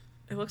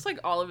looks like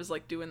Olive is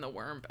like doing the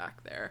worm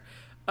back there.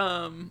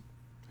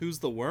 Who's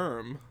the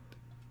worm?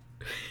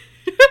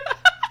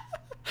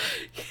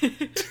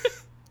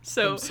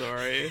 So I'm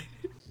sorry.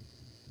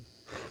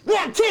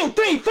 1, 2,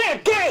 3, 4,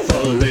 go!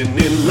 Falling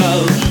in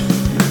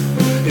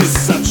love is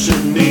such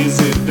an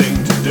easy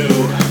thing to do.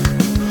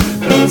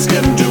 Girls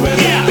can do it,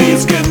 Yeah.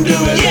 these can do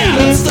it. Yeah.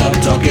 Let's stop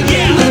talking,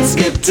 Yeah. let's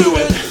get to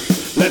it.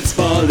 Let's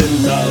fall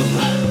in love.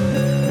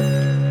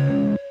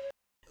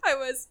 I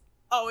was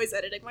always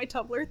editing my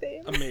Tumblr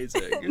theme.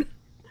 Amazing.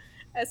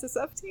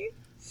 SSFT.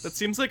 That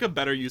seems like a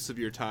better use of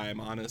your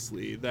time,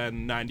 honestly,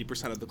 than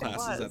 90% of the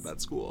classes was. at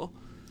that school.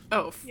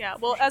 Oh, Yeah,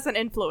 well, as an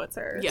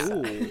influencer. Yeah.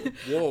 Ooh,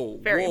 whoa,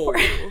 Very whoa.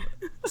 important.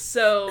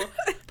 so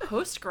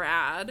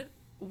post-grad,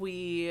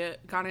 we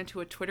got into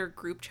a Twitter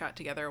group chat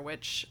together,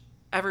 which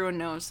everyone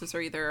knows those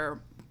are either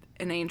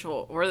an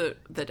angel or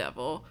the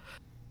devil.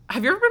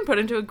 Have you ever been put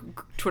into a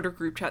Twitter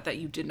group chat that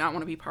you did not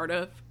want to be part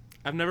of?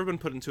 I've never been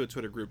put into a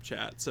Twitter group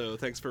chat, so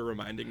thanks for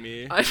reminding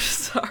me. I'm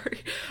sorry.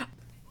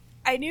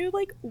 I knew,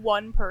 like,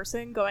 one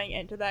person going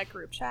into that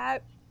group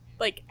chat,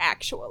 like,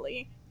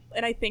 actually.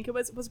 And I think it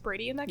was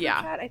Brady in that group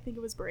Yeah. chat? I think it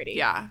was Brady.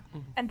 Yeah.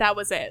 And that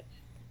was it.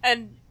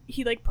 And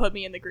he, like, put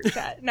me in the group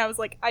chat. And I was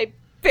like, I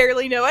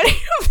barely know any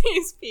of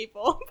these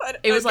people. But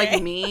It was okay.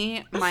 like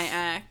me, my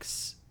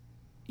ex,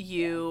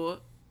 you,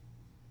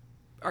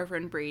 our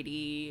friend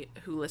Brady,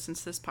 who listens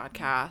to this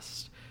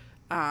podcast.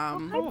 Hi,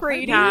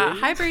 Brady. Yeah,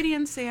 hi Brady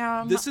and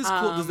Sam. This is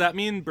cool. Does that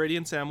mean Brady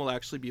and Sam will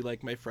actually be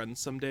like my friends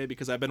someday?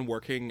 Because I've been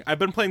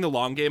playing the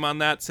long game on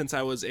that since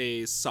I was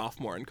a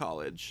sophomore in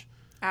college.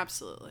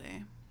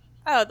 Absolutely.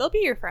 Oh, they'll be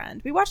your friend.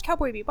 We watched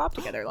Cowboy Bebop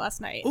together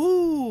last night.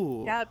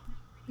 Ooh. Yeah.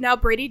 Now,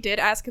 Brady did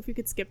ask if we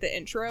could skip the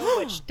intro,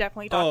 which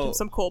definitely docked him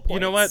some cool points. You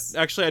know what?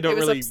 Actually, I don't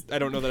It was I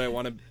don't know that I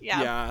want to.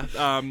 Yeah.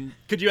 Yeah.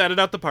 Could you edit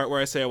out the part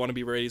where I say I want to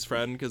be Brady's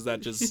friend? Because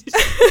that just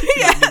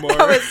Yeah, made me more.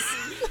 that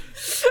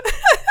was...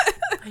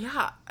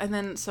 Yeah, and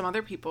then some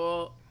other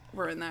people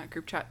were in that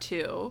group chat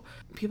too.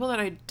 People that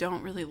I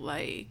don't really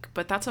like,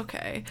 but that's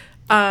okay.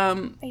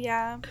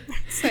 Yeah,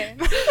 same.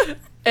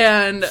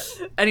 And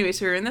anyway,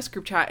 so we were in this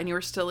group chat and you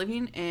were still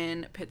living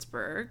in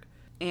Pittsburgh,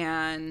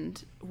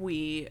 and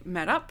we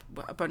met up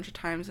a bunch of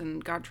times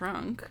and got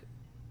drunk,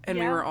 and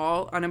we Yeah. were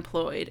all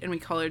unemployed, and we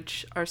called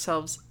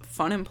ourselves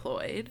Fun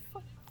Employed.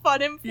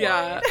 Fun employed.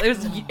 Yeah,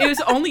 it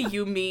was only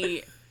you,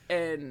 me,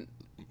 and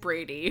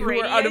Brady who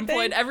Brady, were I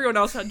unemployed. think. Everyone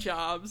else had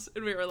jobs,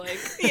 and we were like,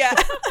 Yeah.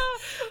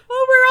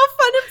 Oh, we're all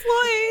fun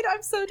employed.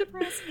 I'm so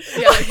depressed.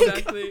 yeah,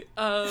 exactly.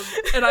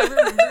 And I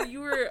remember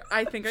you were,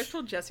 I think I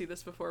told Jesse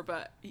this before,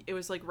 but it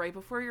was like right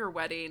before your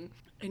wedding,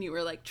 and you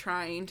were like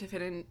trying to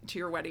fit into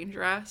your wedding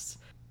dress.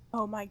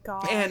 Oh my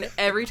god. And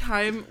every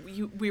time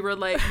you were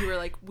like,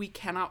 we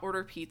cannot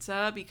order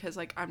pizza because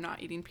like I'm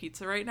not eating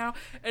pizza right now.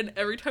 And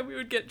every time we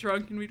would get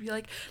drunk and we'd be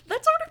like,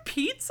 let's order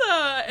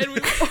pizza, and we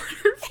would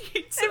order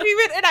pizza.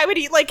 and I would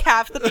eat like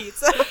half the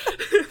pizza.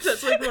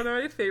 That's like one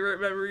of my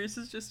favorite memories.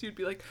 Is just you'd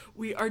be like,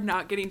 we are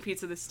not getting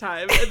pizza this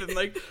time, and then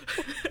like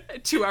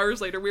 2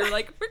 hours later, we were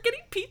like, we're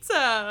getting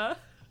pizza.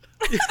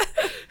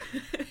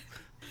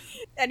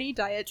 Any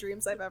diet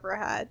dreams I've ever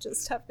had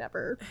just have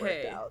never worked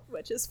Hey. out,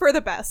 which is for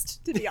the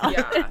best, to be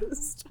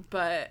honest.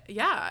 But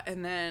yeah,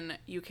 and then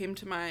you came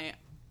to my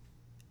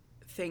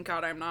thank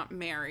God I'm not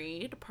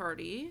married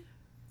party.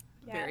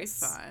 Very Yes.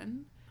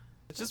 fun.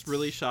 It's just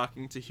really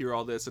shocking to hear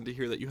all this and to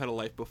hear that you had a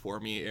life before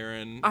me,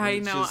 Aaron. I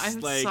It's know, just, I'm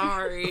like,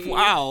 sorry.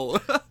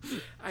 Wow.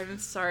 I'm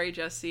sorry,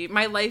 Jesse.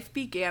 My life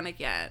began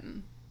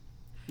again.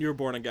 You were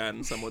born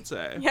again, some would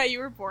say. Yeah, you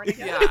were born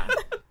again. Yeah.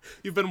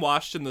 You've been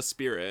washed in the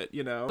spirit,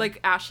 you know? Like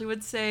Ashley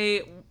would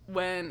say,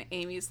 when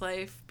Amy's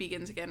life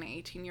begins again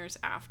 18 years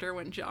after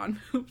when John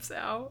moves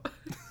out.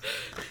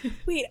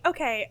 Wait,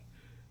 okay.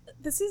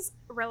 This is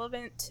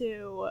relevant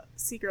to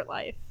Secret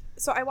Life.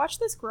 So I watched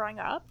this growing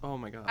up Oh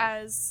my god.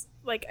 as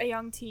like a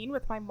young teen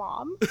with my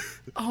mom.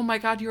 Oh my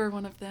God, you were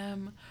one of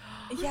them.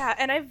 Yeah,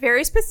 and I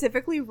very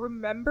specifically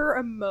remember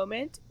a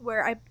moment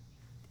where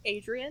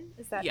Adrian,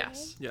 is that her name?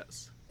 Yes.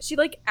 Yes. She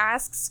like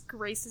asks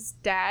Grace's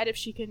dad if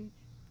she can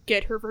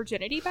get her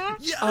virginity back.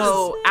 Yes!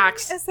 Oh,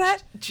 Is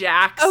that?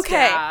 Jack's Okay.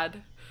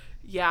 dad.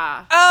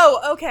 Yeah.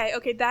 Oh,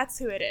 okay, that's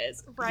who it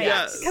is. Right.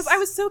 Yes. Because I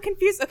was so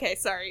confused. Okay,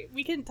 sorry.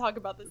 We can talk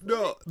about this later.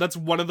 No, that's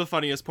one of the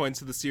funniest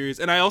points of the series.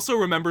 And I also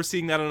remember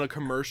seeing that on a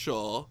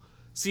commercial,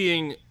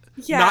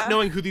 not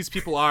knowing who these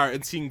people are,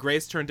 and seeing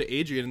Grace turn to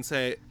Adrian and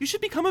say, "You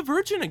should become a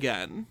virgin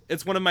again."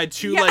 It's one of my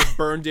two like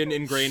burned in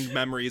ingrained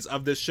memories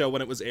of this show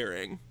when it was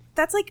airing.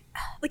 That's like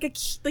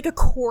a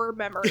core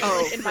memory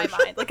in my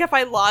mind. Like if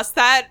I lost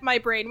that, my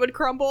brain would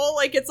crumble.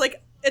 Like it's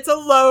a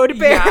load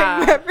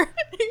bearing memory.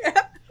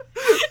 Yeah.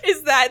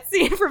 Is that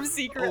scene from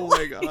Secret Oh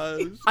Life.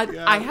 my gosh.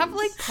 I have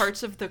like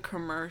parts of the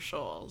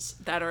commercials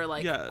that are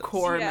like Yes.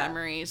 core Yeah.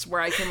 memories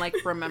where I can like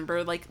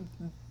remember like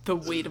the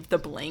weight of the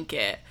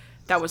blanket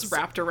that was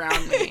wrapped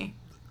around me.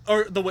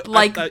 Or the way,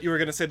 Like- I thought you were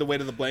gonna say the weight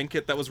of the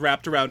blanket that was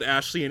wrapped around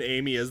Ashley and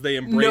Amy as they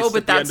embraced but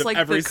at the end that's of like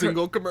every the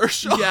single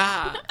commercial.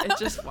 Yeah, it's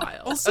just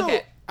wild. Also,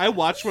 Okay. I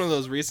watched one of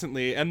those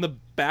recently, and the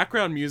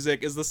background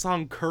music is the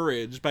song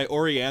Courage by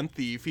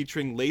Orianthe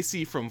featuring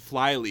Lacey from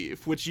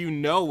Flyleaf, which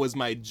was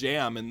my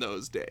jam in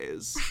those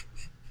days.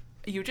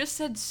 You just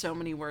said so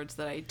many words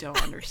that I don't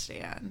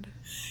understand.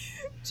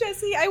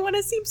 Jesse, I want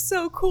to seem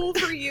so cool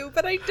for you,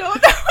 but I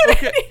don't know.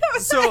 Okay,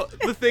 so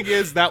the thing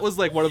is, that was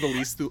like one of the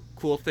least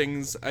cool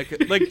things I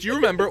could. Like, do you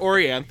remember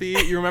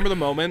Orianthe? You remember the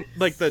moment,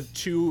 like the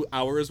 2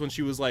 hours when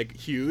she was like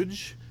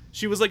huge?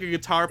 She was like a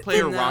guitar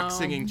player, rock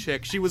singing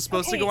chick. She was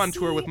supposed to go on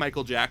tour with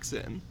Michael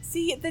Jackson.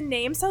 See, the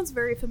name sounds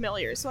very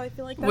familiar, so I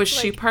feel like that's was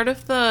she part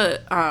of the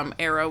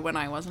era when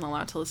I wasn't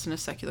allowed to listen to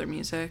secular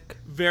music?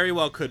 Very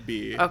well could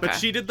be. Okay. But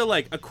she did the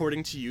like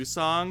According to You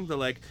song, the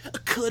like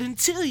According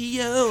to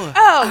You.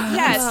 Oh,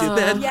 yes.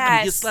 Stupid, yes.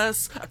 I'm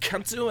useless, I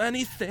can't do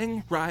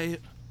anything right.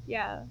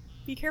 Yeah.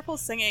 Be careful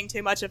singing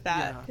too much of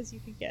that, because you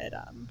can get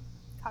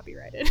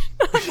copyrighted.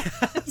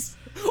 Yes.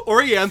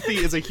 Orianthe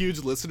is a huge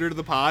listener to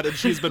the pod, and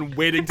she's been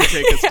waiting to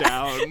take us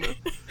down.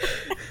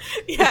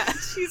 Yeah,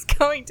 she's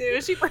going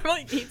to. She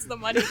probably needs the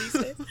money these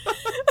days.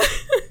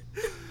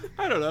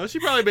 I don't know. She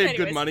probably made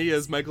good money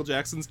as Michael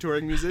Jackson's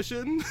touring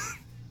musician.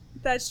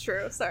 That's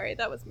true. Sorry,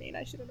 that was mean.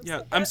 I shouldn't have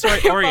said that. I'm sorry,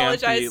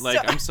 Orianthe. Like,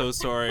 I'm so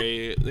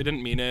sorry. They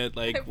didn't mean it.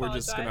 Like, we're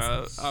just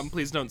gonna...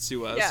 please don't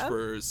sue us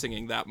for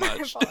singing that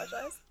much. I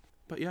apologize.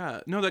 But yeah,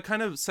 no, that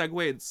kind of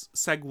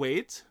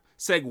segued,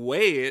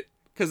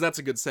 because that's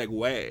a good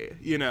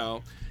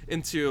segue,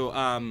 into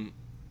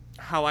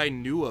how I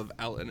knew of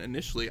Ellen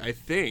initially, I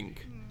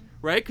think.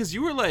 Right? Because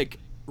you were like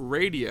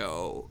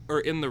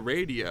in the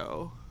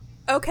radio.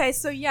 Okay,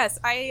 so yes,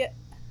 I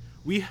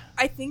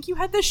think you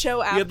had the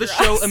show after We had the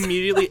show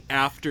immediately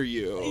after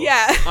you.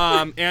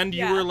 Yeah. And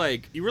you were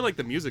like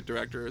the music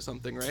director or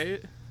something,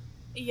 right?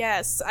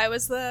 Yes, I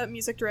was the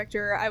music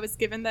director. I was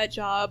given that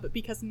job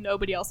because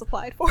nobody else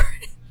applied for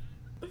it.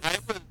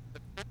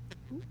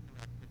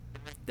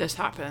 This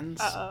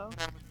happens. Uh-oh.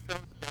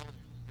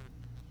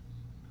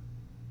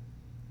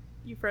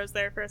 You froze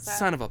there for a sec.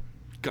 Son of a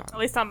gun. At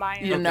least on my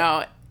end. You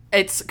know,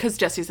 it's because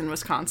Jesse's in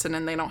Wisconsin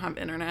and they don't have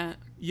internet.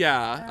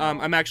 Yeah, I'm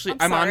on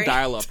sorry.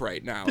 dial-up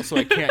right now, so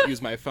I can't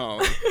use my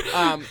phone.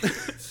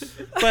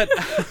 But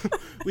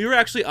we were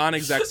actually on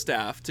exec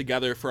staff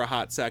together for a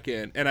hot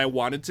second, and I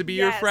wanted to be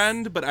your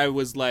friend, but I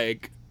was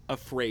like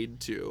afraid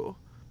to.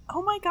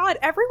 Oh my god,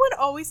 everyone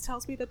always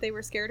tells me that they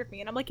were scared of me,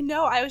 and I'm like,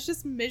 no, I was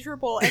just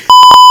miserable and,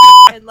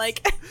 and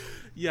like,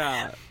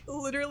 yeah,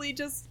 literally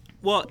just.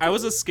 Well, I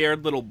was a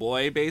scared little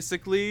boy,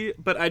 basically,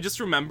 but I just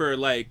remember,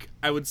 like,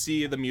 I would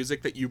see the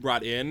music that you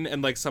brought in,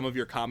 and, like, some of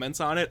your comments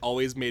on it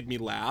always made me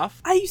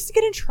laugh. I used to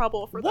get in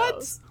trouble for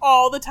those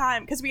all the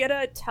time, because we had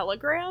a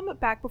Telegram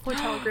back before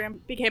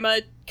Telegram became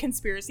a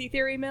conspiracy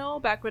theory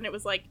mill, back when it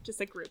was, like, just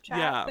a group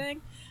chat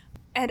thing,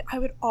 and I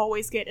would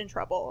always get in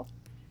trouble.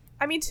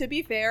 I mean, to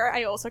be fair,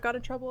 I also got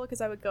in trouble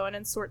because I would go in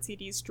and sort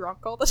CDs drunk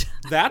all the time.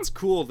 That's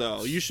cool,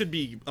 though. You should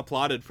be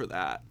applauded for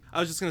that. I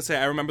was just going to say,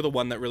 I remember the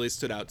one that really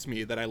stood out to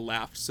me that I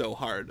laughed so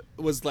hard.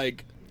 It was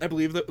like, I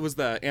believe that it was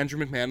the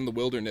Andrew McMahon in the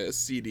Wilderness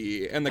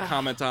CD, and the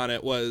comment on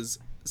it was,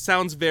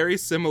 sounds very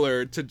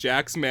similar to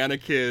Jack's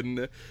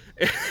Mannequin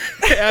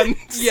and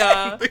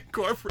the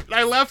corporate.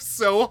 I laughed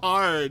so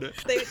hard.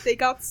 They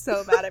got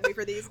so mad at me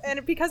for these,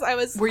 and because I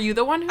was. Were you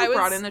the one who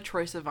brought in the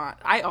Troye Sivan?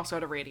 I also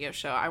had a radio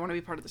show. I want to be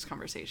part of this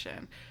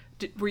conversation.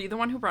 Were you the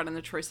one who brought in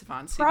the Troye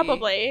Sivan CD?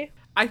 Probably.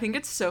 I think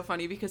it's so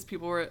funny because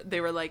people were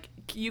like,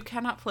 you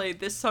cannot play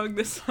this song,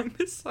 this song,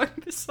 this song,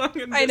 this song,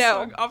 and this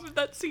song off of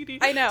that CD.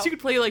 I know. So you could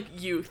play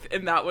like Youth,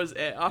 and that was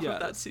it off of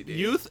that CD.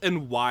 Youth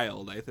and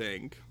Wild, I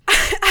think.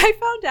 I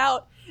found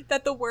out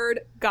that the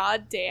word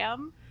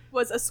 "goddamn"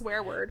 was a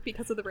swear word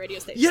because of the radio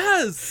station.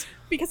 Yes!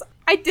 Because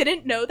I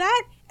didn't know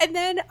that, and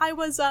then I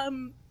was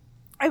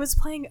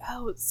playing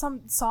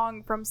some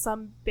song from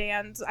some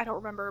band, I don't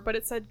remember, but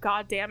it said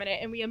 "goddamn" in it,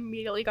 and we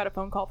immediately got a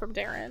phone call from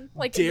Darren.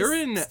 Like,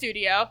 Darren in the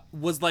studio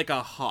was like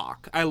a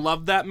hawk. I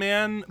love that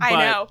man. But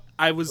I know.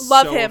 I was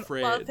Love so him.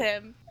 afraid. Love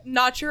him.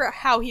 Not sure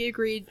how he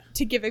agreed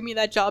to giving me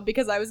that job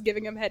because I was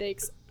giving him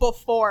headaches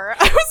before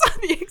I was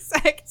on the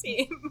exec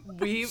team.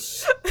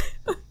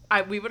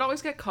 We would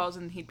always get calls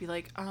and he'd be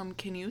like,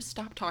 can you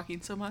stop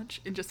talking so much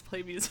and just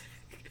play music?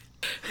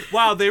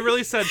 Wow, they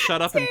really said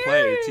shut up and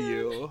play to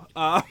you.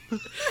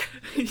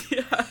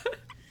 Yeah.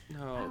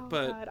 No,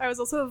 but God. I was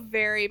also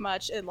very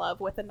much in love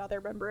with another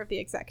member of the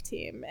exec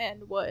team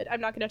and I'm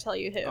not going to tell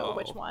you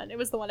which one. It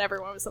was the one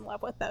everyone was in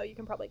love with, though. You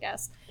can probably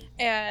guess.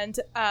 And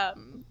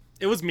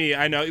it was me.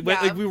 I know. Yeah.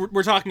 Like,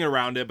 we're talking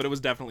around it, but it was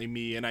definitely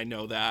me, and I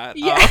know that.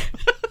 Yeah.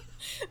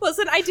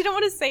 Listen, I didn't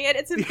want to say it.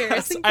 It's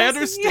embarrassing. Yes, I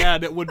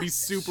understand. It would be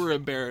super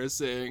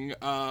embarrassing.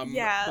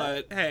 Yeah.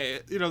 But hey,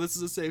 this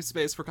is a safe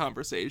space for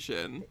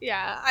conversation.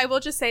 Yeah. I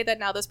will just say that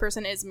now this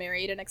person is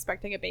married and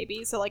expecting a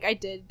baby. So, like, I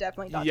did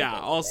definitely dodge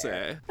I'll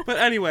say. But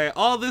anyway,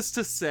 all this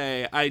to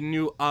say, I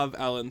knew of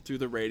Ellen through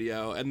the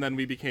radio, and then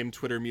we became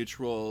Twitter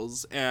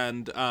mutuals,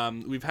 and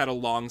we've had a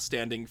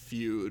long-standing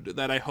feud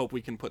that I hope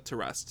we can put to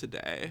rest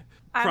today.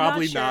 I'm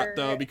Probably not sure. not,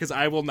 though, because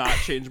I will not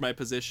change my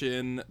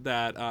position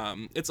that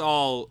it's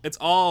all It's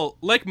all,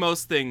 like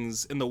most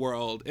things in the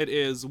world, it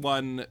is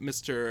one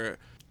Mr.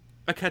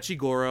 Akechi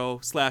Goro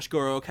 /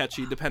 Goro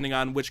Akechi, depending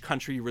on which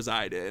country you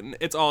reside in.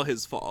 It's all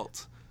his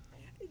fault.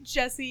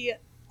 Jesse,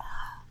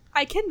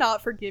 I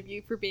cannot forgive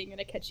you for being an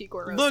Akechi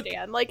Goro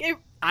stan. Like,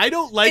 I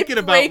don't like it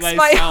about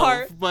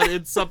myself, but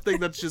it's something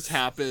that's just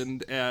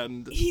happened,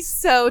 and he's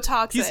so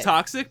toxic. He's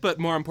toxic, but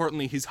more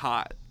importantly, he's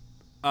hot.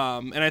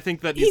 And I think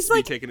that needs to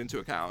be taken into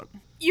account.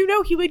 You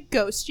know, he would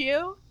ghost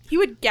you. He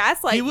would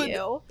gaslight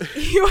you.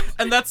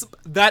 And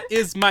that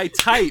is my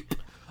type.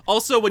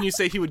 Also, when you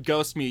say he would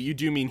ghost me, you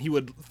do mean he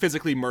would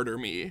physically murder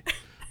me.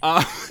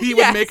 He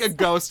would make a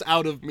ghost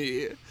out of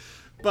me.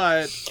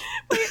 But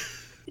wait,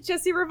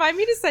 Jesse, remind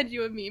me to send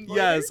you a meme later.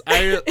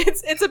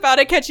 Yes, it's about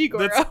Akechi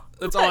Goro.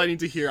 That's all I need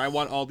to hear. I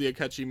want all the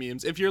Akechi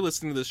memes. If you're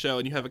listening to the show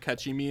and you have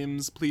Akechi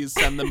memes, please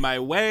send them my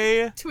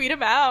way. Tweet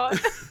them out.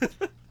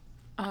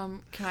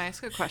 Can I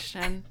ask a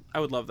question? I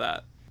would love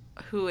that.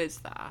 Who is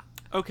that?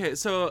 Okay,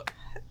 so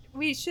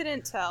we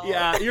shouldn't tell.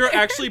 Yeah, you're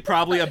actually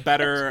probably a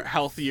better,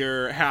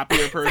 healthier,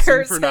 happier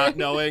person for not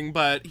knowing,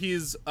 but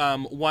he's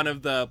one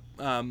of the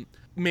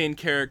main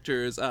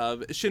characters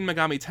of Shin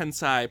Megami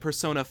Tensei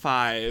Persona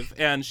 5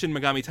 and Shin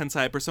Megami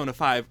Tensei Persona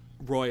 5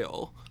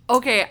 Royal.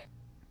 Okay.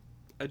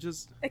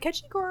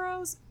 Akechi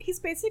Goro's, he's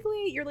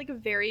basically, you're like a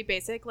very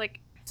basic, like,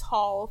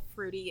 tall,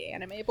 fruity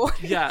anime boy.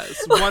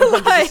 Yes,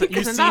 100%. Like,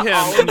 you see him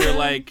and you're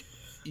like,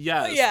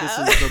 yes,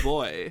 this is the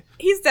boy.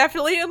 He's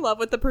definitely in love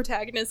with the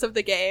protagonist of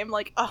the game,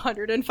 like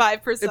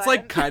 105%. It's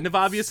like kind of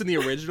obvious in the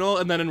original,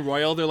 and then in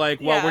Royal they're like,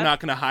 well, we're not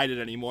going to hide it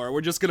anymore.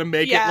 We're just going to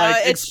make it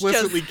like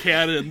explicitly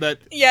canon that...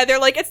 Yeah, they're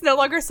like, it's no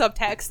longer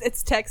subtext,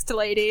 it's text,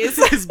 ladies.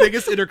 His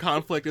biggest inner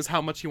conflict is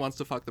how much he wants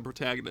to fuck the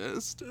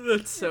protagonist.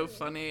 That's so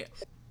funny.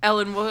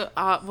 Ellen,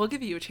 we'll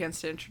give you a chance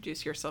to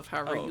introduce yourself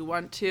however you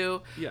want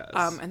to. Yes.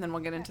 And then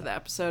we'll get into the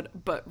episode.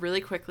 But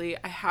really quickly,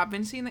 I have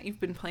been seeing that you've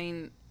been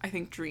playing, I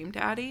think, Dream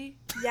Daddy.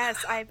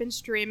 Yes, I've been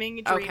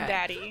streaming Dream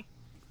Daddy.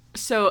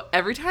 So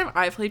every time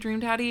I play Dream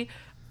Daddy,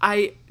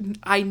 I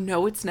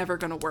know it's never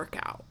going to work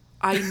out.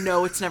 I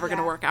know it's never going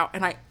to work out.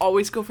 And I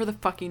always go for the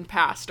fucking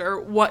pastor.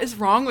 What is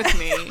wrong with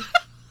me?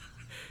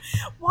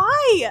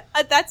 Why?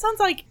 That sounds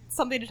like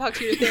something to talk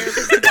to your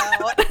therapist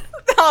about.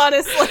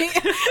 Honestly,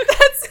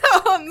 that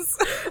sounds...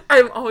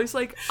 I'm always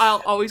like,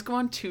 I'll always go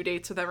on 2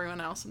 dates with everyone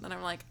else, and then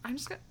I'm like, I'm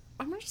just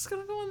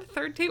gonna go on the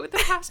 3rd date with the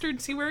pastor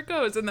and see where it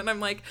goes. And then I'm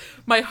like,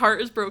 my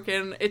heart is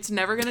broken. It's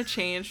never gonna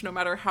change, no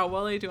matter how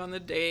well I do on the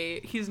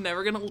date. He's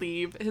never gonna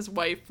leave his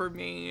wife for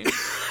me.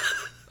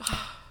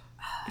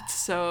 It's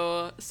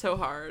so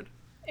hard.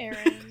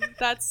 Erin,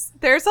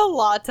 there's a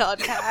lot to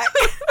unpack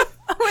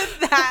with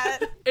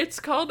that. It's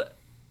called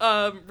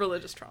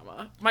religious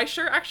trauma. My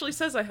shirt actually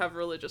says I have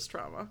religious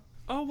trauma.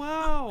 Oh,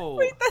 wow.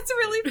 Wait, that's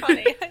really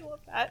funny. I love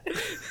that.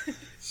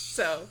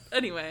 So,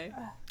 anyway,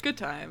 good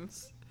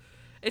times.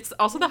 It's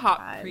also the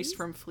hot priest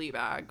from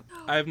Fleabag.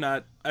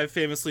 I've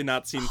famously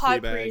not seen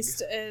hot Fleabag.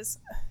 Priest is...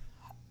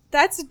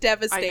 That's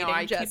devastating,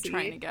 I Jesse. keep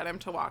trying to get him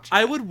to watch it.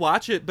 I would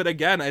watch it, but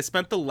again, I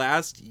spent the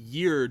last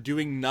year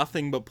doing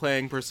nothing but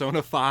playing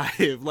Persona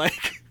 5.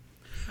 Like,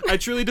 I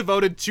truly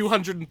devoted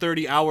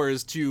 230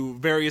 hours to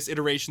various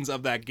iterations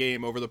of that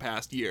game over the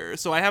past year,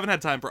 so I haven't had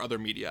time for other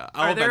media.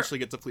 I'll eventually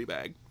get to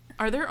Fleabag.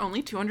 Are there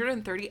only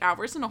 230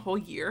 hours in a whole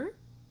year?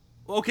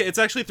 Okay, it's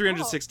actually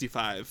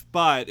 365,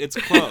 but it's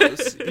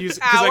close. Because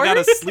I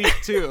gotta sleep,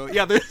 too.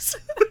 Yeah, there's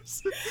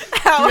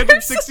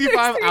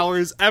 365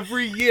 hours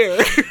every year.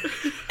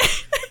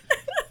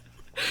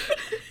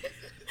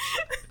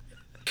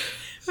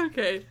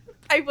 Okay.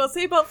 I will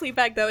say about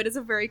Fleabag, though, it is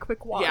a very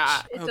quick watch.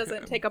 Yeah. It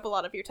doesn't take up a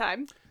lot of your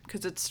time.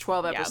 Because it's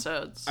 12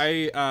 episodes.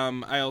 I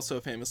also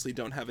famously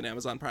don't have an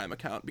Amazon Prime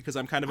account because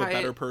I'm kind of a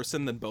better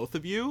person than both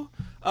of you.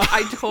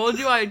 I told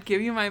you I'd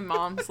give you my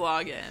mom's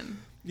login.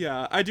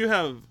 Yeah, I do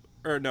have...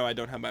 Or no, I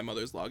don't have my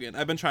mother's login.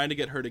 I've been trying to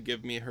get her to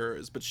give me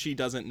hers, but she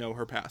doesn't know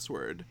her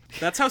password.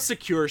 That's how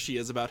secure she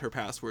is about her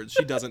passwords.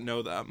 She doesn't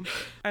know them.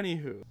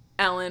 Anywho.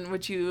 Ellen,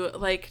 would you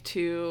like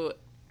to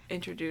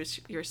introduce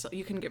yourself?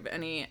 You can give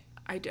any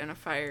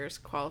identifiers,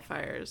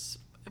 qualifiers,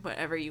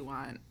 whatever you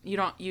want. You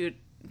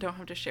don't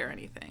have to share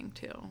anything,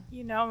 too.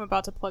 You know I'm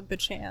about to plug the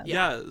channel.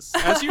 Yes,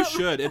 as you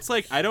should. It's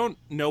like, I don't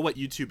know what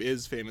YouTube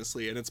is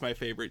famously, and it's my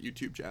favorite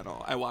YouTube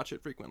channel. I watch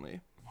it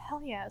frequently.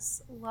 Hell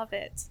yes. Love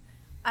it.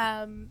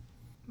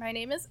 My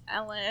name is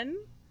Ellen.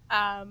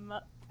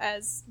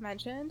 As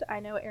mentioned, I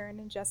know Erin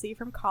and Jesse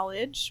from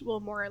college. Well,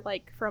 more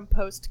like from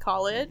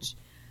post-college.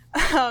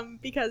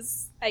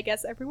 Because I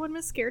guess everyone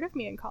was scared of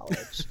me in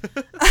college.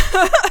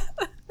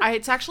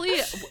 It's actually,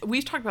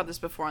 we've talked about this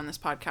before on this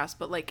podcast,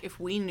 but like if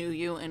we knew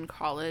you in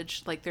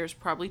college, like there's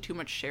probably too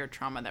much shared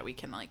trauma that we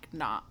can like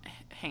not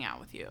hang out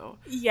with you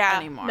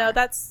anymore. No,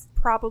 that's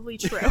probably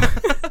true.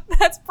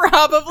 That's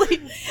probably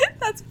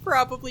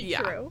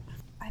true.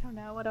 I don't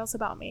know what else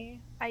about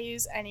me. I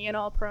use any and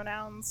all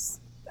pronouns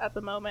at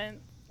the moment.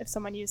 If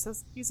someone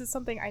uses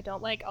something I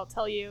don't like, I'll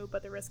tell you,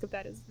 but the risk of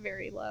that is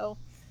very low.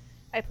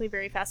 I play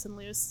very fast and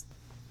loose.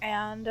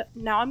 And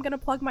now I'm going to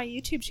plug my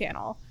YouTube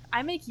channel.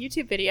 I make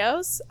YouTube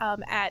videos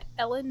at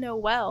Ellen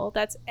Noel.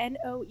 That's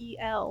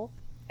Noel.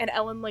 And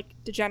Ellen, like,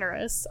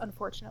 DeGeneres,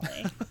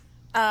 unfortunately.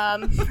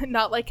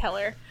 Not like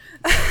Keller.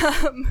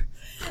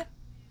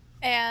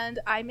 And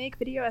I make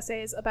video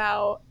essays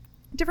about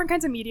different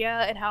kinds of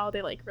media and how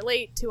they, like,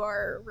 relate to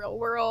our real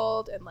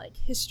world and, like,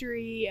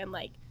 history and,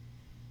 like,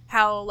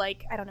 how,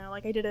 like, I don't know,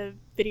 like, I did a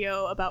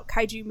video about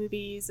kaiju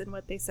movies and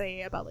what they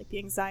say about, like, the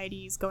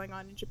anxieties going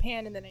on in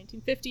Japan in the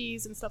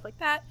 1950s and stuff like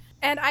that.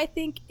 And I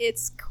think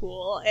it's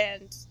cool,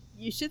 and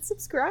you should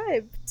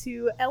subscribe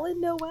to Ellen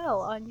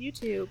Noel on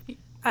YouTube.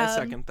 I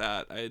second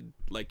that. I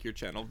like your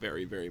channel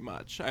very, very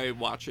much. I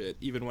watch it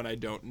even when I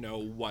don't know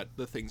what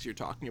the things you're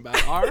talking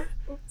about are.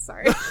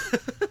 Sorry.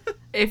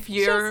 If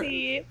you're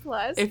Chelsea,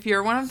 plus. If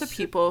you're one of the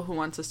people who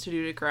wants us to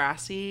do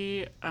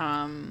Degrassi,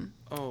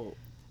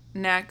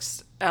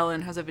 next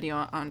Ellen has a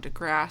video on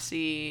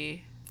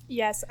Degrassi.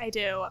 Yes, I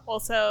do.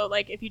 Also,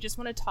 like, if you just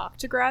want to talk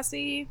to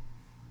Degrassi,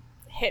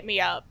 hit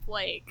me up.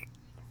 Like,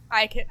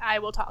 I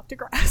will talk to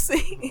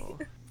Degrassi. Oh.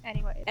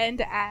 Anyway,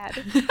 end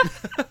ad.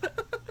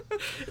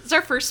 It's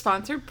our first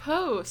sponsored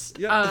post.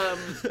 Yeah.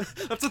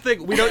 That's the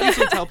thing. We don't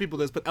usually tell people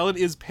this, but Ellen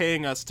is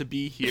paying us to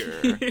be here.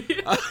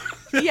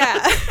 Yeah.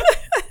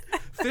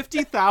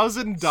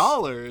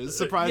 $50,000,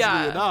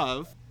 surprisingly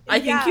enough. I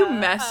think you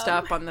messed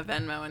up on the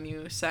Venmo and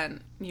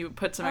you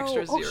put some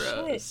extra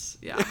zeros.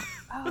 Shit. Yeah.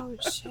 Oh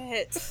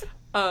shit.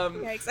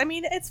 Yikes. I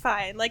mean, it's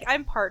fine. Like,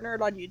 I'm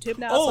partnered on YouTube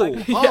now.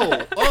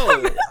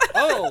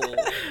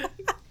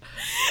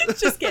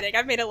 Just kidding.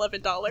 I've made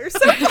 $11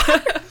 so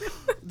far.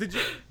 Did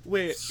you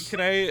wait? Can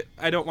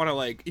I don't want to,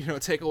 like,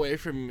 take away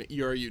from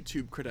your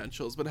YouTube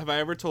credentials, but have I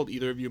ever told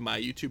either of you my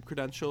YouTube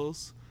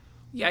credentials?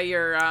 Yeah,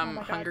 your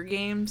Hunger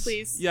Games.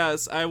 Please.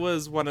 Yes, I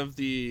was one of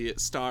the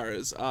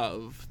stars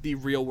of the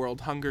Real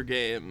World Hunger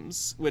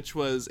Games, which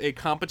was a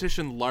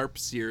competition LARP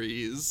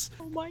series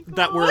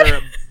that were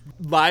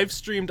live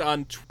streamed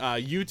on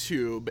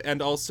YouTube,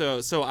 and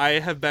also, so I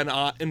have been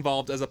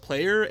involved as a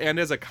player and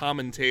as a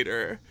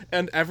commentator,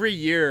 and every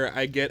year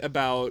I get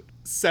about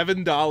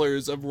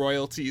 $7 of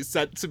royalties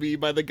sent to me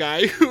by the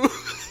guy who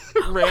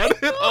ran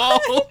it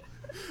all.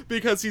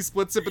 Because he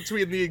splits it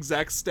between the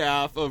exec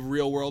staff of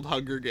Real World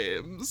Hunger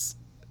Games.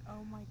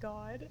 Oh my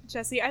god.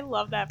 Jesse, I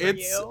love that for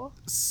you.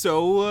 It's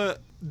so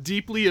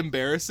deeply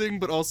embarrassing,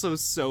 but also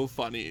so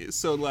funny.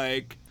 So,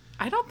 like...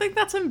 I don't think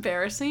that's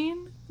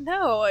embarrassing.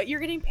 No, you're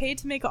getting paid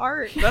to make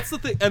art. That's the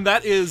thing. And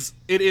it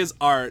is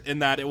art in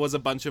that it was a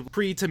bunch of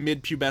pre to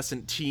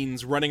mid-pubescent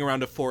teens running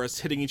around a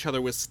forest, hitting each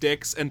other with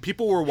sticks, and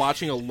people were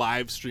watching a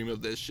live stream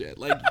of this shit.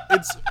 Like,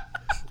 it's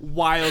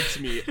wild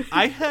to me.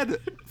 I had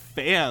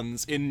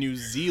fans in New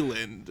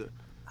Zealand,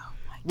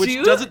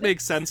 which doesn't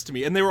make sense to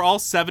me, and they were all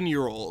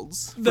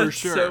 7-year-olds for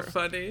sure. That's so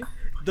funny.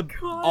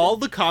 All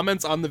the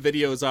comments on the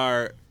videos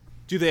are,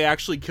 do they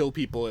actually kill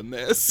people in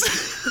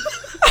this?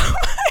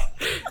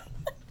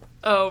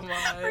 Oh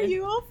my. Are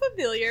you all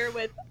familiar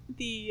with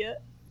the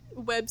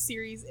web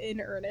series In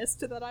Earnest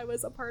that I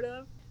was a part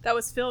of? That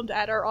was filmed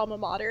at our alma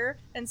mater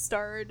and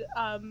starred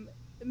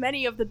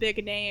many of the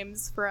big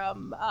names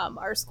from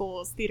our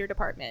school's theater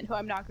department, who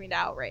I'm not going to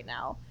out right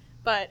now.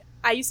 But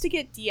I used to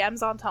get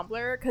DMs on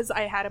Tumblr because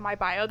I had in my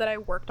bio that I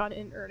worked on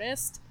In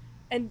Earnest.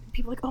 And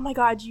people were like, oh my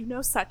god, you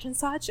know such and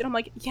such? And I'm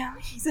like, yeah,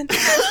 he's an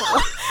asshole.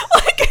 I'm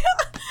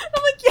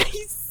like, yeah,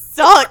 he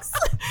sucks.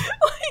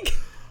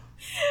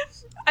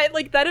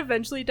 That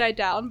eventually died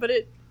down, but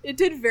it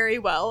did very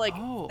well,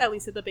 at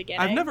least at the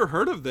beginning. I've never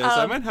heard of this.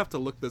 I might have to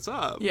look this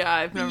up. Yeah,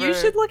 I've never... You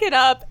should look it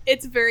up.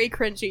 It's very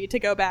cringy to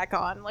go back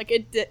on. Like,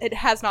 it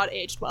has not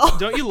aged well.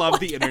 Don't you love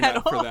the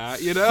internet for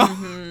that, you know?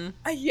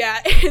 Mm-hmm.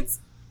 Yeah, it's...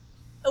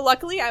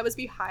 Luckily, I was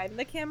behind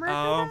the camera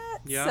for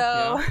that,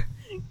 so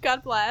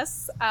God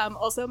bless.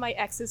 Also, my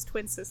ex's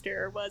twin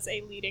sister was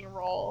a leading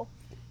role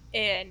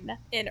in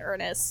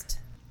Earnest.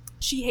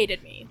 She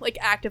hated me, like,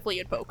 actively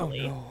and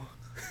vocally. Oh, no.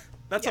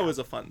 That's always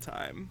a fun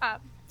time.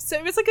 So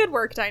it was a good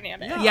work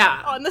dynamic.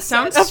 Yeah, on the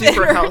sounds set of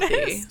super In healthy.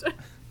 Earnest.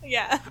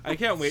 Yeah. I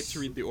can't wait to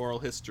read the oral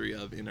history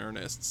of In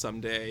Earnest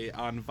someday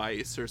on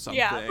Vice or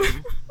something.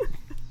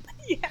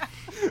 Yeah,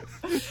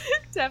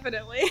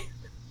 definitely.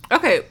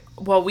 Okay,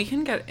 well, we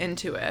can get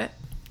into it.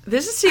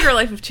 This is Secret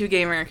Life of Two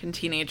Gay American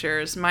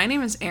Teenagers. My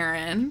name is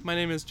Erin. My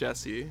name is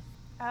Jesse.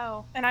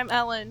 Oh, and I'm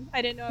Ellen.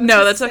 I didn't know.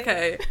 No, that's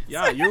okay.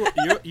 Yeah,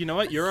 you know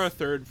what? You're our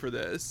third for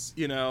this.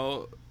 You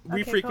know,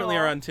 we frequently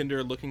are on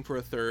Tinder looking for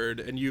a third,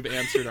 and you've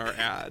answered our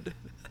ad.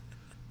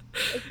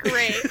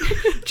 Great.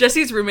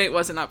 Jesse's roommate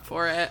wasn't up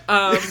for it.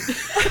 Yeah,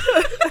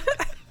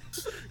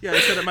 I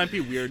said it might be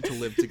weird to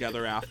live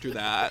together after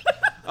that.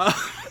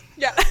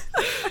 Yeah.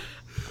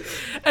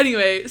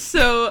 Anyway,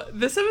 so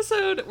this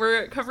episode,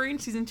 we're covering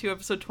season 2,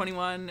 episode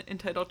 21,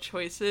 entitled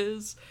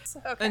Choices.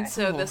 Okay. And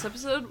so this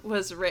episode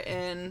was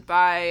written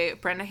by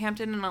Brenda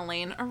Hampton and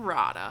Elaine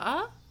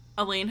Arata.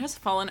 Elaine has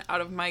fallen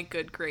out of my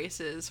good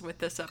graces with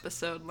this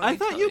episode. I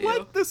thought you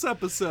liked this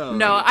episode.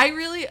 No, I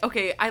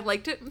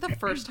liked it the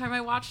first time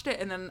I watched it,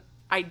 and then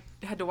I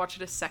had to watch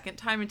it a second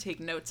time and take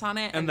notes on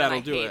it, and then I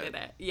hated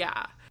it.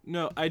 Yeah.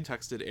 No, I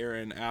texted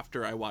Aaron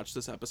after I watched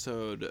this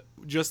episode,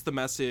 just the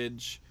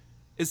message,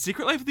 is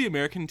Secret Life of the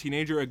American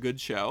Teenager a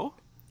good show?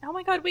 Oh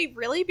my god, wait,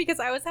 really? Because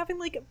I was having,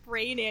 like,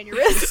 brain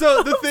aneurysm.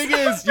 So the thing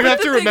is, you have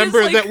to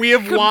remember that we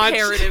have watched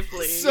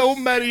so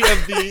many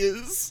of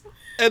these.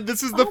 And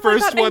this is the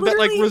first one that,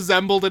 like,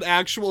 resembled an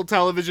actual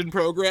television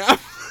program.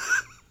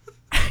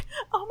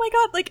 Oh my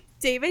god, like,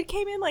 David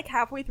came in, like,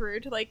 halfway through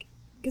to, like,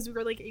 because we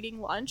were, like,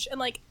 eating lunch, and,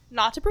 like,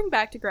 not to bring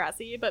back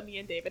Degrassi, but me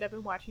and David have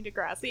been watching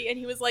Degrassi, and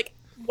he was like,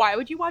 why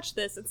would you watch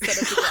this instead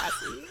of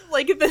Degrassi?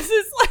 Like, this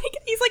is, like,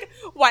 he's like,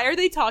 why are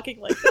they talking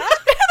like that?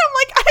 And I'm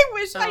like, I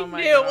wish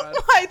I knew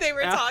why they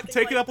were talking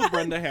Take like it up that. with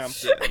Brenda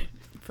Hampton.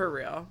 For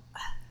real.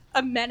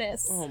 A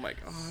menace. Oh my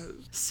god.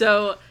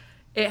 So,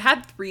 it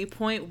had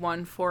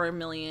 3.14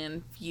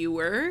 million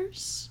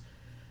viewers,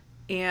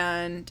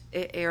 and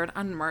it aired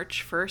on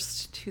March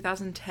 1st,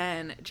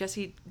 2010.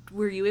 Jesse,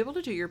 were you able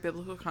to do your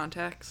biblical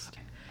context?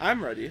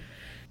 I'm ready.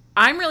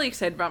 I'm really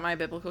excited about my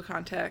biblical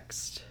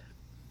context.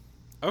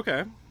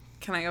 Okay.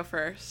 Can I go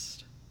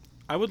first?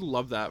 I would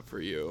love that for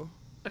you.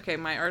 Okay,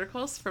 my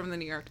article's from the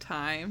New York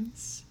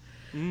Times.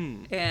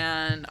 Mm.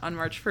 And on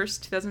March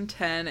 1st,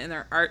 2010, in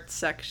their art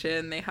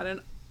section, they had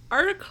an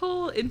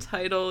article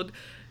entitled,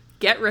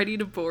 Get Ready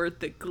to Board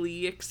the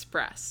Glee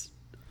Express.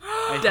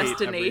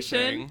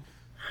 Destination,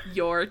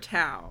 your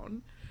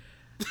town.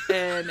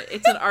 And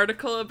it's an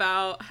article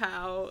about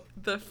how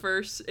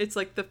it's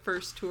like the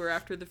first tour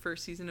after the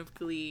first season of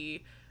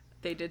Glee.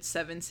 They did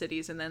 7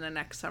 cities, and then the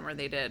next summer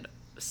they did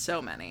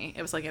so many.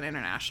 It was like an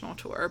international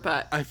tour,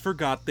 but I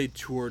forgot they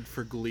toured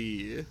for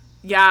Glee.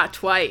 Yeah,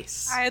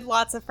 twice. I had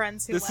lots of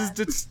friends who This went.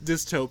 is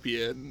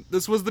dystopian.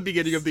 This was the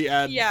beginning of the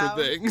end for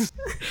things.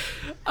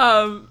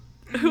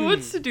 Who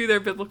wants to do their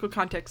biblical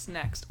context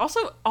next?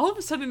 Also, all of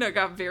a sudden it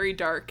got very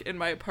dark in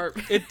my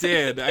apartment. It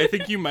did. I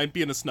think you might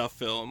be in a snuff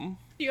film.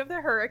 Do you have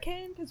the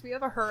hurricane? Because we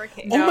have a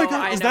hurricane. Oh my No,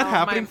 god, I is that know.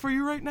 happening for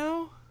you right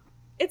now?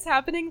 It's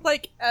happening,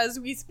 like, as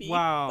we speak.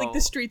 Wow. Like,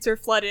 the streets are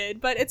flooded,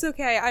 but it's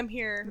okay. I'm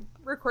here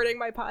recording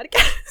my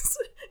podcast.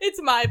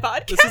 It's my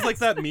podcast. This is like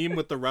that meme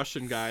with the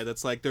Russian guy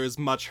that's like, there's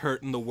much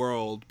hurt in the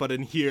world, but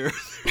in here...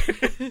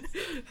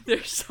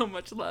 There's so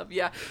much love.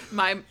 Yeah.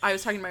 I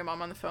was talking to my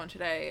mom on the phone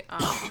today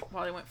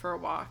while I went for a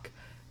walk,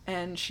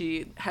 and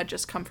she had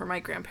just come from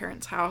my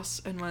grandparents'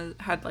 house and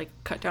had like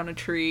cut down a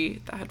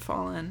tree that had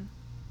fallen.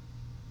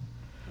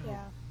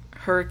 Yeah.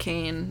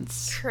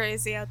 Hurricanes.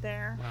 Crazy out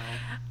there. Wow.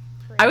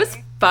 I was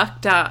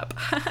fucked up.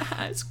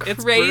 It's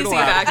It's crazy brutal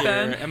out back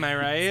here, then. am I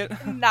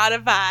right? Not a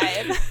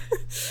vibe.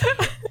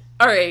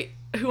 All right,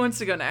 who wants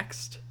to go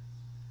next?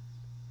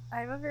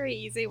 I have a very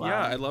easy one.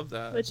 Yeah, I love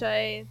that. Which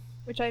I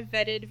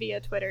vetted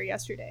via Twitter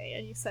yesterday,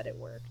 and you said it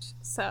worked.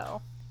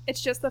 So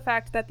it's just the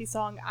fact that the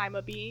song "I'm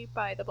a Bee"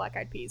 by the Black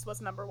Eyed Peas was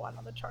 #1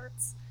 on the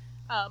charts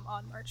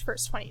on March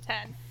 1st,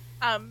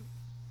 2010,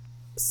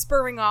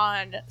 spurring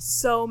on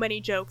so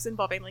many jokes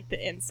involving like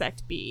the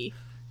insect bee.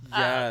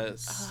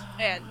 Yes.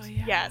 And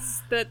yeah.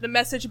 yes, the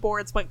message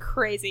boards went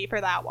crazy for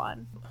that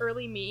one.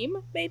 Early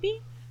meme,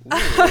 maybe.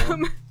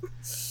 Ooh.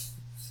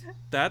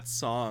 That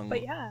song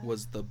But yeah.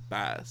 was the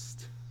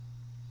best.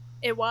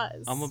 It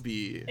was. I'm a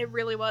bee. It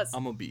really was.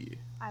 I'm a bee.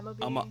 I'm a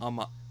bee.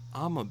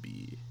 I'm a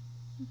bee.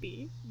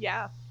 Bee.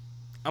 Yeah.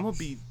 I'm gonna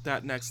be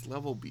that next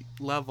level.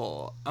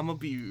 I'm gonna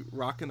be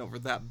rocking over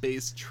that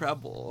bass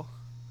treble.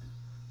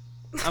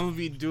 I'm gonna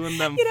be doing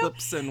them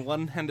flips and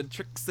one-handed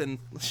tricks and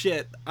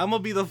shit. I'm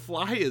gonna be the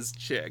flyest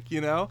chick,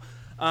 you know?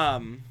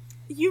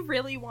 You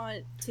really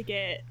want to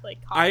get, like,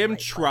 I am copyright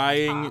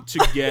trying claims,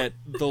 to get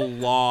the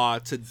law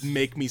to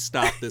make me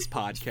stop this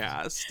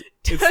podcast.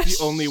 It's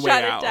the only way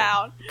Shut out. it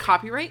down.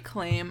 Copyright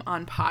claim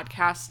on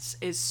podcasts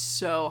is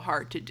so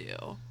hard to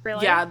do.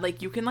 Really? Yeah,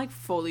 like you can like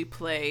fully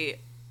play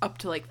up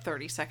to like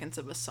 30 seconds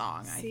of a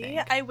song, I See,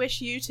 think. I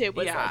wish YouTube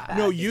was Yeah. like that.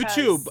 No, because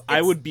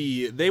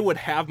YouTube, they would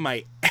have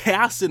my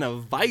ass in a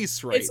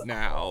vice right it's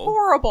now.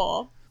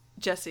 horrible.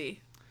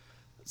 Jesse.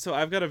 So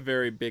I've got a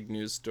very big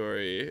news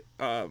story.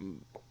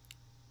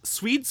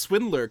 Swede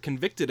swindler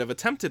convicted of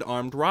attempted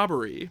armed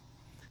robbery.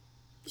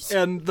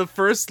 And the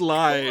first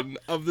line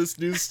of this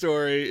news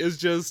story is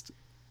just,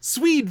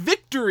 Swede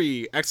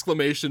victory!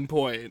 Exclamation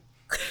point.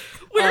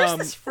 Where is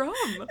this from?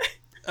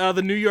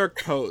 The New York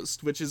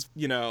Post, which is,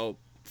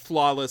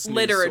 flawless news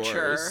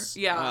Literature. source.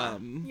 Yeah.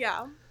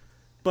 Yeah.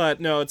 But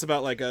no, it's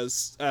about like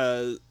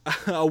a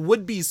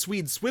would-be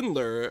Swede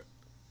swindler.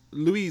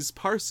 Louise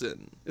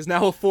Parson is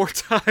now a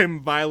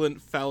 4-time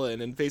violent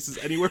felon and faces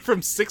anywhere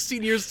from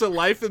 16 years to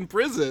life in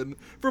prison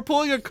for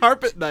pulling a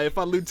carpet knife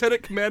on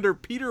Lieutenant Commander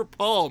Peter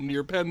Palm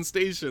near Penn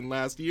Station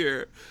last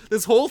year.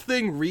 This whole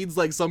thing reads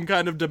like some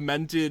kind of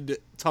demented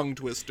tongue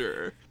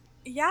twister.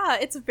 Yeah,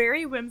 it's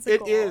very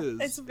whimsical. It is.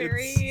 It's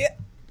very...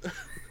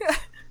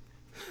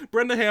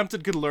 Brenda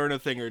Hampton could learn a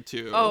thing or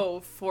two.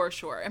 Oh, for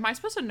sure. Am I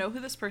supposed to know who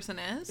this person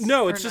is?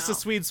 No, Or it's just a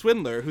Swede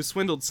swindler who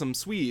swindled some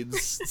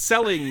Swedes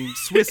selling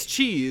Swiss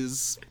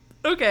cheese.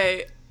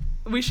 Okay,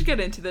 we should get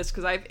into this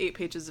because I have 8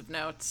 pages of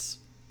notes.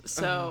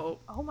 So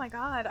oh my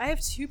god, I have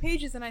 2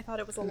 pages and I thought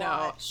it was a no,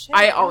 lot. Shit,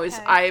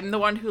 I'm the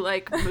one who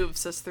like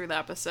moves us through the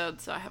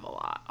episode, so I have a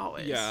lot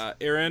always. Yeah,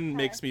 Aaron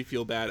makes me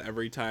feel bad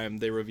every time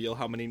they reveal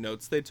how many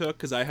notes they took,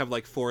 because I have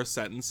like 4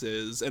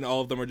 sentences and all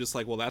of them are just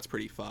like, well, that's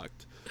pretty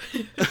fucked.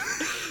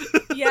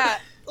 Yeah,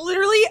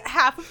 literally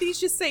half of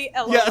these just say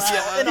LOL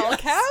in all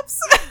caps.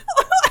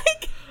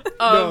 Like,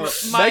 no,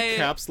 my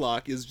caps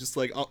lock is just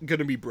like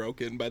gonna be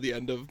broken by the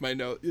end of my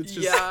note. It's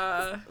just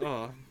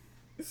oh.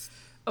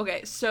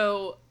 Okay,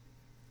 so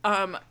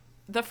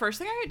the first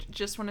thing I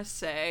just want to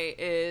say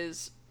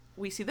is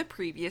we see the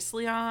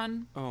previously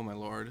on. Oh my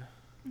lord.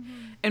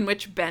 In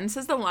which Ben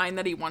says the line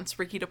that he wants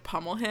Ricky to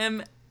pummel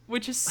him,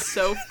 which is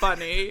so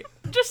funny.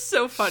 Just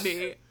so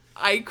funny.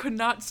 I could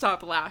not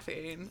stop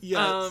laughing.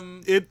 Yes.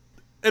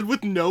 And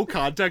with no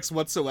context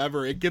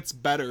whatsoever, it gets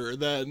better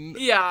than...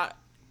 Yeah.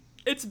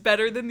 It's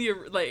better than the,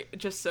 like,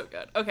 just so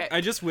good. Okay.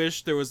 I just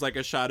wish there was, like,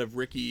 a shot of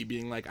Ricky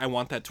being like, I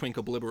want that twink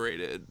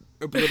obliterated.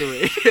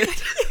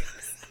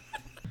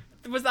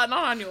 Was that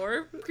not on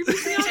your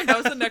previously on? That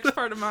was the next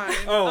part of mine.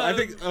 I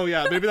think,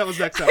 yeah, maybe that was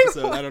next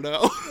episode. I don't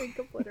know. twink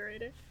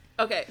obliterated.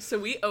 Okay, so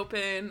we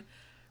open.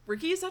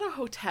 Ricky's at a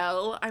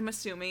hotel, I'm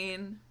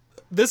assuming.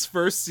 This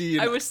first scene,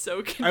 I was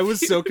so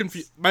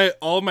confused.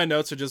 All my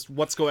notes are just,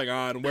 what's going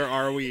on? Where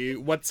are we?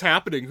 What's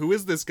happening? Who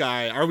is this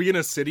guy? Are we in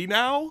a city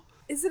now?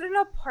 Is it an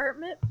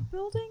apartment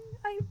building?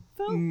 I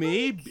felt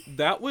maybe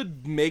that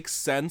would make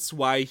sense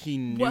why he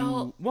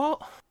knew.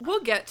 Well, we'll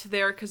get to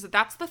there because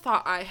that's the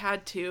thought I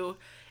had too.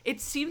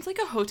 It seems like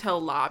a hotel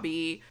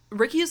lobby.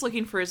 Ricky is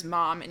looking for his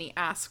mom, and he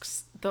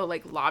asks the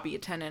like lobby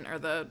attendant or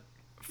the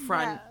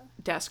front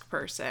desk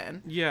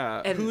person.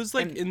 Yeah, who's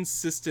like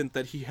insistent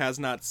that he has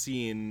not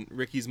seen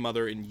Ricky's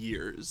mother in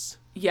years.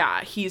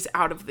 Yeah, he's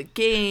out of the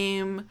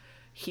game.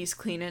 He's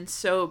clean and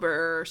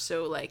sober,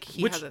 so like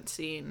he hasn't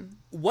seen.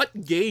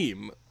 What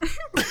game?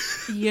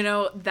 You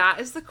know, that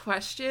is the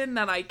question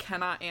that I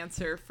cannot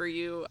answer for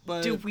you.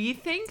 But... Do we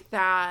think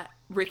that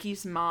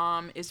Ricky's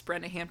mom is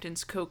Brenda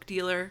Hampton's coke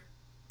dealer?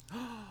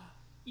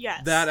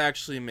 Yes. That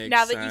actually makes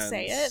sense. Now that you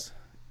say it.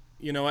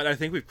 You know what? I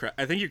think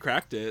I think you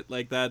cracked it.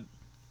 Like that.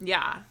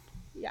 Yeah.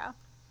 Yeah.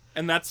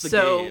 And that's the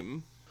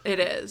game. It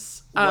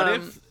is. What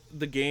if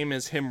the game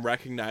is him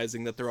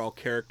recognizing that they're all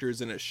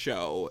characters in a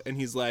show, and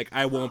he's like,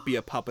 I won't be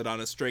a puppet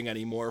on a string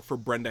anymore for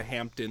Brenda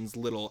Hampton's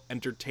little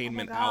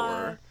entertainment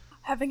hour.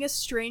 Having a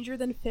stranger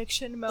than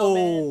fiction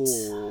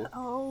moment.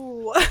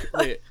 Oh.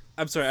 Wait,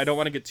 I'm sorry, I don't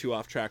want to get too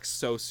off track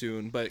so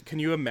soon, but can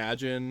you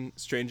imagine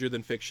Stranger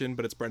Than Fiction,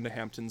 but it's Brenda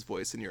Hampton's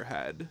voice in your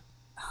head?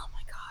 Oh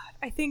my god.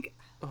 I think,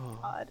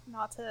 God,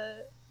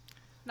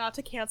 not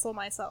to cancel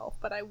myself,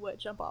 but I would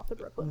jump off the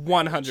Brooklyn Bridge.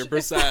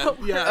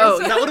 100%. Yeah.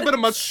 That would have been a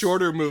much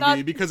shorter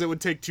movie because it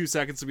would take 2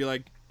 seconds to be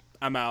like,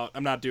 I'm out.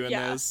 I'm not doing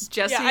this.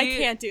 Jesse, I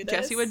can't do this.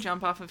 Jesse would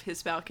jump off of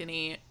his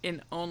balcony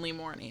in Only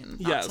Morning.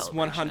 Yes,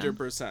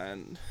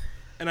 100%.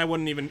 And I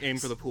wouldn't even aim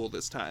for the pool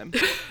this time.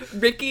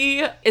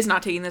 Ricky is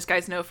not taking this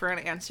guy's no for an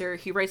answer.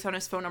 He writes down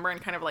his phone number and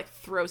kind of like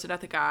throws it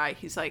at the guy.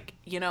 He's like,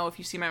 you know, if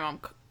you see my mom,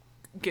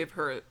 give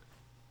her,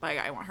 like,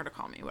 I want her to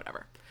call me,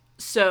 whatever.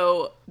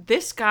 So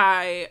this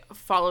guy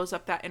follows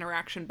up that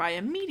interaction by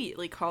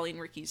immediately calling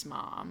Ricky's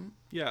mom.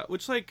 Yeah,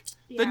 which, like,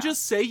 then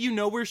just say you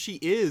know where she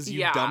is,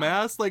 you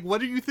dumbass. Like,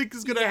 what do you think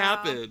is going to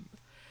happen?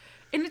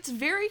 And it's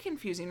very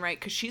confusing, right?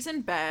 Because she's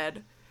in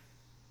bed.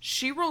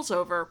 She rolls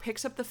over,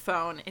 picks up the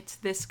phone. It's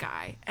this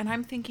guy. And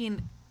I'm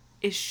thinking,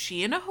 is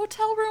she in a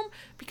hotel room?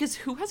 Because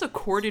who has a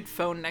corded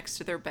phone next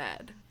to their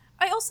bed?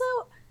 I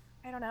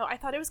don't know. I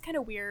thought it was kind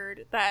of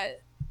weird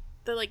that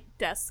the, like,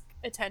 desk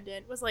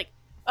attendant was like,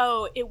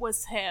 oh, it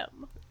was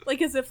him. Like,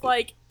 as if,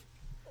 like,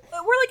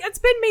 it's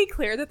been made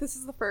clear that this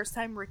is the first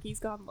time Ricky's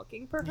gone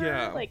looking for her.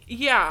 Yeah. Like,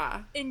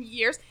 in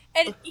years.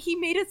 And he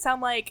made it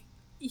sound like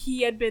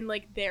he had been,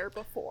 like, there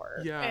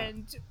before. Yeah.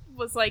 And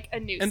was, like, a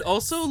nuisance. And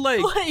also,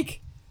 like,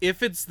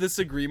 if it's this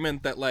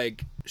agreement that,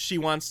 like, she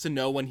wants to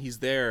know when he's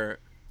there,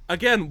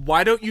 again,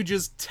 why don't you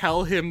just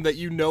tell him that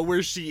you know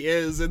where she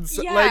is? And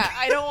so,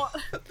 I don't...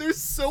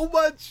 There's so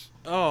much...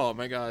 Oh,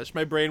 my gosh.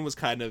 My brain was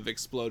kind of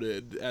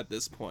exploded at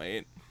this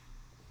point.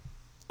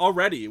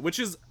 Already, which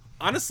is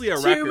honestly a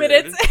 2 record.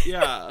 minutes.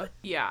 Yeah.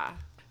 Yeah.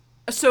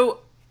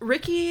 So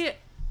Ricky,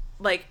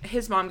 like,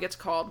 his mom gets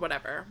called,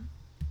 whatever.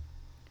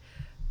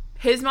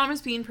 His mom is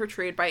being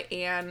portrayed by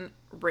Anne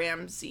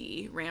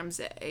Ramsey,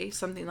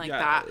 something like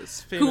that.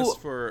 Is famous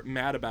for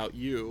Mad About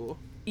You.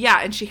 Yeah,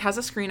 and she has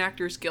a Screen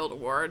Actors Guild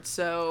Award,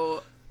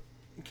 so...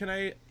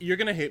 You're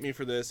gonna hate me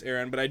for this,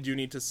 Aaron, but I do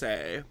need to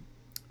say,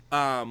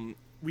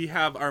 we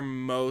have our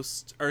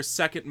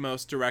second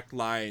most direct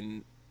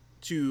line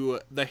to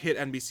the hit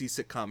NBC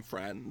sitcom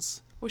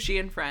Friends. Was she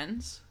in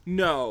Friends?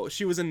 No,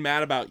 she was in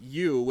Mad About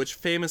You, which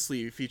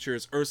famously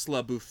features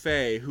Ursula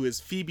Buffet, who is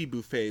Phoebe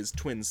Buffet's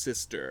twin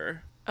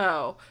sister.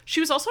 Oh,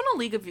 she was also in A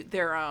League of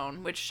Their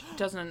Own, which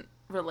doesn't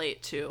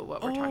relate to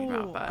what we're talking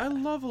about. But I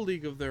love A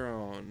League of Their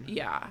Own.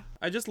 Yeah.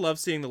 I just love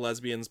seeing the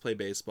lesbians play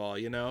baseball,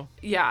 you know?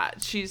 Yeah,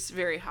 she's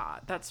very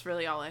hot. That's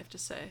really all I have to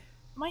say.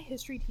 my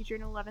history teacher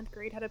in 11th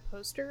grade had a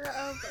poster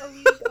of a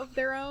league of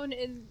their own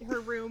in her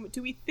room.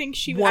 Do we think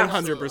she was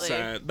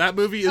 100%? That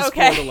movie is for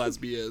the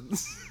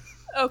lesbians.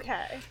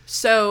 Okay.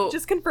 So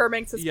just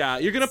confirming. Yeah,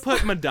 you're gonna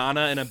put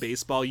Madonna in a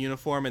baseball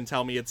uniform and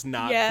tell me it's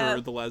not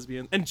for the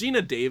lesbians. And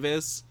Gina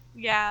Davis.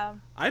 Yeah.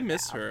 I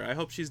miss her. I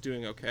hope she's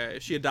doing okay.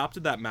 She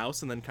adopted that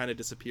mouse and then kind of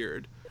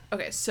disappeared.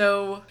 Okay,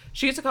 so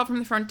she gets a call from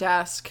the front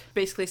desk,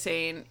 basically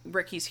saying,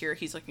 Ricky's here,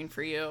 he's looking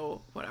for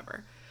you,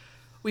 whatever.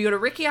 We go to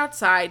Ricky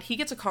outside, he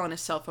gets a call on his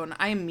cell phone.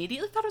 I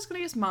immediately thought it was going to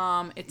be his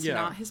mom. It's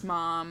not his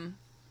mom.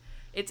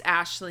 It's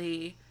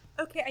Ashley.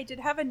 Okay, I did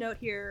have a note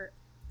here.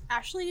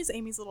 Ashley is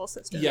Amy's little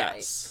sister.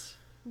 Yes.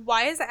 Right?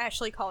 Why is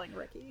Ashley calling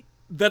Ricky?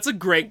 That's a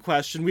great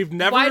question. We've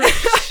never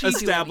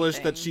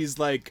established that she's,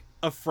 like,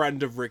 a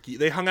friend of Ricky.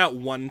 They hung out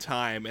one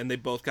time, and they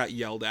both got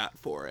yelled at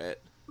for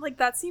it. Like,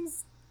 that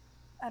seems...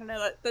 I don't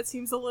know, that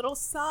seems a little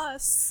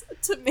sus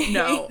to me.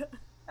 No.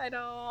 I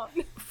don't...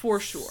 For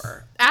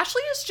sure.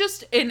 Ashley is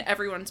just in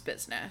everyone's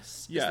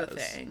business, is the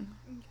thing.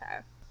 Okay.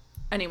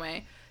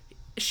 Anyway,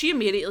 she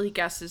immediately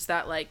guesses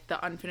that, like,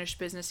 the unfinished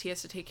business he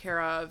has to take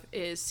care of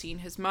is seeing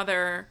his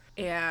mother,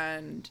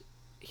 and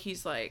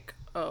he's like,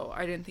 oh,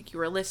 I didn't think you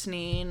were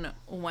listening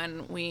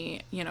when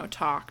we,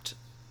 talked,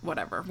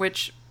 whatever.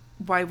 Which,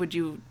 why would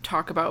you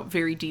talk about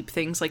very deep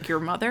things like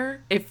your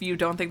mother if you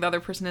don't think the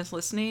other person is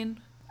listening?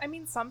 I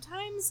mean,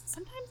 sometimes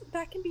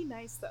that can be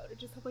nice, though, to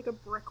just have, like, a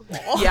brick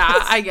wall. Yeah,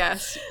 I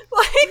guess.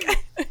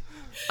 Like,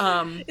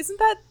 isn't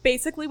that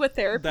basically what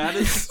therapy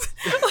is?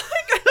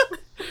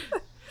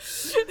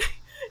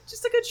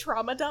 Just like a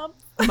trauma dump.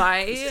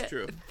 My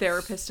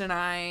therapist and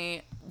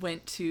I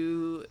went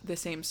to the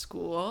same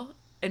school,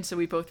 and so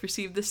we both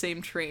received the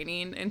same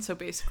training, and so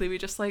basically we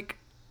just, like,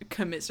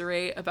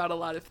 commiserate about a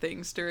lot of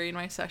things during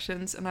my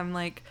sessions, and I'm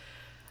like,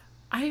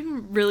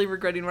 I'm really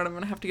regretting when I'm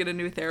gonna have to get a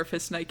new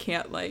therapist, and I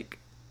can't, like,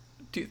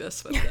 do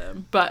this with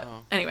them. But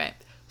anyway,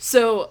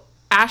 so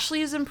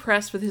Ashley is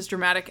impressed with his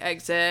dramatic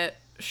exit.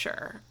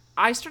 Sure.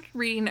 I started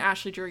reading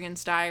Ashley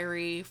Jurgen's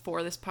diary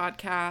for this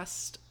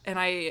podcast, and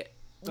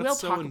we'll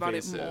talk about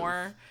it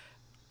more.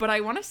 But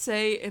I want to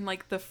say in,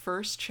 like, the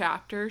first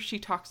chapter, she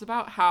talks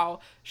about how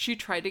she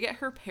tried to get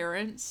her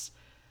parents,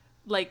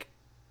 like,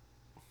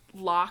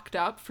 locked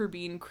up for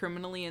being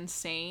criminally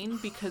insane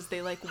because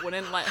they, like,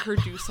 wouldn't let her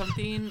do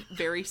something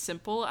very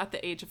simple at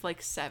the age of, like,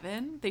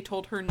 7. They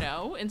told her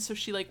no, and so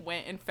she, like,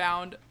 went and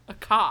found a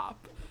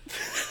cop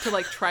to,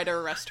 like, try to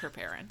arrest her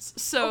parents.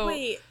 So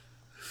wait,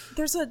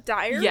 there's a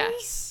diary?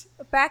 Yes.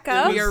 Back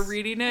up? We are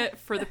reading it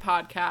for the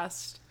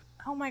podcast.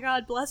 Oh my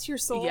god, bless your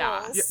soul.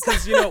 Yeah.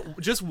 Because,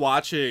 just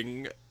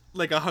watching,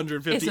 like,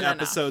 150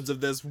 episodes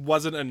of this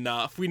wasn't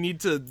enough. We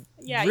need to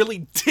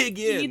really dig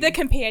in. You need the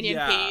companion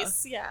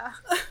piece. Yeah.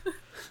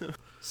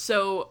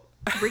 So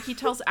Ricky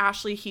tells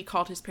Ashley he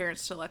called his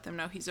parents to let them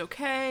know he's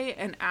okay,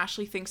 and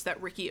Ashley thinks that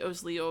Ricky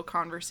owes Leo a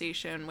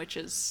conversation, which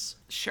is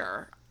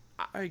sure.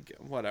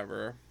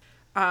 Whatever.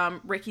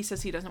 Ricky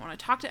says he doesn't want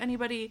to talk to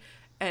anybody,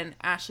 and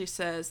Ashley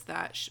says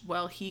that,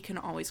 he can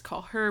always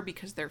call her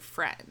because they're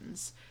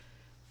friends.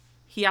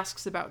 He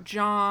asks about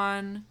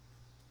John,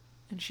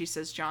 and she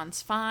says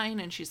John's fine,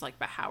 and she's like,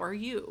 but how are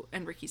you?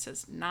 And Ricky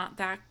says, not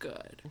that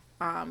good.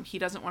 He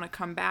doesn't want to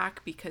come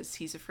back because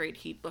he's afraid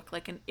he'd look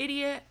like an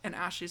idiot, and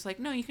Ashley's like,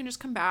 no, you can just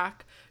come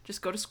back.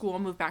 Just go to school,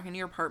 move back into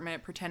your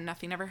apartment, pretend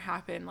nothing ever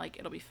happened, like,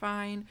 it'll be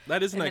fine.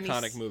 That is an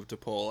iconic move to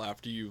pull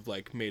after you've,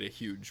 like, made a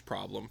huge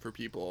problem for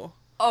people.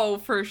 Oh,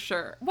 for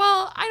sure.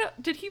 Well,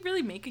 did he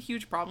really make a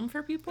huge problem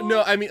for people?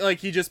 No, I mean, like,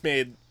 he just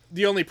made...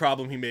 The only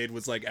problem he made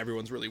was, like,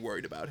 everyone's really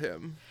worried about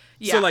him.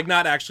 Yeah. So, like,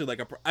 not actually, like,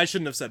 I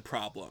shouldn't have said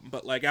problem,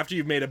 but, like, after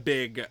you've made a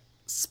big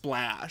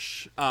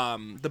splash,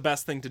 the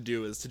best thing to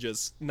do is to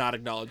just not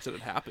acknowledge that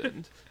it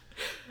happened.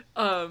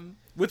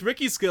 With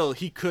Ricky's skill,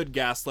 he could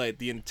gaslight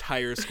the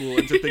entire school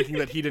into thinking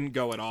that he didn't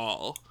go at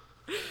all.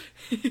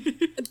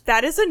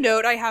 That is a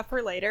note I have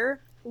for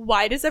later.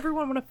 Why does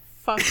everyone want to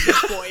fuck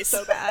this boy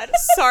so bad?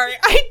 Sorry,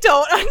 I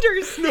don't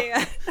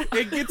understand.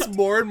 It gets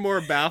more and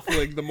more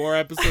baffling the more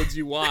episodes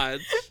you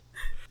watch.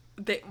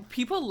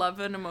 People love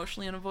an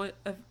emotionally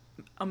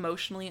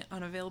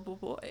unavailable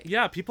boy.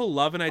 Yeah, people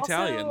love an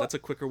Italian. Also, that's a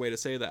quicker way to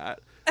say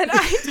that. An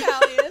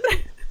Italian.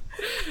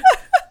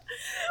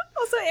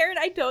 Also, Aaron,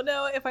 I don't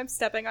know if I'm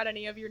stepping on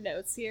any of your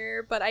notes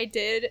here, but I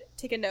did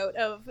take a note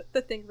of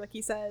the thing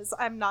Ricky says,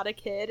 I'm not a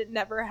kid,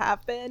 never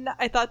have been.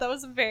 I thought that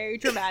was very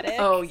dramatic.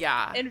 Oh,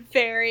 yeah. And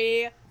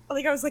very,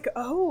 like, I was like,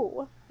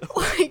 oh.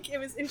 Like, it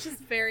was just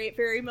very,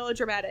 very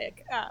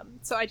melodramatic.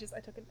 So I took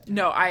a note.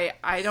 No,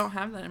 I don't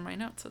have that in my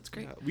notes. That's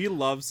great. We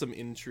love some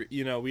intrigue.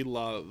 We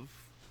love...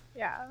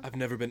 Yeah. I've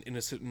never been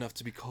innocent enough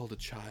to be called a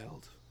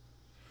child.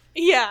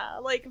 Yeah,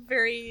 like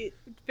very,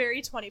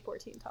 very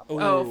 2014 Tumblr.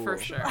 Oh, for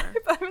sure.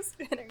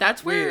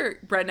 That's Wait. where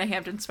Brenda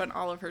Hampton spent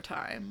all of her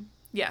time.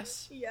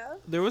 Yes. Yeah.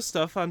 There was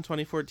stuff on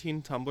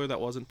 2014 Tumblr that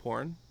wasn't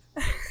porn.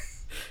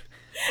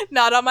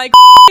 Not on my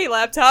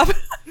laptop.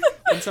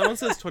 When someone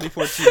says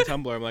 2014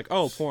 Tumblr, I'm like,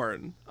 oh,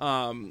 porn.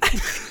 Oh,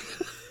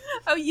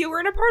 you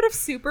weren't a part of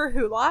Super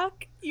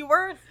Hulock? You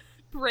weren't?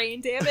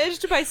 brain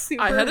damaged by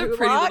Super I had a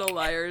Pretty Hulock. Little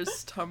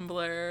Liars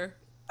Tumblr.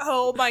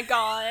 Oh my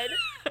god.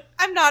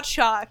 I'm not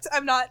shocked.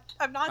 I'm not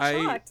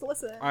shocked.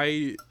 Listen.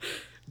 I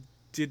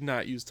did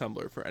not use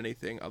Tumblr for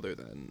anything other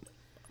than...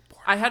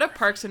 I had a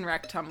Parks and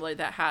Rec Tumblr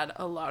that had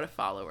a lot of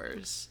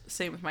followers.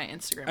 Same with my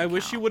Instagram I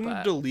wish account, you wouldn't but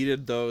have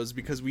deleted those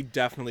because we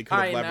definitely could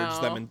have I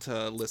leveraged them know.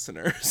 into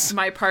listeners.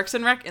 My Parks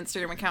and Rec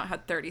Instagram account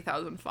had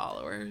 30,000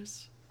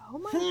 followers. Oh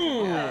my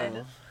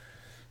god.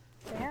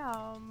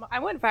 Damn. I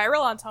went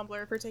viral on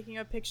Tumblr for taking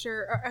a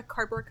picture, or a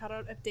cardboard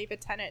cutout of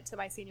David Tennant to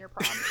my senior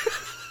prom.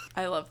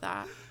 I love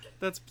that.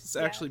 That's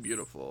actually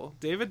beautiful.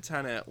 David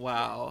Tennant,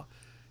 wow.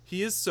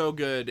 He is so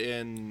good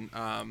in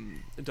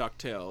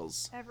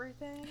DuckTales.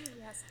 Everything?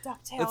 Yes,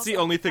 DuckTales. That's the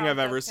only thing Oh, I've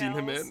ever seen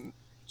him DuckTales. in.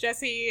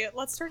 Jesse,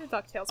 let's start a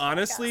DuckTales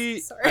Honestly,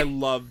 podcast. Sorry. I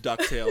love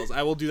DuckTales.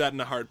 I will do that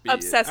in a heartbeat.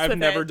 Obsessed I've with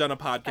never it. done a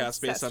podcast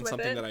Obsessed based on with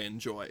something it. that I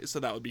enjoy, so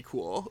that would be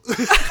cool.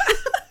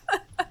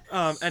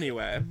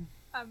 Anyway.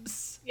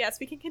 Yes,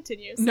 we can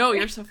continue. No, Sorry.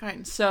 you're so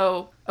fine.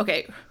 So,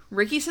 okay,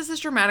 Ricky says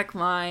this dramatic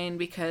line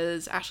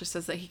because Ashley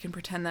says that he can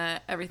pretend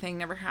that everything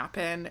never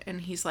happened,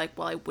 and he's like,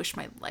 well, I wish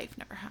my life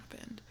never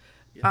happened.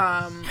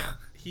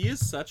 He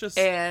is such a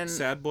And-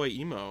 sad boy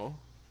emo.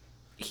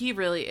 He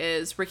really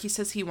is. Ricky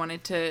says he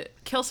wanted to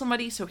kill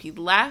somebody, so he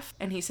left.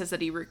 And he says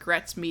that he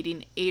regrets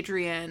meeting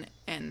Adrian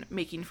and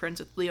making friends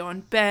with Leo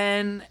and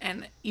Ben,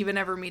 and even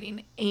ever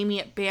meeting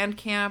Amy at band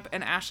camp.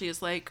 And Ashley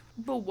is like,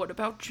 but what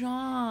about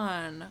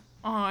John?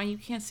 Aw, you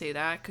can't say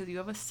that because you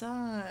have a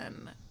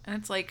son. And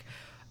it's like,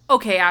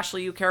 okay,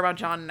 Ashley, you care about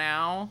John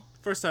now.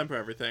 First time for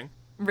everything.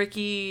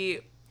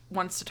 Ricky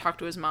wants to talk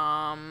to his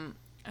mom,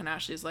 and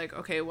Ashley's like,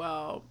 okay,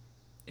 well,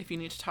 if you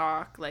need to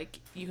talk, like,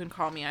 you can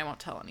call me. I won't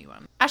tell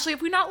anyone. Ashley,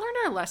 have we not learned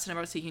our lesson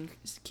about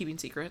keeping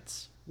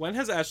secrets? When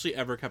has Ashley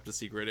ever kept a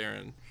secret,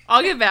 Aaron?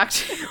 I'll get back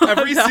to you.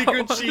 Every on that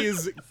secret one.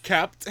 she's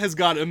kept has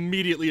gone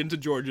immediately into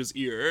George's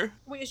ear.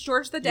 Wait, is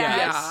George the dad?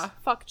 Yeah.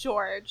 Fuck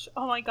George.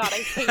 Oh my god, I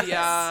hate this.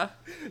 Yeah.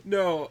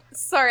 No.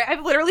 Sorry,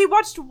 I've literally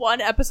watched one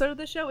episode of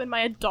the show in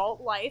my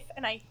adult life,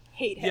 and I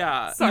hate him.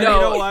 Yeah. Sorry. You No.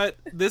 know what?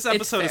 This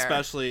episode fair.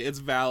 especially, it's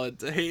valid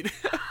to hate.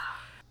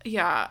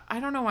 Yeah, I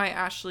don't know why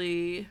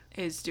Ashley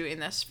is doing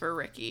this for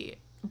Ricky.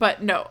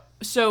 But no.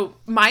 So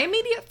my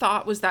immediate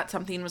thought was that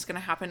something was going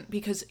to happen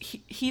because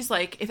he's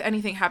like, if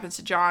anything happens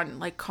to John,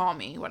 like, call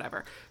me,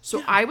 whatever.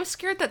 So I was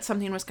scared that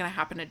something was going to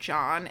happen to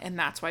John, and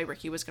that's why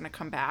Ricky was going to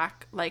come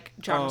back. Like,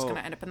 John was going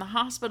to end up in the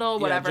hospital,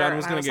 whatever. Yeah, John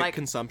was and I going to get like,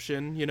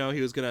 consumption. You know, he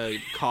was going to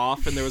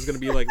cough, and there was going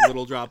to be, like,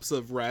 little drops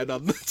of red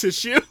on the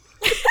tissue.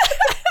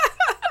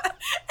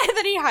 And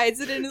then he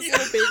hides it in his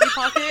little baby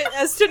pocket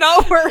as to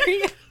not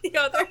worry the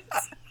others.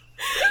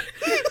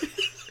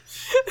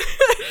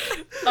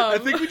 I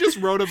think we just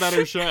wrote a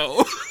better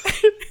show.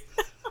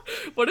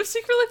 What if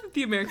Secret Life of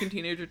the American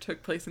Teenager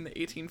took place in the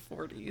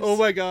 1840s? Oh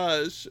my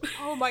gosh.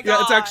 Oh my god.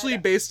 Yeah, it's actually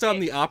based on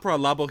the opera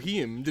La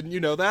Boheme. Didn't you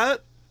know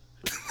that?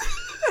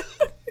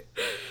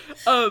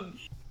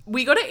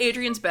 We go to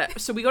Adrian's bed.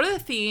 So we go to the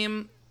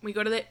theme. We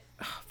go to the...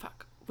 Oh,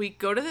 fuck. We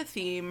go to the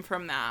theme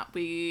from that.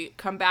 We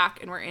come back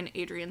and we're in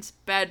Adrian's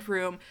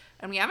bedroom.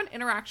 And we have an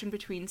interaction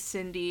between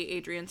Cindy,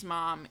 Adrian's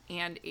mom,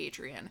 and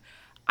Adrian.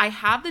 I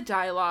have the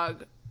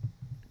dialogue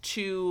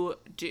to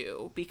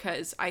do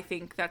because I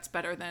think that's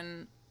better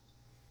than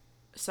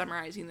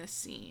summarizing this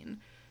scene.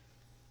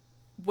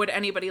 Would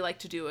anybody like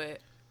to do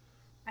it?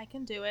 I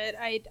can do it.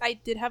 I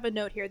did have a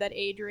note here that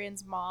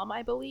Adrian's mom,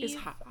 I believe, Is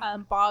hot.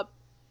 Bob.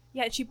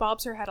 Yeah, she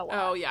bobs her head a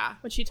lot. Oh, yeah.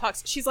 When she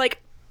talks, she's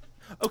like,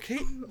 Okay.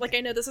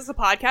 I know this is a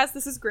podcast.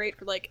 This is great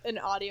for like an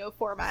audio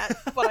format.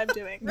 What I'm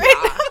doing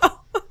right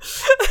now.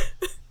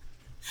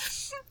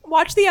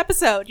 Watch the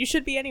episode. You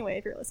should be anyway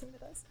if you're listening to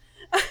this.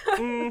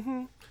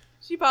 Mm-hmm.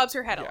 She bobs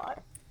her head a Yeah.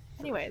 lot.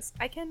 Anyways,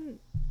 I can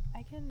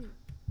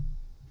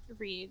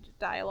read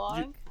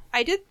dialogue.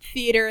 I did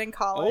theater in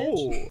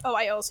college. Oh.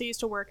 I also used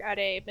to work at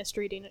a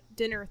mystery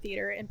dinner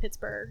theater in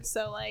Pittsburgh.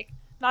 So like,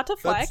 not to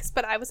flex,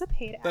 but I was a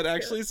paid actor. That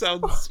actually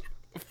sounds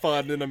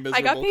fun in a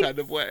miserable paid kind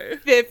of way.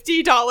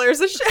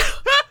 $50 a show.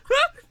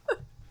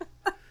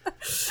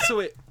 So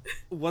wait,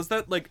 was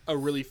that like a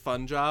really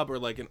fun job or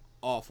like an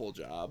awful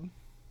job?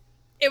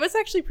 It was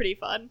actually pretty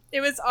fun. It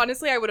was,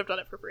 honestly, I would have done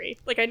it for free.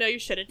 Like, I know you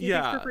shouldn't do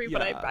Yeah, things for free,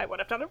 but yeah. I would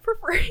have done it for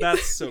free.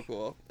 That's so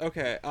cool.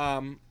 Okay.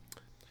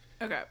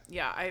 Okay,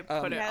 yeah, I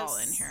put it all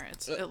in Yes. here.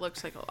 It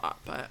looks like a lot,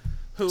 but...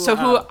 Who?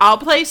 I'll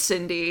play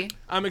Cindy.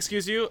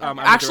 Excuse you. I'm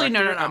Actually, the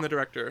no, director. no. I'm the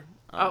director.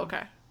 Oh,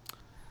 okay.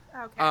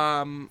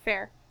 Okay.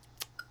 Fair.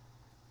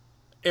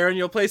 Aaron,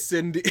 you'll play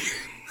Cindy.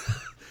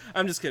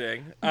 I'm just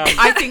kidding.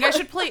 I think I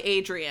should play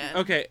Adrian.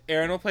 Okay,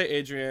 Aaron will play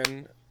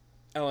Adrian.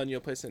 Ellen,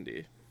 you'll play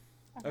Cindy.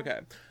 Okay.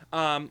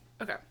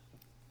 Okay.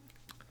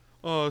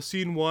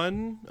 Scene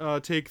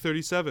 1, take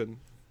 37.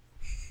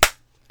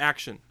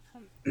 Action.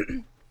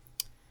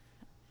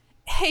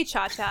 Hey,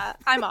 Cha-Cha,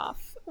 I'm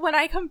off. When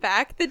I come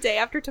back the day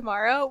after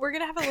tomorrow, we're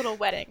going to have a little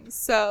wedding.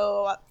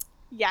 So,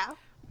 yeah.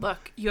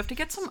 Look, you have to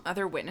get some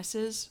other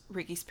witnesses.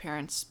 Ricky's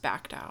parents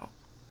backed out.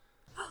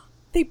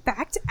 They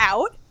backed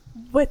out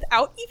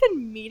without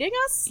even meeting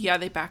us? Yeah,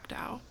 they backed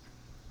out.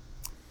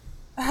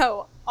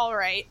 Oh, All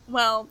right.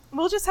 Well,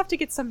 we'll just have to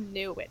get some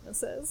new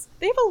witnesses.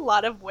 They have a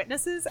lot of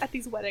witnesses at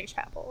these wedding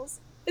chapels.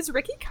 Is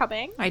Ricky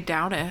coming? I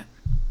doubt it.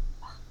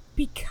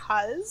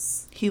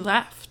 Because? He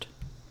left.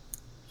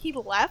 He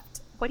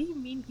left? What do you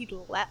mean he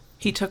left?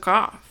 He took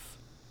off.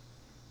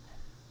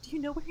 Do you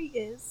know where he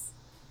is?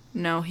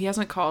 No, he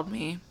hasn't called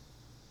me.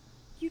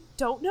 You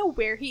don't know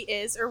where he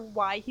is or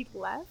why he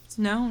left?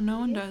 No, no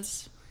one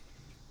does.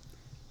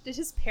 Did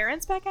his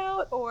parents back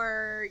out,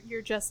 or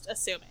you're just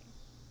assuming?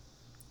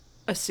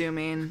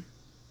 Assuming.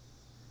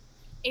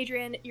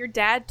 Adrian, your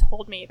dad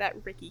told me that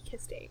Ricky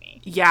kissed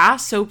Amy. Yeah,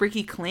 so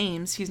Ricky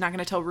claims. He's not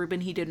going to tell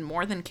Ruben he did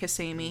more than kiss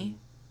Amy.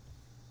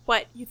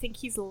 What, you think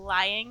he's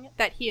lying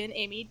that he and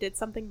Amy did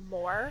something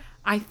more?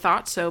 I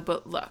thought so,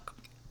 but look,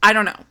 I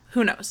don't know.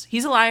 Who knows?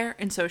 He's a liar,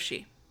 and so is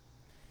she.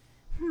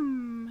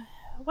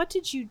 What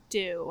did you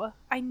do?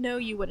 I know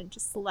you wouldn't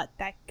just let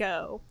that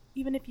go.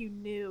 Even if you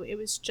knew it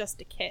was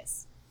just a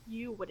kiss,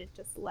 you wouldn't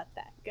just let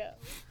that go.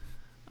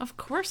 Of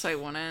course I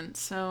wouldn't,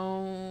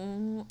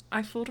 so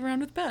I fooled around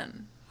with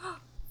Ben.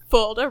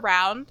 Fooled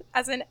around,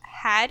 as in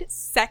had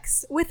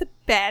sex with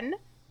Ben?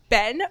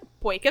 Ben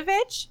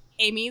Boykovich?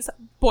 Amy's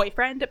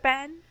boyfriend,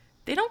 Ben?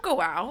 They don't go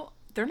out.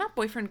 They're not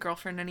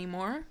boyfriend-girlfriend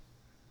anymore.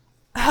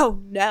 Oh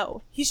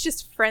no, he's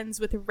just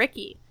friends with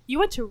Ricky. You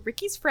went to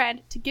Ricky's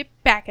friend to get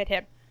back at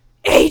him.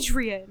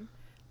 Adrian!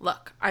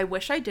 Look, I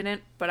wish I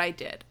didn't, but I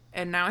did.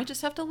 And now I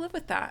just have to live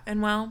with that.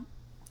 And well,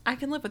 I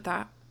can live with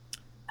that.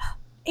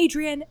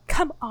 Adrian,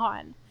 come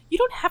on. You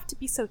don't have to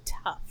be so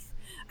tough.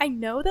 I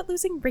know that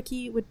losing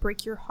Ricky would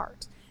break your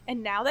heart.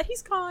 And now that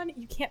he's gone,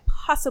 you can't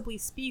possibly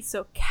be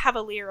so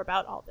cavalier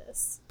about all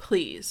this.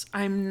 Please,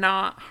 I'm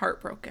not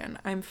heartbroken.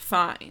 I'm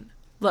fine.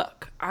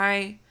 Look,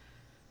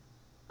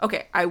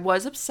 Okay, I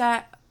was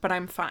upset, but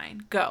I'm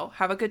fine. Go,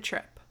 have a good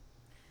trip.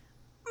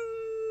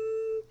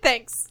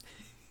 Thanks.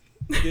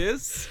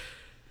 Yes.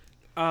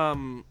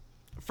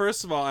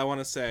 First of all, I want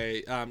to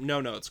say,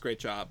 no notes, great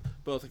job,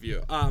 both of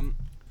you.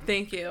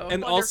 Thank you. And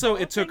Wonderful. also,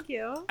 it took Thank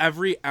you.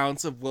 every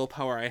ounce of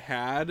willpower I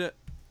had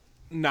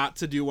not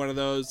to do one of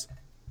those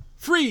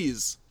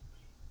freeze.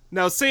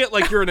 Now say it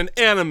like you're in an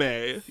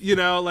anime, you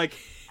know, like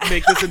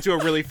make this into a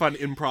really fun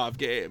improv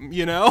game,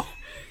 you know?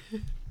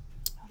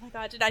 Oh my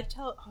god,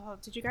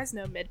 did you guys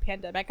know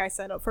mid-pandemic I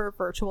signed up for a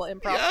virtual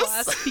improv Yes.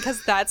 class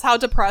because that's how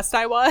depressed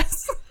I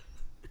was?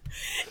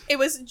 It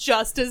was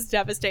just as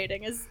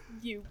devastating as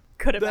you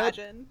could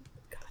imagine.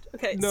 God,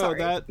 okay, No,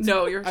 sorry.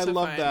 No, you're so I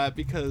love fine. that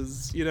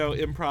because, you know,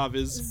 improv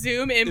is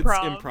Zoom it's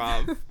improv.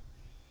 improv.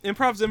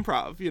 Improv's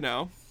improv, you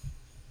know.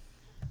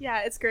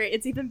 Yeah, it's great.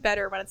 It's even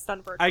better when it's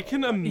done virtually. I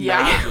can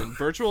imagine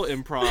virtual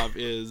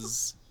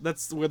improv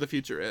that's where the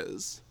future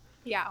is.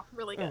 Yeah,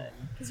 really good.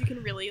 Because you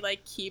can really,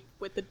 like, keep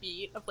with the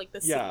beat of, like,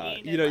 the Yeah,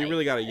 scene. you know, and, you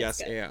really got a it's yes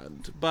good.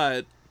 and.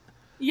 But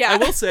Yeah. I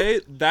will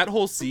say that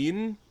whole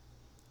scene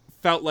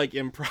felt like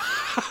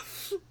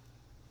improv.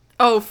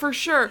 Oh, for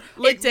sure.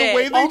 Like It the did.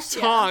 way they Also-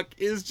 talk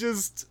is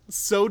just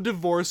so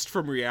divorced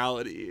from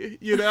reality,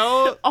 you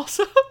know?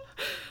 Also,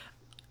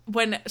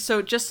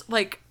 just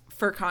like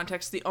for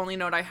context, the only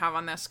note I have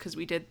on this, because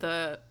we did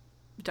the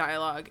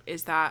dialogue,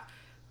 is that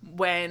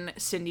when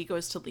Cindy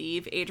goes to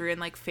leave, Adrian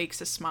like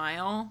fakes a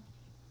smile.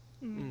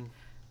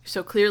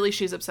 So clearly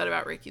she's upset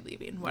about Ricky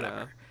leaving, whatever.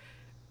 Yeah.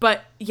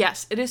 But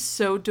yes, it is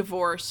so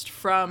divorced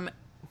from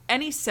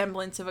any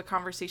semblance of a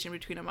conversation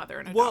between a mother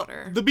and a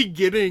daughter. The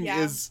beginning Yeah.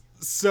 is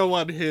so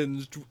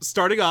unhinged.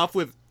 Starting off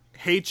with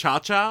 "Hey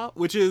Cha-Cha,"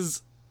 which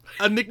is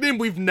a nickname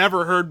we've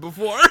never heard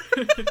before.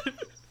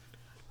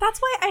 That's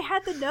why I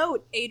had the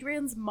note,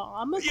 Adrian's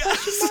mom,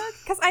 Yes.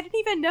 Because I didn't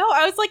even know.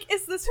 I was like,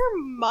 is this her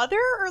mother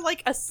or,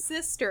 like, a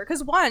sister?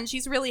 Because, one,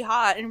 she's really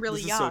hot and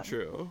really This is young. so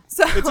true.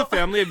 So- It's a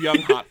family of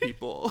young hot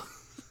people.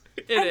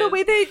 And the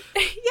way they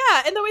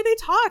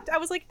talked, I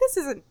was like, this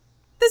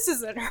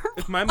isn't her.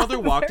 If my mother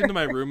walked into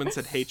my room and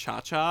said, "Hey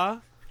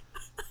Cha-Cha,"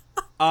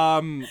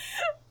 I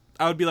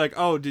would be like,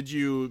 "Oh, did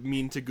you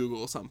mean to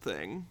Google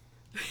something?"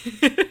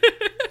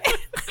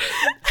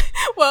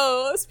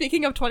 Whoa,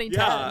 speaking of 2010,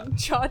 Yeah.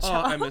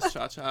 Cha-Cha. Oh, I miss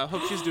Cha-Cha.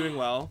 Hope she's doing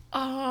well.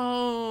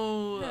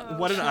 Oh,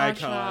 What an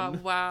Cha-Cha,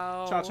 icon.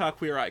 Wow. Cha-Cha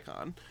queer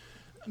icon.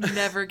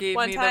 Never gave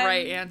One me time- the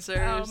right answers.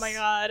 Oh my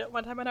god.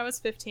 One time when I was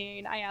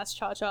 15, I asked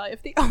Cha-Cha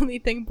if the only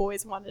thing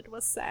boys wanted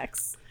was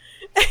sex.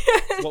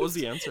 What was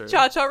the answer?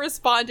 Cha-Cha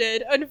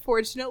responded,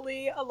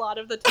 unfortunately, a lot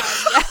of the time,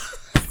 yes.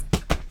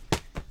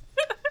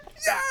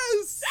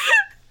 Yes!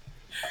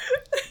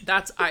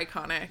 That's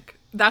iconic.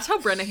 That's how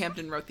Brenda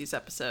Hampton wrote these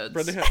episodes.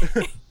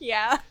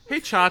 Yeah. Hey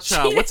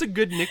Cha-Cha, what's a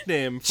good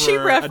nickname she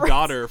for a referenced-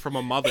 daughter from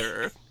a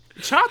mother?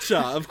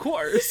 Cha-Cha, of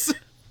course.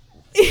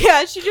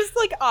 Yeah, she just,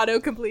 like,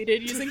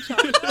 auto-completed using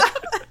Cha-Cha.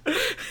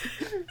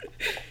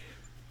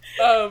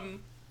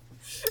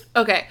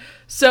 Okay,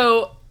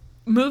 so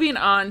moving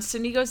on,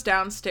 Cindy goes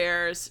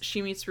downstairs.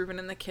 She meets Ruben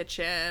in the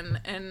kitchen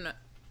and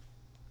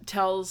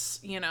tells,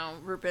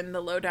 Ruben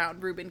the lowdown.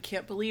 Ruben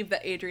can't believe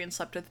that Adrian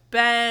slept with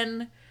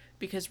Ben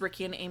because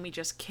Ricky and Amy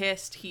just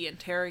kissed. He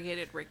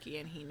interrogated Ricky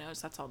and he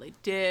knows that's all they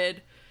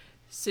did.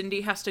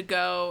 Cindy has to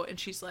go and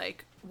she's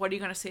like, what are you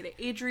going to say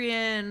to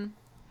Adrian?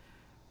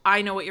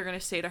 I know what you're going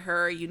to say to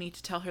her. You need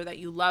to tell her that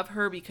you love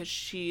her because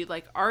she,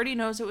 like, already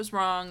knows it was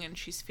wrong and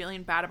she's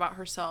feeling bad about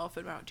herself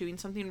and about doing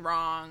something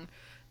wrong.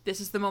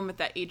 This is the moment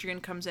that Adrian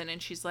comes in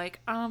and she's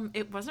like,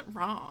 it wasn't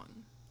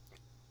wrong.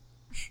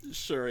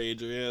 Sure,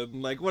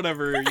 Adrian. Like,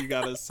 whatever you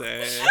gotta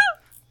say.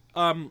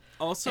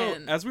 Also,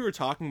 as we were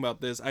talking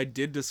about this, I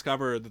did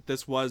discover that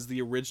this was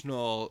the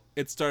original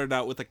It Started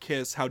Out with a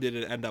Kiss, How Did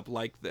It End Up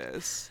Like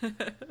This?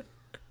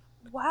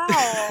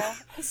 Wow.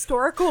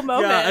 Historical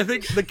moment. Yeah, I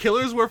think the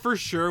Killers were for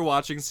sure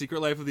watching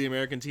Secret Life of the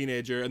American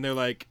Teenager, and they're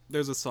like,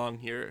 there's a song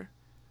here.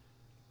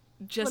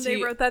 When they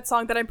wrote that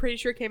song that I'm pretty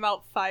sure came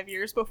out 5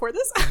 years before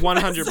this.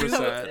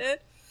 100%.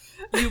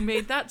 You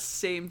made that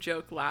same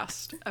joke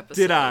last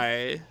episode. Did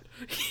I?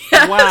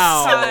 Yes.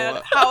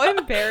 Wow. How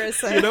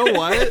embarrassing. You know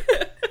what?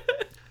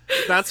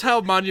 That's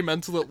how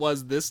monumental it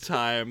was this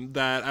time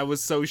that I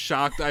was so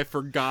shocked I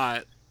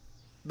forgot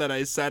that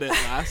I said it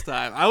last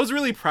time. I was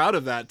really proud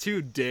of that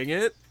too, dang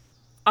it.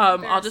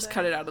 I'll just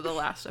cut it out of the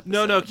last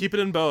episode. No, keep it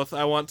in both.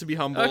 I want to be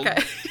humbled.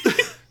 Okay.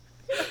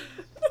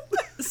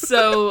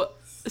 So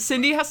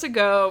Cindy has to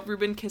go.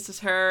 Ruben kisses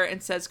her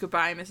and says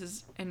goodbye,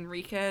 Mrs.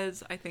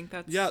 Enriquez. I think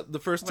that's the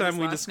first time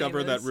we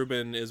discover that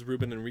Ruben is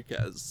Ruben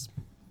Enriquez.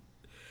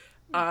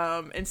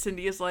 And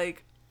Cindy is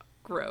like,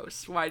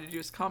 gross. Why did you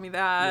just call me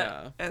that?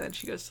 Yeah. And then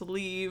she goes to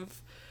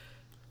leave.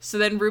 So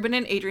then Ruben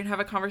and Adrian have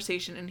a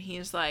conversation and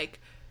he's like,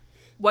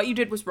 what you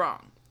did was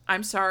wrong.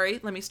 I'm sorry.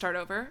 Let me start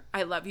over.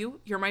 I love you.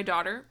 You're my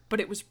daughter,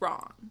 but it was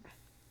wrong.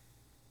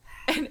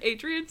 And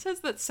Adrian says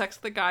that sex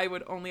with a guy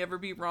would only ever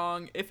be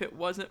wrong if it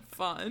wasn't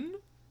fun.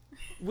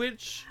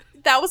 Which...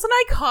 That was an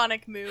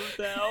iconic move,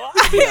 though.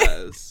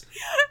 Yes.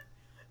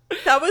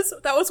 That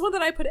was one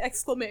that I put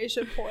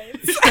exclamation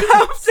points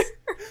after.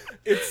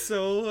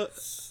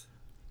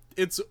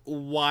 It's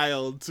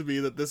wild to me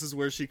that this is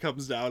where she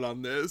comes down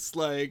on this.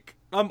 Like,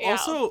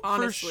 also,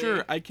 honestly, for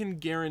sure, I can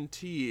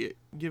guarantee,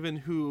 given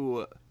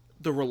who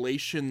the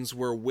relations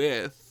were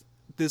with,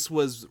 this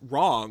was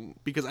wrong,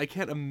 because I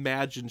can't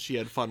imagine she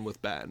had fun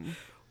with Ben.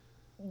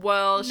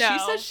 Well, she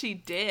says she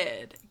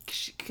did,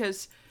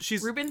 because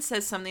Ruben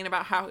says something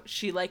about how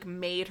she, like,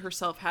 made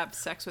herself have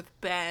sex with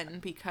Ben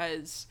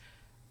because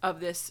of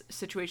this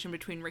situation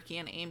between Ricky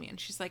and Amy, and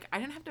she's like, I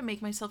didn't have to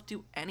make myself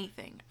do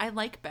anything. I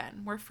like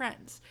Ben. We're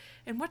friends.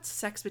 And what's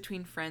sex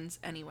between friends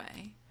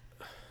anyway?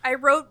 I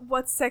wrote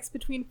what's sex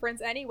between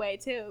friends anyway,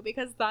 too,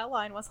 because that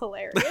line was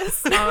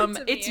hilarious.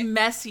 It's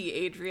messy,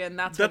 Adrian.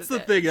 That's the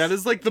thing. That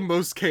is, like, the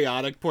most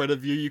chaotic point of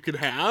view you could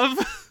have.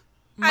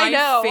 I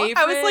know.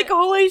 I was like,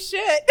 holy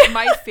shit.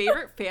 My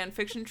favorite fan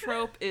fiction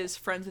trope is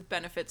friends with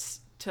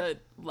benefits to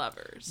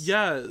lovers.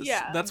 Yes.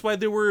 Yeah. That's why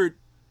there were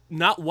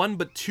not one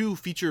but two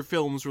feature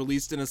films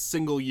released in a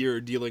single year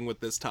dealing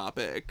with this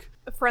topic.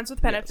 Friends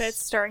with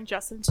Benefits, starring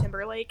Justin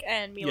Timberlake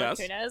and Mila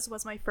Kunis,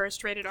 was my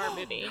first rated R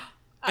movie.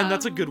 And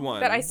that's a good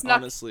one, that I snuck,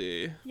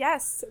 honestly.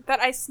 Yes, that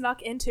I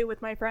snuck into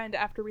with my friend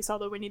after we saw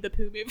the Winnie the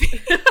Pooh movie.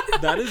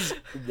 That is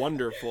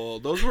wonderful.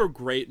 Those were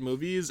great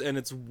movies, and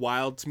it's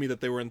wild to me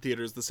that they were in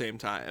theaters the same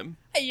time.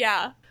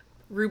 Yeah.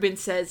 Ruben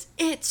says,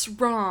 it's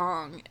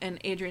wrong. And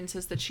Adrian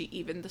says that she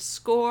evened the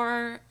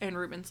score. And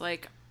Ruben's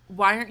like,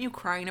 why aren't you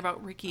crying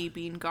about Ricky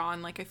being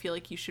gone? Like, I feel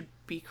like you should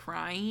be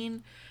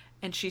crying.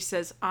 And she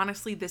says,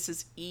 honestly, this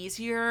is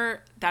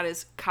easier. That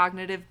is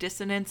cognitive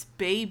dissonance,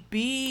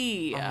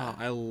 baby. Oh,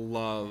 I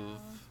love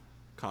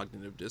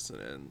cognitive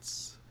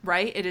dissonance.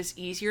 Right? It is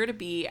easier to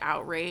be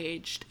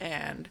outraged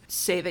and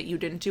say that you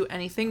didn't do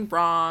anything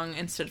wrong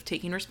instead of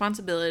taking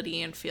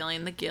responsibility and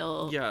feeling the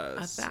guilt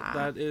of that.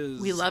 That is...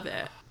 We love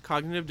it.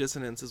 Cognitive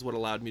dissonance is what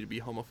allowed me to be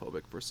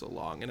homophobic for so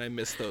long, and I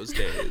miss those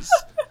days.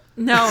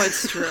 No,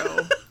 it's true.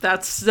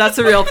 That's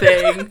a real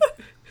thing.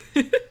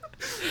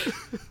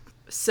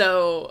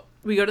 So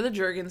we go to the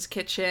Jurgens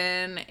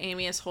kitchen.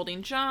 Amy is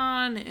holding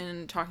John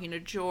and talking to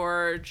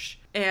George,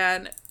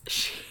 and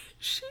she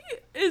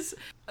is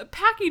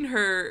packing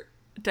her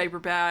diaper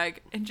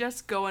bag and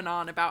just going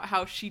on about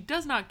how she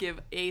does not give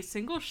a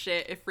single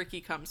shit if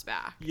Ricky comes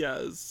back.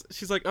 Yes.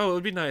 She's like, oh, it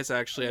would be nice,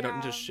 actually. I don't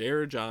need to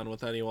share John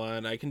with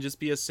anyone. I can just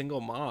be a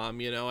single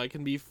mom, you know? I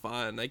can be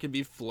fun. I can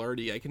be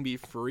flirty. I can be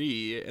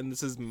free. And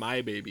this is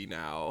my baby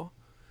now.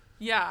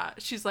 Yeah.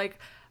 She's like,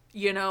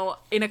 you know,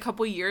 in a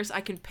couple years, I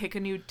can pick a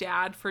new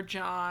dad for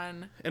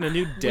John. And a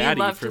new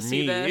daddy for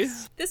me.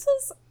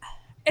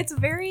 It's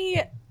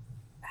very...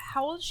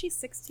 How old is she?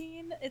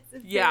 16? It's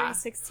very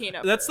 16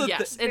 of That's her.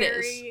 Yes, it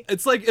is.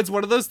 It's like, it's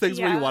one of those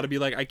things where you want to be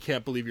like, I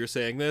can't believe you're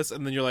saying this.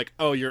 And then you're like,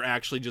 oh, you're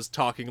actually just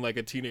talking like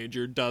a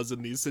teenager does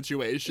in these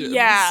situations.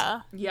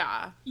 Yeah.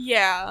 Yeah.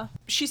 Yeah.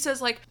 She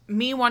says, like,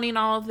 me wanting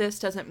all of this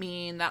doesn't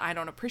mean that I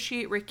don't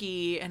appreciate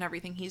Ricky and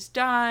everything he's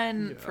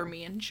done for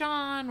me and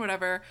John,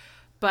 whatever.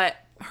 But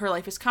her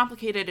life is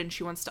complicated and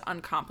she wants to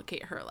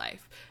uncomplicate her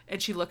life.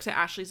 And she looks at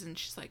Ashley's and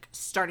she's like,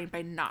 starting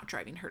by not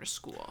driving her to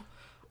school.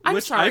 I'm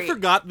sorry. I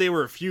forgot they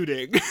were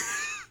feuding.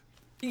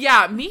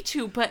 Yeah, me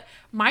too. But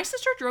my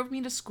sister drove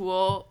me to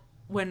school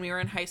when we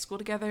were in high school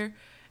together.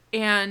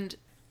 And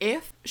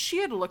if she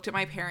had looked at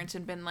my parents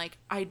and been like,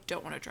 I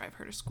don't want to drive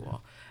her to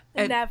school,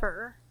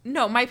 Never.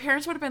 No, my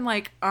parents would have been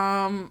like,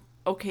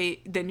 okay,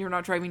 then you're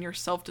not driving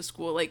yourself to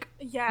school. Like,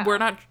 yeah, we're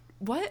not.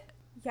 What?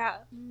 Yeah,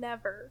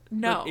 never.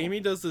 No. Like, Amy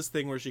does this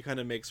thing where she kind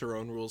of makes her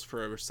own rules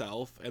for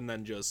herself and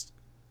then just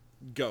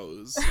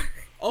goes.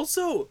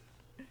 Also,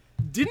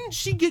 didn't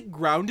she get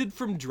grounded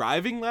from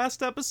driving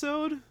last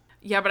episode?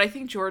 Yeah, but I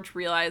think George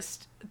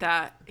realized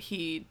that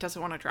he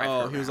doesn't want to drive her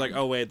around. He was like,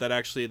 oh wait,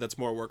 that's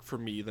more work for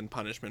me than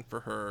punishment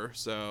for her.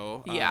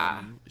 So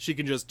yeah, she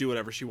can just do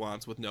whatever she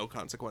wants with no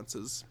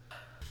consequences.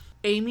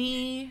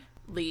 Amy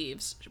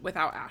leaves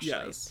without Ashley.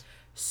 Yes.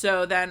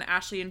 So then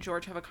Ashley and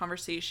George have a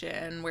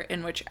conversation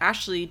in which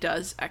Ashley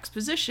does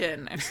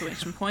exposition, !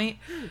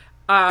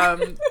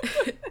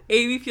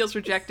 Amy feels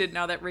rejected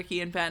now that Ricky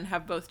and Ben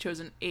have both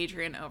chosen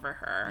Adrian over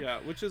her. Yeah,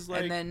 which is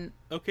like, and then,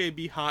 okay,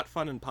 be hot,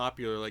 fun, and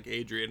popular like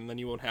Adrian, and then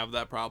you won't have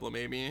that problem,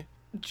 Amy.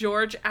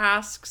 George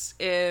asks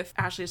if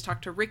Ashley has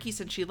talked to Ricky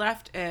since she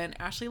left, and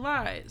Ashley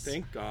lies.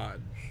 Thank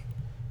God.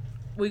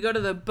 We go to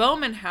the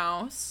Bowman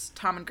house.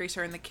 Tom and Grace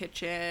are in the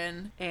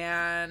kitchen,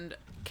 and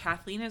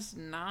Kathleen is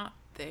not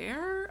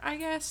there, I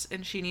guess,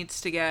 and Grace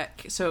needs to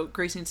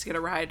get a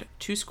ride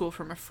to school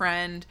from a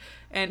friend,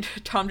 and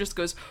Tom just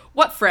goes,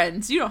 "What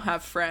friends? You don't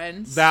have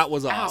friends." That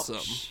was awesome.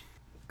 Ouch.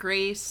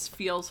 Grace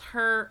feels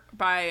hurt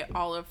by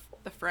all of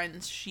the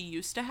friends she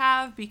used to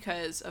have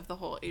because of the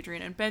whole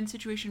Adrian and Ben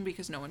situation,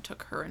 because no one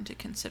took her into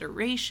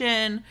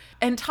consideration.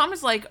 And Tom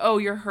is like, oh,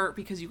 you're hurt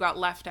because you got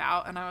left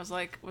out. And I was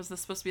like, was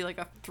this supposed to be like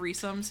a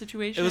threesome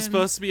situation? It was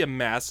supposed to be a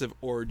massive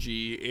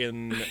orgy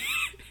in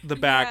the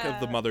back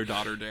of the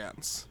mother-daughter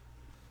dance.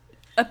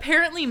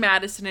 Apparently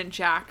Madison and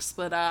Jack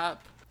split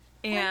up.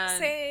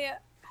 And I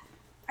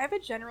have a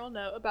general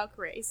note about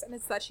Grace, and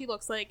it's that she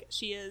looks like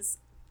she is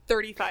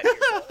 35 years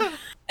old.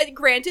 And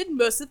granted,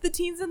 most of the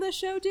teens in this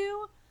show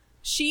do.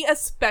 She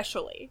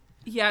especially.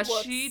 Yeah,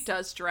 she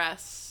does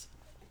dress.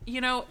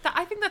 You know,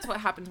 I think that's what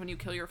happens when you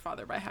kill your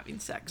father by having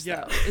sex,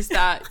 though, is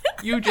that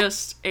you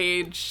just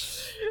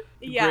age.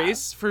 Yeah.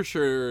 Grace, for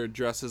sure,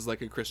 dresses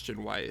like a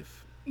Christian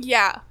wife.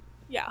 Yeah.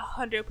 Yeah,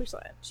 100%.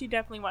 She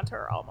definitely went to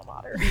her alma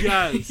mater.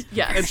 Yes.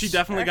 Yes. And she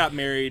definitely got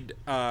married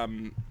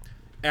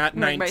at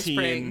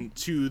 19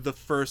 to the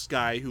first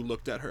guy who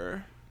looked at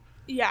her.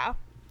 Yeah.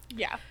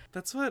 Yeah.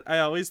 That's what I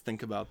always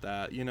think about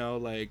that. You know,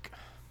 like,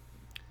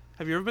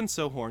 have you ever been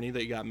so horny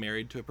that you got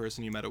married to a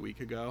person you met a week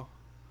ago?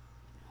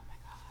 Oh my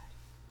God.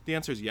 The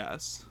answer is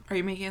yes. Are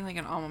you making like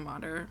an alma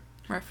mater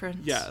reference?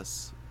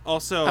 Yes.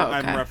 Also, okay.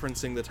 I'm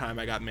referencing the time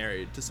I got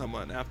married to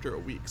someone after a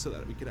week so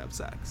that we could have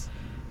sex.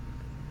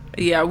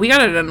 Yeah, we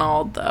got it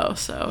annulled though,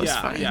 so it's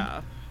fine.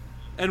 Yeah.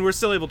 And we're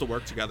still able to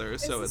work together,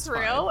 so it's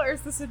fine. Is this real or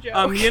is this a joke?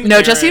 No,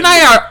 Aaron, Jesse and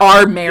I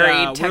are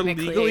married,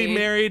 technically. We're legally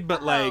married,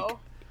 but like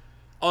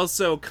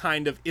also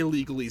kind of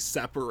illegally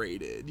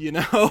separated, you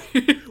know?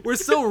 We're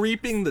still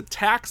reaping the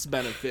tax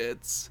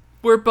benefits.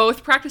 We're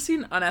both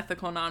practicing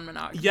unethical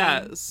non-monogamy.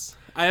 Yes.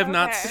 I have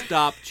not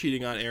stopped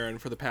cheating on Aaron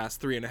for the past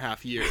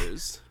 3.5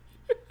 years.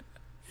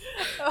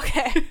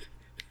 Okay.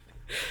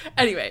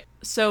 Anyway,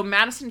 so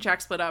Madison and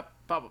Jack split up,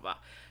 blah, blah, blah.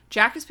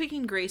 Jack is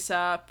picking Grace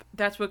up.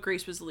 That's what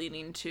Grace was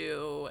leading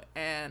to.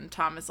 And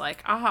Tom is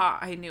like, aha,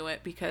 I knew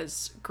it,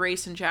 because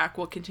Grace and Jack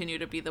will continue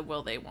to be the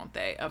will they, won't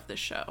they of the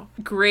show.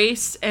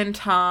 Grace and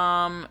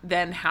Tom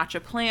then hatch a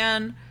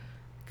plan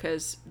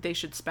because they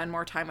should spend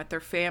more time with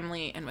their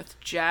family and with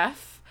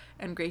Jeff.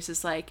 And Grace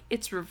is like,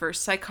 it's reverse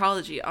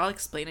psychology. I'll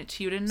explain it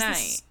to you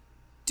tonight.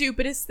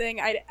 Stupidest thing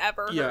I'd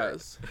ever heard.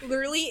 Yes.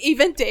 Literally,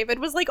 even David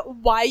was like,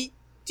 why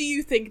do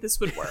you think this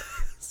would work?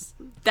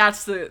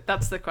 That's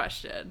the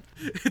question.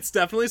 It's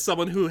definitely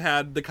someone who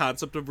had the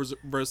concept of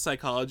reverse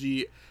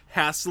psychology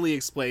hastily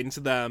explained to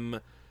them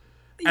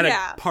at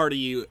a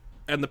party,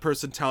 and the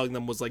person telling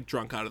them was like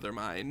drunk out of their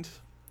mind.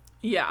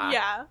 Yeah.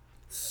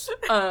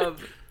 Yeah.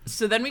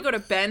 So then we go to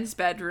Ben's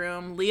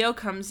bedroom. Leo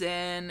comes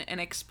in and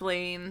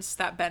explains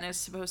that Ben is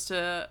supposed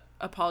to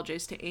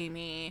apologize to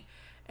Amy.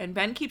 And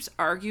Ben keeps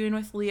arguing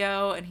with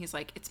Leo, and he's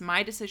like, it's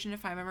my decision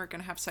if I'm ever going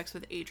to have sex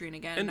with Adrian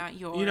again, and not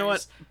yours. You know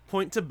what?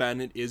 Point to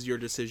Ben, it is your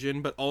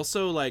decision, but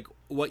also, like,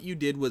 what you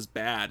did was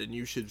bad, and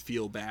you should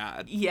feel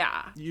bad.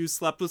 Yeah. You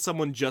slept with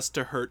someone just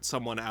to hurt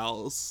someone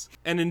else,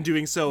 and in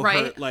doing so,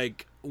 hurt,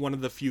 like, one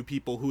of the few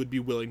people who would be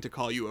willing to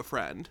call you a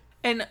friend.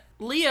 And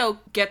Leo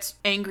gets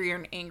angrier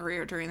and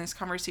angrier during this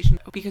conversation,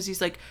 because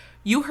he's like,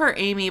 you hurt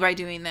Amy by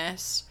doing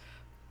this.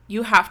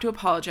 You have to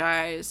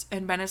apologize.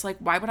 And Ben is like,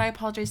 why would I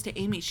apologize to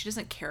Amy? She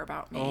doesn't care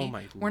about me. Oh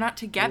my We're not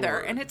together.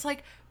 Lord. And it's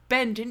like,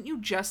 Ben, didn't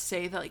you just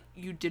say that like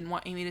you didn't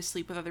want Amy to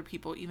sleep with other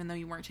people even though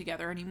you weren't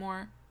together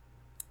anymore?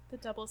 The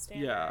double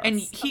standard. Yeah.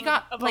 And he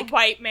got of like a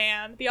white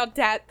man. The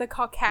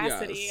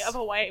caucasity of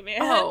a white man.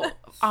 Oh,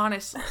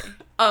 honestly.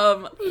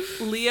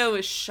 Leo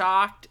is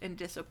shocked and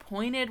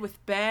disappointed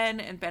with Ben,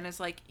 and Ben is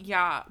like,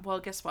 yeah, well,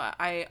 guess what?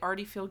 I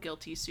already feel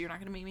guilty, so you're not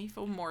going to make me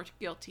feel more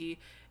guilty.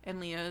 And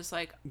Leo's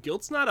like,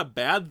 guilt's not a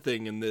bad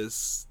thing in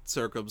this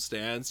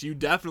circumstance. You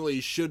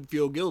definitely should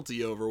feel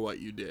guilty over what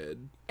you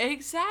did.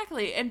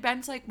 Exactly. And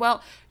Ben's like,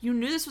 well, you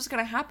knew this was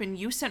going to happen.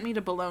 You sent me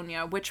to Bologna,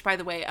 which, by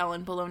the way,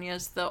 Ellen, Bologna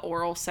is the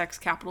oral sex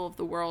capital of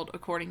the world,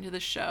 according to the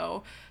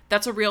show.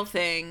 That's a real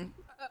thing.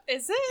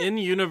 Is it? In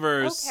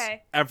universe,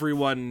 okay.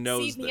 Everyone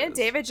knows See, me and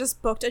David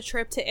just booked a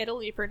trip to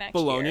Italy for next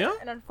Bologna? year.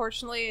 And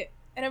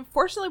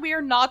unfortunately, we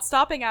are not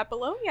stopping at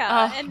Bologna.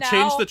 And now,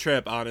 change the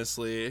trip,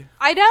 honestly.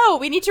 I know.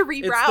 We need to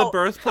reroute. It's the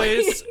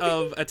birthplace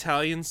of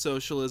Italian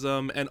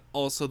socialism and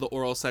also the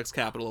oral sex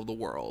capital of the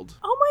world.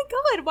 Oh my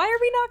god, why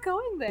are we not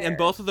going there? And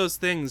both of those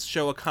things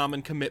show a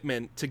common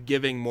commitment to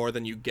giving more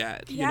than you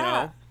get, you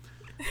know?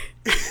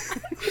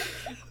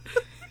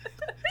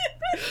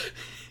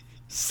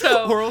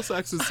 So oral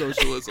sex is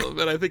socialism,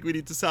 and I think we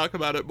need to talk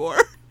about it more.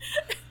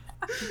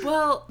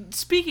 Well,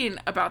 speaking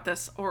about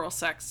this oral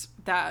sex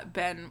that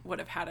Ben would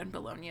have had in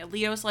Bologna,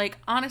 Leo's like,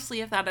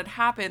 honestly, if that had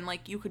happened,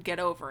 like, you could get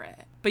over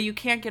it. But you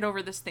can't get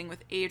over this thing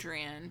with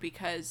Adrian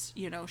because,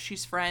 you know,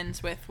 she's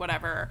friends with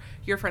whatever.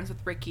 You're friends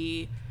with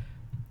Ricky.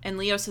 And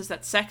Leo says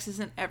that sex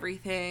isn't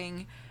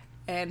everything.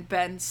 And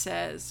Ben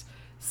says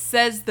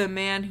the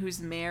man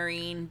who's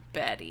marrying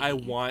Betty. I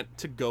want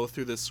to go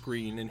through the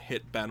screen and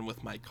hit Ben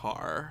with my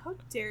car. How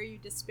dare you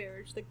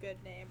disparage the good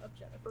name of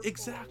Jennifer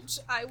Exactly. Coolidge.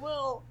 I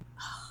will.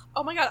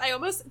 Oh my god, I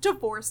almost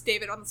divorced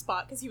David on the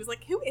spot because he was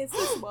like, who is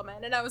this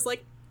woman? And I was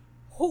like,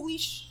 holy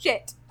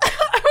shit.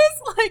 I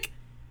was like,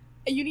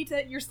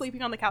 you're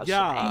sleeping on the couch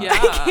tonight. Yeah.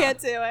 I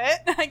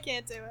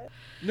can't do it.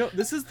 No,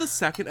 this is the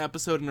second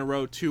episode in a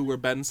row, too, where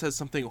Ben says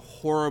something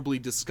horribly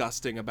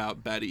disgusting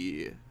about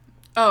Betty.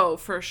 Oh,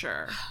 for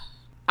sure.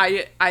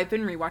 I've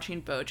been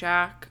rewatching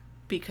BoJack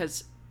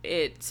because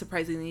it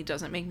surprisingly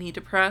doesn't make me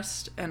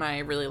depressed, and I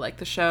really like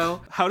the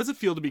show. How does it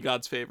feel to be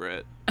God's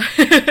favorite?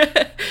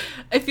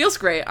 It feels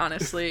great,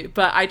 honestly.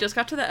 But I just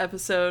got to the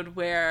episode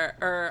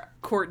where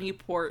Courtney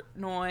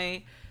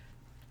Portnoy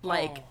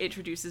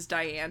introduces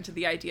Diane to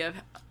the idea of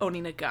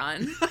owning a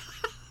gun.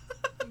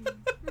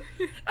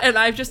 And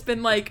I've just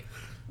been like,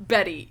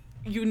 Betty,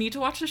 you need to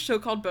watch this show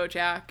called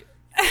BoJack.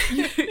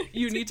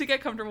 You need to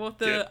get comfortable with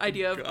the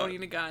idea of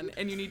owning a gun,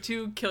 and you need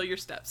to kill your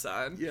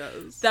stepson.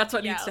 Yes. That's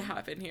what needs to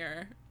happen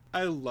here.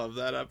 I love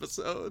that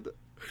episode.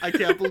 I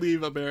can't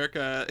believe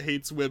America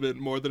hates women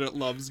more than it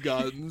loves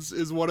guns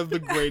is one of the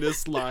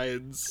greatest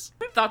lines.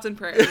 Thoughts and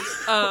prayers.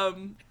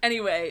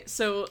 Anyway,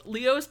 so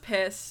Leo's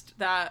pissed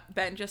that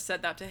Ben just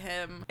said that to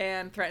him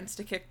and threatens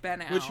to kick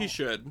Ben out. Which he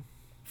should.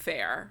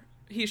 Fair.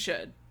 He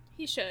should.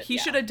 He He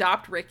should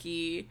adopt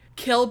Ricky,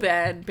 kill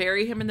Ben,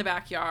 bury him in the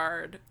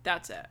backyard.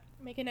 That's it.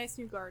 Make a nice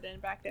new garden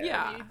back there.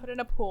 Yeah. Maybe put in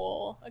a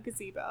pool, a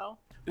gazebo.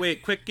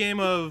 Wait, quick game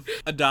of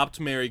adopt,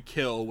 marry,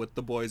 kill with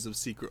the boys of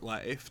Secret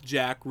Life.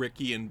 Jack,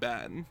 Ricky, and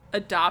Ben.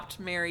 Adopt,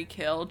 marry,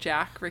 kill,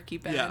 Jack, Ricky,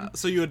 Ben. Yeah,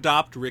 so you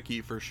adopt Ricky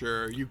for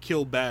sure. You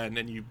kill Ben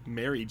and you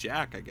marry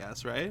Jack, I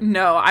guess, right?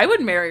 No, I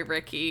would marry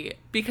Ricky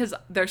because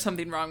there's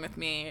something wrong with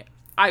me.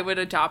 I would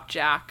adopt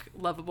Jack,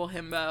 lovable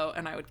himbo,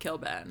 and I would kill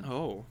Ben.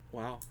 Oh,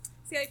 wow.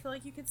 See, I feel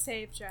like you could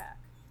save Jack.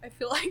 I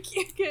feel like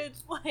you could,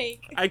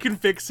 I can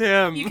fix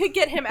him. You could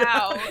get him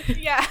out.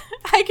 Yeah,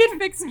 I can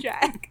fix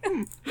Jack.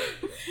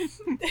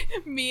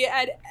 Me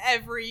and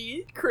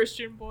every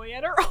Christian boy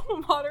at our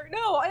alma mater.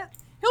 No,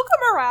 he'll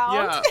come around.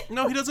 Yeah.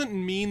 No, he doesn't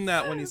mean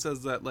that when he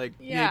says that,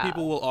 gay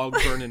people will all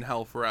burn in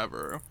hell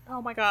forever.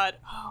 Oh my god.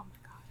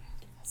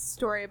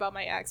 Story about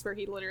my ex where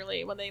he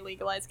literally, when they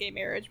legalized gay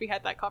marriage, we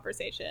had that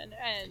conversation,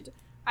 and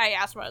I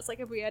asked him, I was like,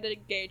 if we had a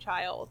gay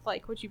child,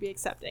 would you be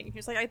accepting? And he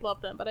was like, I'd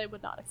love them, but I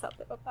would not accept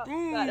that about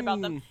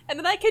them. And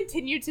then I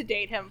continued to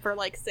date him for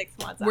 6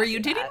 months. Were you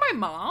dating my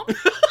mom?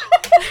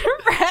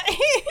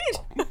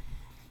 Right?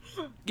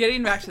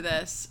 Getting back to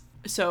this.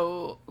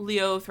 So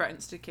Leo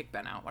threatens to kick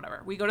Ben out,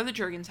 whatever. We go to the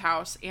Jurgens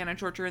house. Anna and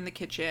George are in the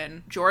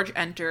kitchen. George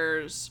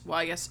enters. Well,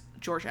 I guess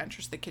George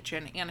enters the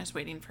kitchen. Anna's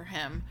waiting for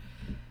him.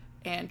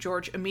 And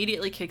George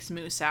immediately kicks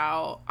Moose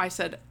out. I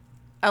said,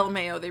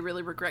 LMAO, they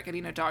really regret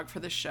getting a dog for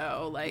the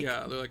show.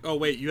 Yeah, they're like, oh,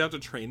 wait, you have to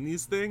train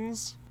these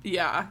things?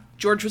 Yeah.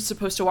 George was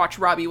supposed to watch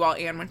Robbie while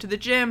Anne went to the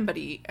gym, but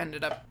he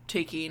ended up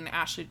taking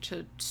Ashley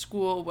to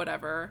school,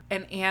 whatever.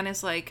 And Anne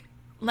is like,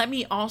 let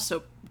me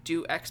also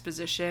do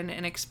exposition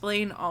and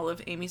explain all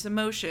of Amy's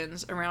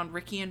emotions around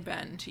Ricky and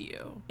Ben to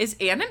you. Is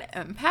Anne an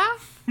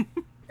empath?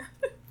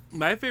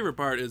 My favorite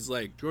part is,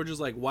 George is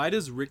like, why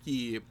does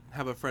Ricky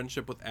have a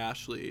friendship with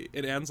Ashley?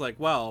 And Anne's like,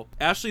 well,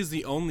 Ashley's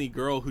the only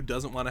girl who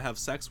doesn't want to have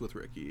sex with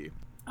Ricky.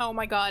 Oh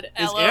my god,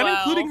 Is LOL. Anne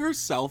including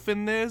herself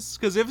in this?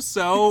 Because if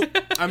so,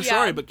 I'm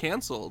sorry, but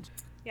canceled.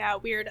 Yeah,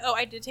 weird. Oh,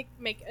 I did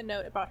make a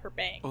note about her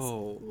bangs.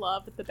 Oh.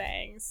 Love the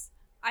bangs.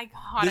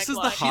 Iconic This is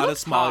look. the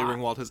hottest Molly hot.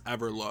 Ringwald has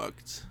ever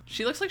looked.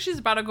 She looks like she's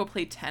about to go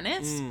play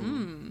tennis.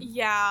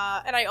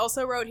 Yeah, and I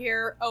also wrote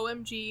here,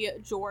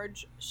 OMG,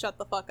 George, shut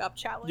the fuck up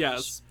challenge.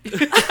 Yes.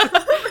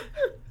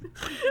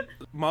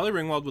 Molly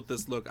Ringwald with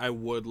this look, I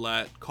would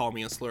let call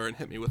me a slur and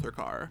hit me with her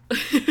car.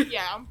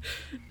 Yeah.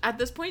 At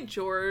this point,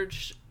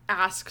 George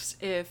asks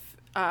if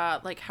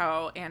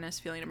how Anna's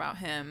feeling about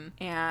him,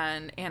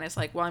 and Anna's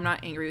like, well, I'm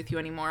not angry with you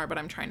anymore, but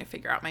I'm trying to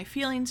figure out my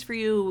feelings for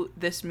you.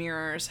 This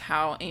mirrors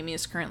how Amy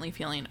is currently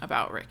feeling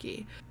about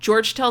Ricky.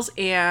 George tells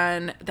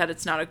Anne that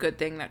it's not a good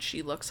thing that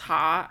she looks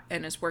hot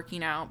and is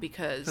working out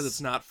because it's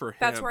not for him.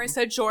 That's where I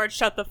said, George,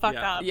 shut the fuck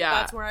up. Yeah.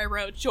 That's where I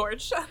wrote,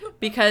 George, shut the fuck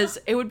because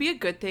it would be a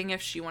good thing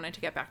if she wanted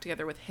to get back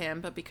together with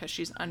him, but because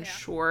she's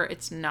unsure,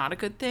 it's not a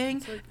good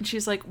thing. And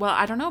she's like, well,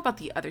 I don't know about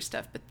the other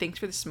stuff, but thanks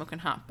for the smoking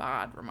hot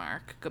bod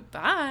remark.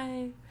 Goodbye.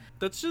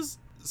 That's just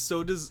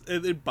so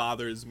it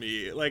bothers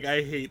me. Like,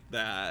 I hate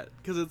that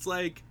because it's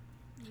like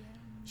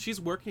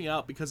she's working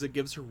out because it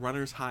gives her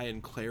runner's high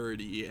and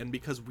clarity, and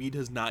because weed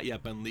has not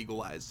yet been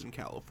legalized in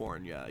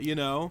California, you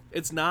know?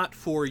 It's not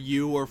for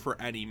you or for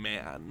any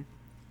man.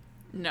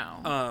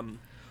 No.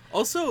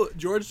 Also,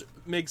 George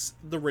makes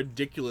the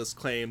ridiculous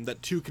claim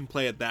that two can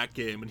play at that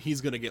game and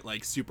he's gonna get,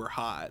 like, super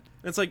hot.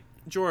 And it's like,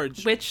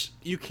 George,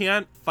 you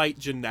can't fight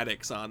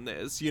genetics on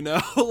this, you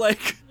know?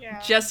 Like,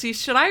 Jesse,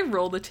 should I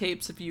roll the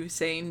tapes of you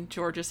saying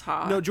George is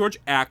hot? No, George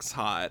acts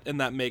hot, and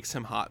that makes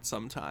him hot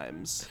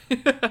sometimes.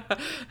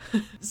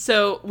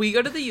 So we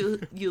go to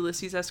the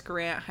Ulysses S.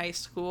 Grant High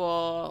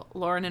School.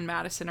 Lauren and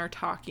Madison are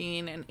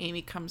talking, and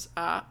Amy comes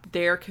up.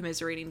 They're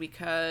commiserating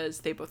because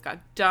they both got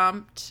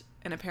dumped,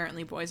 and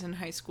apparently boys in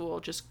high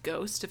school just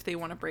ghost if they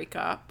want to break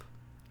up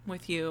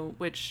with you,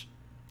 which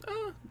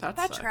that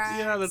tracks.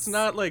 Yeah, that's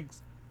not, like,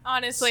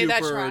 honestly,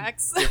 that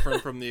tracks.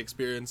 different from the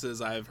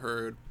experiences I've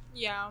heard.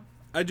 Yeah.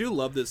 I do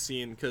love this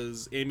scene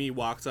because Amy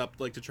walks up,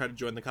 like, to try to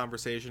join the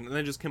conversation, and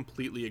they just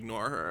completely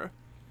ignore her.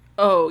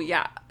 Oh,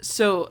 yeah.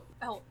 So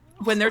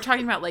when they're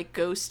talking about, like,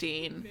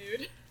 ghosting,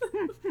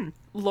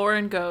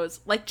 Lauren goes,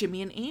 like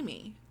Jimmy and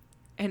Amy.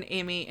 And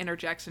Amy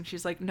interjects, and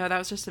she's like, no, that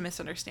was just a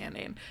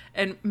misunderstanding.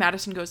 And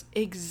Madison goes,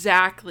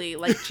 exactly,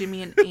 like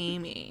Jimmy and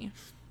Amy.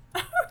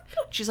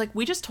 She's like,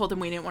 we just told them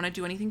we didn't want to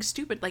do anything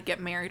stupid, like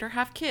get married or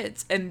have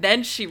kids. And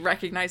then she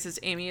recognizes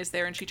Amy is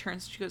there, and she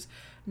turns and she goes,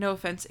 no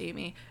offense,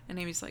 Amy. And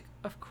Amy's like,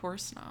 of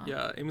course not.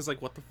 Yeah, Amy's like,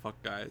 what the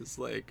fuck, guys?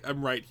 Like,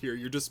 I'm right here.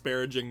 You're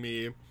disparaging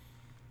me.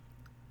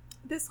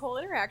 This whole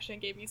interaction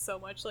gave me so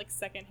much, like,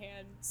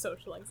 secondhand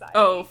social anxiety.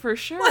 Oh, for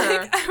sure.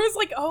 Like, I was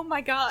like, oh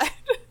my god.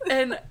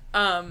 And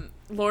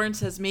Lauren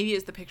says, maybe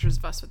it's the pictures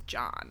of us with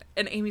John.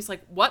 And Amy's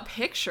like, what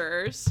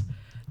pictures?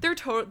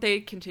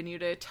 They continue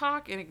to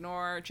talk and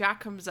ignore.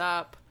 Jack comes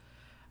up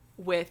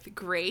with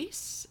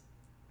Grace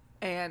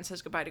and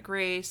says goodbye to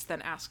Grace,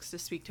 then asks to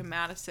speak to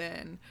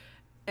Madison.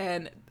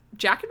 And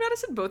Jack and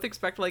Madison both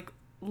expect, like,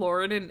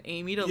 Lauren and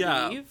Amy to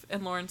leave.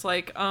 And Lauren's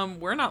like,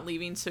 we're not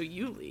leaving, so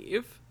you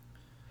leave.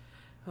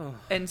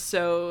 And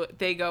so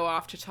they go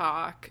off to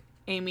talk.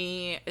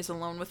 Amy is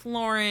alone with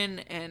Lauren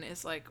and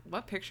is like,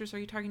 what pictures are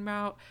you talking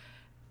about?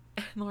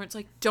 And Lauren's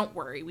like, don't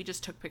worry, we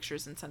just took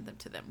pictures and sent them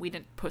to them. We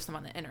didn't post them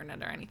on the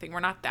internet or anything.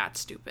 We're not that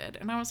stupid.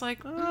 And I was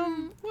like,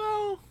 I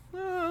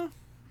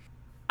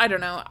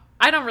don't know.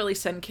 I don't really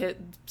send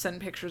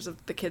pictures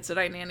of the kids that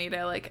I nanny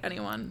to, like,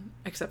 anyone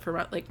except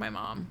for, like, my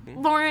mom.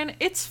 Lauren,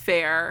 it's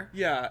fair.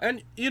 Yeah,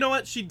 and you know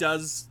what? She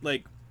does,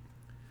 like,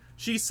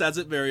 she says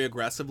it very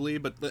aggressively,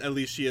 but at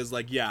least she is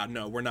like, yeah,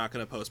 no, we're not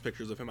going to post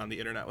pictures of him on the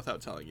internet without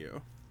telling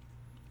you.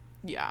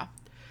 Yeah.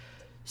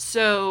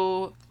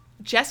 So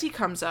Jesse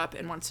comes up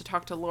and wants to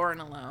talk to Lauren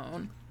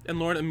alone. And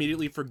Lauren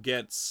immediately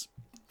forgets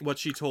what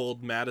she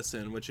told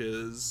Madison, which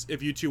is,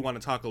 if you two want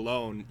to talk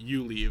alone,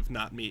 you leave,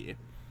 not me.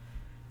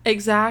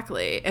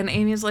 Exactly. And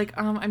Amy's like,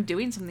 I'm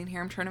doing something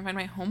here. I'm trying to find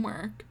my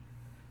homework.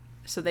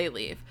 So they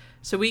leave.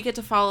 So we get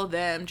to follow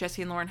them.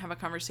 Jesse and Lauren have a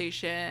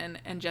conversation,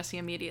 and Jesse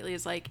immediately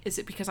is like, is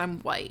it because I'm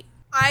white?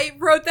 I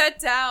wrote that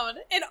down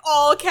in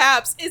all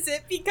caps. Is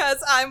it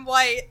because I'm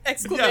white?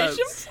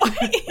 Exclamation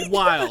point.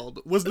 Wild.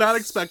 Was not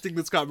expecting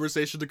this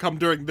conversation to come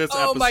during this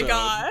episode. Oh my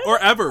god. Or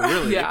ever,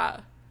 really.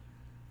 Yeah.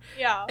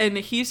 Yeah. And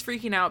he's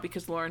freaking out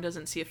because Lauren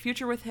doesn't see a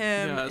future with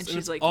him. Yes, and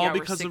she's like, all yeah,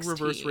 because we're of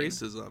 16. reverse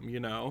racism, you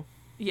know?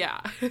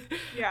 Yeah.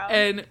 Yeah.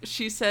 And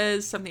she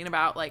says something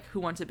about, like, who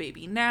wants a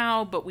baby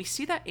now, but we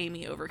see that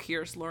Amy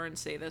overhears Lauren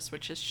say this,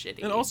 which is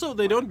shitty. And also,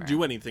 they don't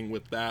do anything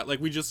with that. Like,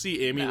 we just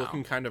see Amy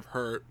looking kind of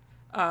hurt.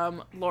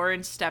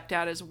 Lauren's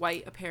stepdad is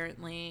white,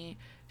 apparently.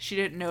 She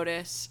didn't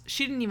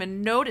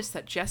even notice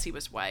that Jesse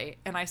was white.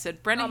 And I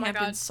said, Brennan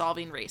Hampton's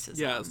solving racism.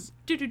 Yes.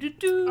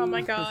 Oh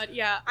my god,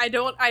 yeah. I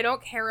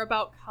don't care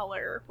about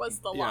color was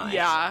the line.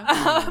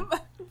 Yeah.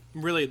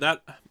 Really,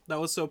 that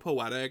was so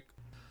poetic.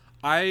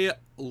 I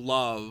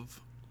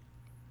love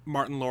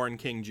Martin Lauren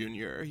King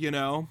Jr., you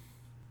know?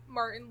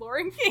 Martin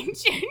Lauren King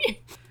Jr.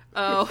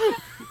 Oh.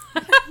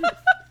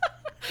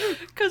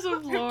 Because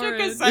of Lauren. It took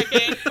a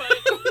second,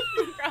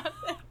 but...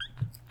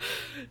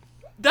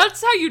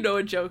 That's how you know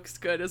a joke's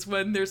good, is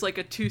when there's, like,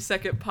 a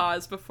 2-second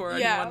pause before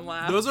anyone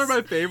laughs. Those are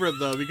my favorite,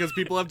 though, because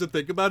people have to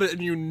think about it,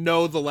 and you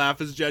know the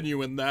laugh is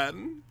genuine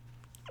then.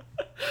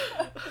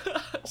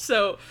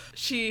 So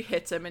she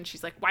hits him and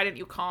she's like, why didn't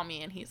you call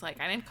me? And he's like,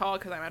 I didn't call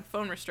because I'm on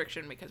phone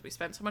restriction because we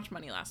spent so much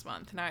money last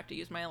month. Now I have to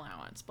use my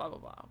allowance, blah, blah,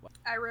 blah.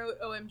 I wrote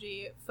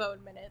OMG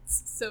phone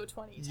minutes, so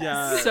 2010.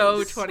 Yeah.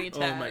 So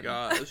 2010. Oh my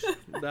gosh.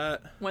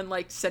 That. When,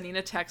 like, sending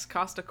a text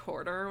cost a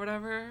quarter or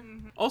whatever.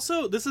 Mm-hmm.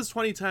 Also, this is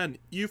 2010.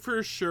 You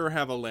for sure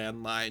have a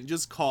landline.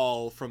 Just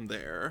call from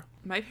there.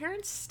 My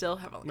parents still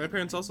have a landline. My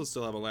parents also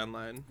still have a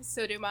landline.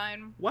 So do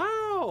mine.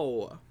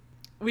 Wow.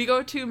 We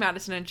go to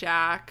Madison and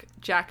Jack.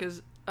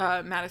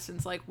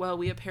 Madison's like, well,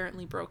 we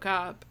apparently broke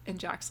up. And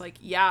Jack's like,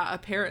 yeah,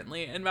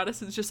 apparently. And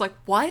Madison's just like,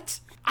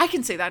 what? I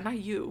can say that, not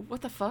you.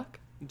 What the fuck?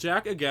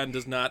 Jack, again,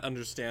 does not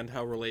understand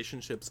how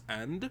relationships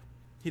end.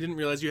 He didn't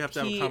realize you have to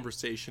have a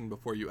conversation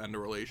before you end a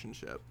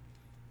relationship.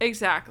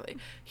 Exactly.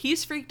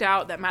 He's freaked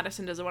out that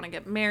Madison doesn't want to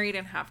get married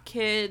and have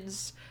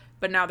kids.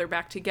 But now they're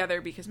back together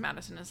because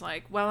Madison is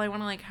like, well, I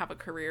want to, like, have a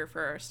career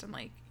first and,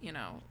 like, you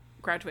know,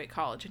 graduate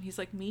college. And he's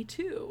like, me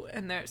too.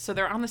 And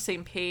they're on the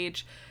same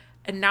page.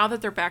 And now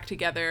that they're back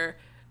together,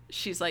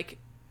 she's like,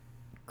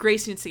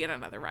 Grace needs to get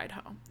another ride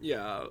home.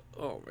 Yeah.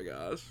 Oh my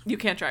gosh. You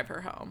can't drive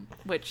her home,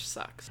 which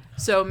sucks.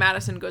 So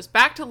Madison goes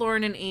back to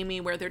Lauren and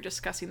Amy where they're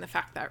discussing the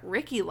fact that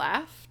Ricky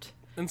left.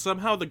 And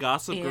somehow the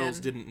Gossip Girls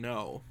didn't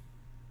know.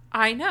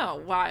 I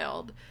know.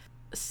 Wild.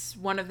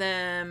 One of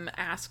them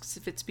asks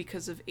if it's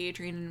because of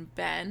Adrian and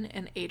Ben,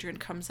 and Adrian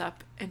comes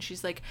up and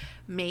she's like,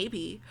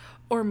 maybe.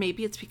 Or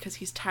maybe it's because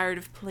he's tired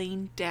of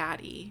playing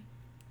daddy.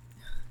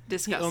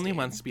 Disgusting. He only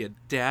wants to be a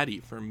daddy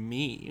for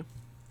me.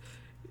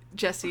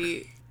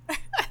 Jesse.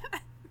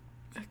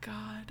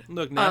 God.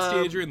 Look, Nasty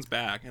Adrian's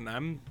back, and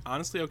I'm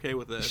honestly okay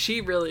with it. She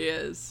really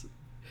is.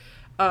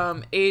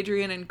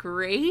 Adrian and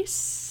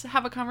Grace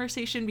have a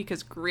conversation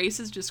because Grace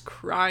is just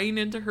crying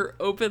into her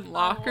open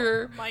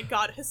locker. Oh my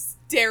god,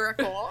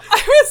 hysterical.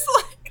 I was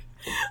like,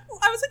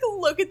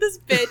 look at this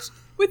bitch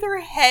with her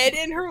head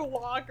in her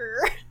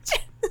locker.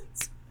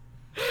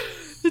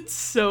 It's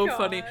so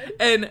funny.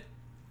 And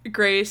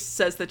Grace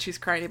says that she's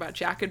crying about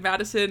Jack and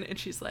Madison, and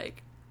she's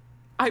like,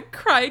 I'm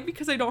crying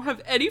because I don't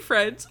have any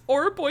friends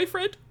or a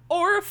boyfriend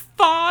or a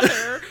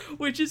father,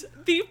 which is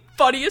the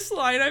funniest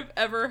line I've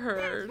ever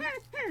heard.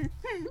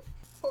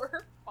 For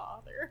her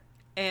father.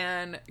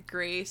 And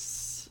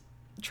Grace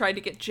tried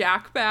to get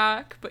Jack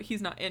back, but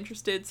he's not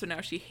interested, so now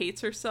she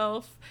hates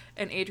herself.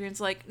 And Adrian's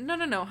like,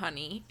 no,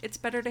 honey. It's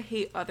better to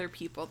hate other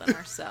people than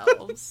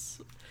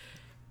ourselves.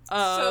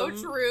 So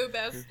true,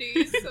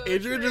 bestie. So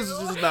Adrian true. is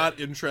just not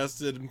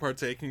interested in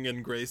partaking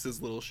in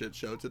Grace's little shit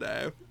show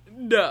today.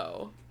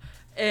 No.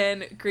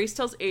 And Grace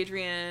tells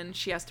Adrian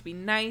she has to be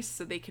nice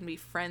so they can be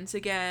friends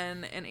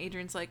again. And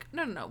Adrian's like,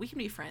 no, we can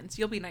be friends.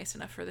 You'll be nice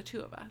enough for the two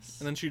of us.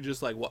 And then she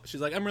just like, what? She's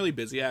like, I'm really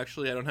busy,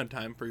 actually. I don't have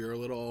time for your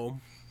little...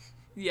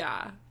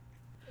 Yeah.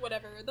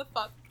 Whatever the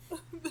fuck.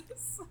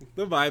 This.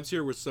 The vibes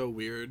here were so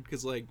weird,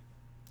 because like...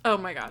 Oh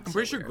my god. I'm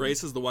pretty sure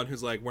Grace is the one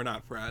who's like, we're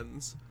not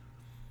friends.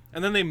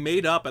 And then they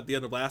made up at the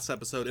end of last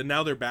episode, and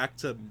now they're back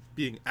to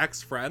being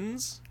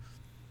ex-friends?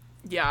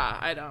 Yeah,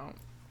 I don't.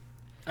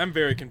 I'm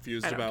very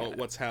confused about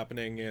what's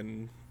happening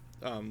in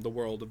the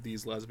world of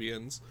these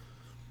lesbians.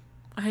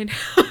 I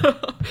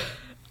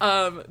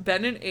know.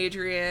 Ben and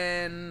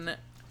Adrian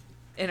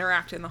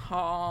interact in the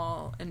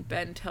hall, and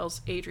Ben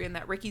tells Adrian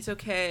that Ricky's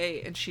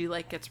okay, and she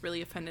like gets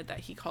really offended that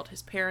he called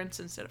his parents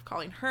instead of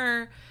calling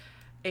her.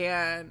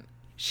 And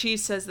she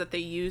says that they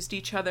used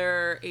each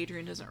other.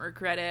 Adrian doesn't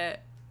regret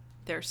it.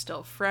 They're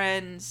still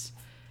friends.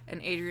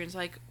 And Adrian's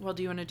like, well,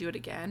 do you want to do it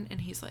again?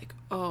 And he's like,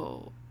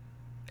 oh,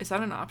 is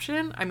that an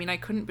option? I mean, I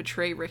couldn't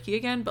betray Ricky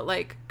again, but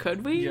like,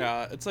 could we?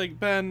 Yeah, it's like,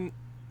 Ben...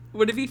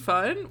 Would it be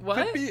fun?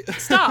 What?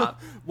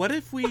 Stop. What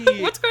if we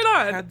What's going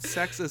on? had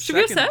sex a Should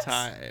we have second sex?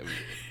 time?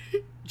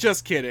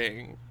 Just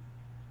kidding.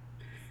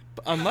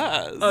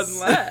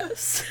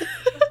 Unless.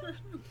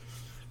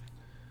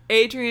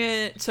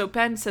 Adrian, so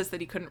Ben says that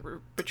he couldn't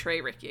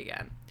betray Ricky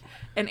again.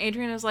 And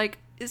Adrian is like,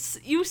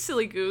 you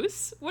silly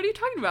goose. What are you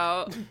talking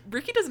about?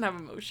 Ricky doesn't have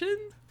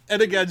emotions.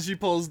 And again, she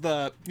pulls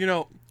the,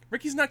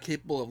 Ricky's not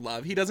capable of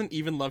love. He doesn't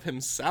even love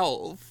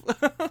himself.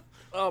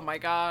 Oh my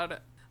god.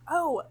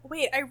 Oh,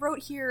 wait, I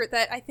wrote here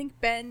that I think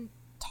Ben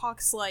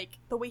talks like,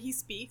 the way he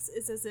speaks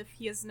is as if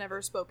he has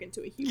never spoken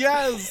to a human.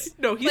 Yes!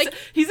 No,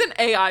 he's an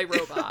AI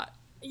robot.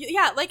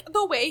 Yeah, like,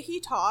 the way he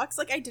talks,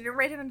 like, I didn't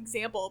write an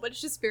example, but it's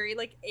just very,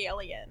 like,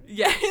 alien.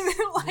 Yes.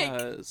 Like,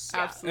 yes.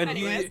 yeah. Absolutely.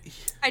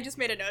 Anyways, I just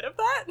made a note of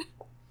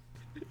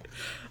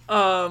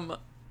that.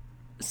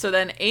 So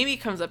then Amy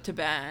comes up to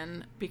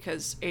Ben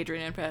because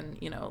Adrian and Ben,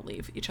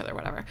 leave each other,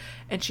 whatever.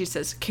 And she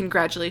says,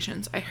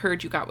 congratulations, I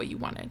heard you got what you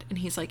wanted. And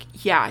he's like,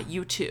 yeah,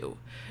 you too.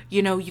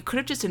 You could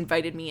have just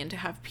invited me in to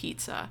have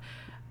pizza.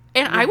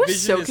 And I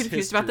was so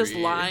confused about this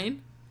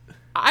line.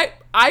 I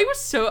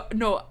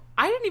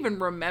didn't even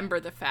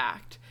remember the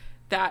fact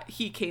that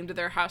he came to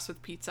their house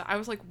with pizza. I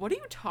was like, what are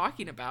you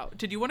talking about?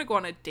 Did you want to go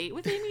on a date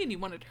with Amy and you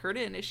wanted her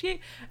to initiate?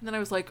 And then I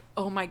was like,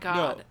 oh my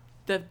God,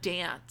 the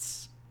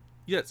dance.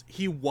 Yes,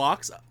 he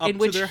walks up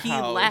to their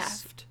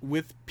house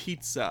with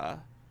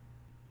pizza.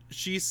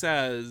 She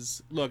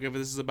says, look, if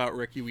this is about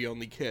Ricky, we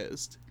only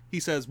kissed. He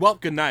says, well,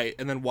 good night,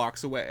 and then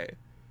walks away.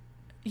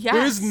 Yes.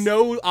 There is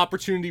no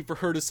opportunity for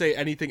her to say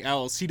anything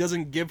else. He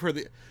doesn't give her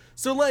the...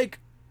 So, like,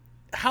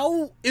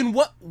 how... In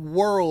what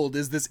world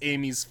is this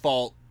Amy's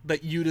fault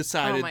that you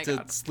decided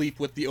to sleep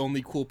with the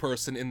only cool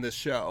person in this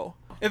show?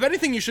 If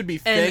anything, you should be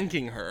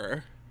thanking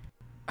her.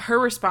 Her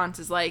response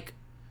is like,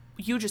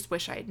 you just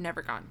wish I had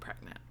never gotten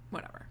pregnant.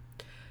 Whatever.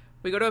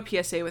 We go to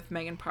a PSA with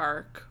Megan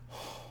Park.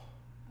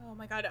 Oh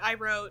my god, I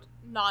wrote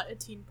not a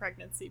teen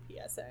pregnancy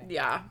PSA.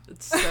 Yeah,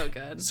 it's so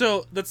good.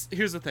 So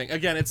here's the thing.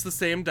 Again, it's the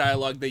same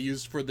dialogue they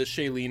used for the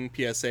Shailene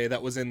PSA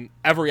that was in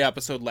every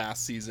episode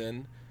last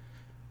season.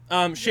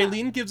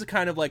 Shailene gives a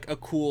kind of like a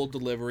cool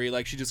delivery.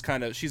 Like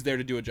she's there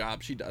to do a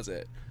job. She does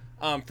it.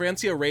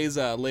 Francia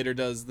Reza later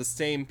does the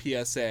same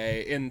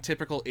PSA in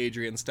typical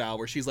Adrian style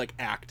where she's like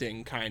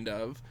acting kind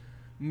of.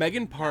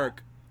 Megan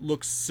Park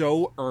looks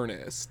so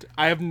earnest.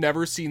 I have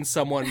never seen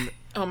someone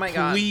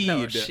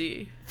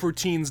plead for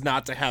teens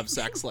not to have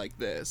sex like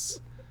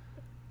this.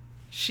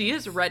 She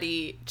is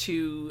ready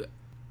to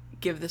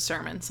give the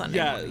sermon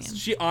Sunday morning.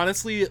 She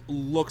honestly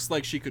looks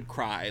like she could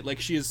cry.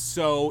 Like, she is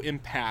so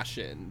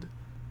impassioned.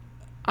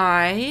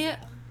 I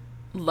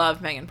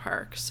love Megan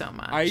Park so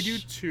much. I do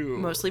too.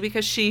 Mostly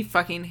because she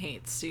fucking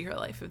hates See Her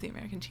Life of the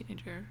American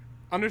Teenager.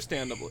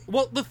 Understandably.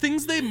 Well, the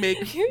things they make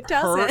Who her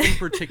doesn't? in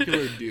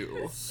particular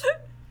do.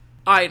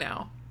 I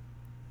know.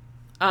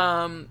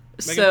 Megan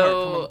Park,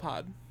 come on the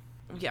pod.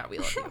 Yeah, we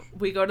love you.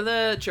 We go to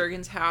the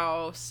Juergens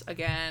house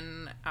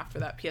again after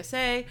that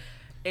PSA,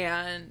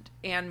 and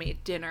Anne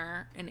made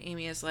dinner, and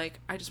Amy is like,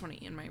 I just want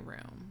to eat in my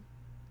room.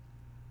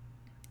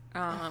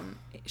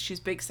 She's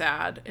big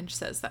sad, and she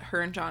says that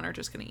her and John are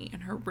just going to eat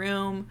in her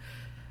room,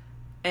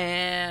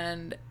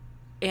 and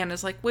Anne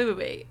is like,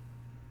 wait,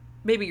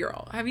 baby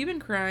girl, have you been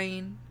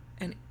crying?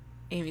 And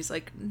Amy's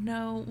like,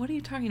 no, what are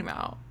you talking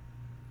about?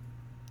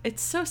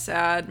 It's so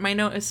sad. My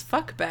note is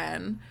fuck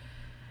Ben.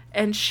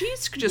 And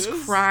she's just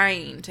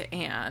crying to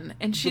Anne.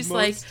 And she's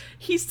like,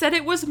 he said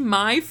it was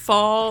my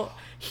fault.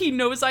 He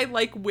knows I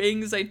like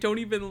wings. I don't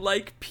even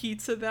like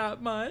pizza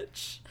that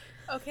much.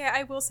 Okay,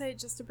 I will say,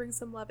 just to bring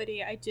some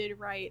levity, I did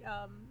write,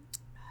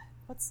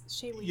 what's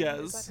Shailene? Yes.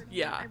 Is that her name?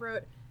 Yeah.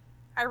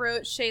 I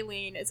wrote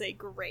Shailene is a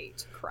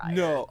great crier.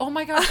 No. Oh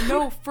my god,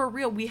 no, for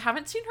real. We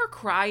haven't seen her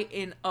cry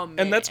in a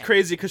minute. And that's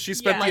crazy because she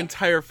spent Yeah. the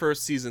entire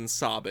first season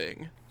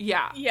sobbing.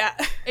 Yeah. Yeah.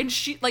 And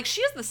she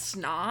has the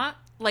snot.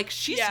 Like,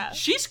 she's crying.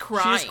 She's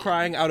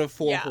crying out of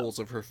four Yeah. holes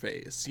of her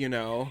face, you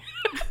know?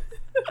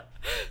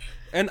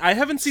 And I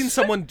haven't seen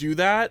someone do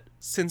that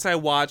since I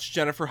watched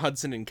Jennifer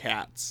Hudson in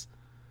Cats.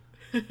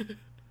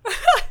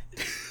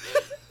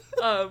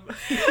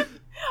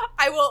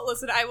 I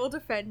will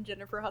defend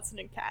Jennifer Hudson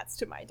and Cats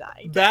to my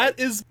dying day. That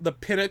is the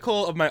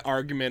pinnacle of my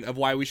argument of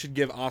why we should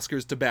give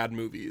Oscars to bad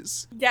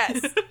movies.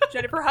 Yes.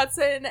 Jennifer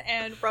Hudson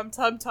and Rum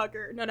Tum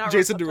Tugger. No, not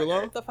Jason Rum Tum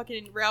Derulo? Tugger, the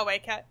fucking railway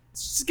cat.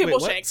 Wait,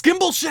 what? Shanks.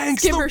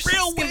 Skimbleshanks, the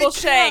railway Skimble cat!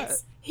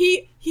 Shanks.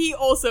 He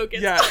also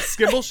gets Yeah,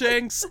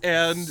 Skimbleshanks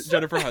and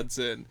Jennifer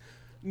Hudson.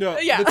 No,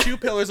 Yeah. the two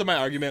pillars of my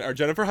argument are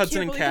Jennifer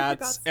Hudson and believe I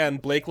Cats forgot.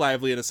 and Blake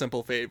Lively in A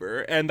Simple Favor,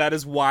 and that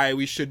is why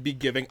we should be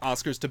giving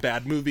Oscars to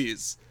bad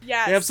movies.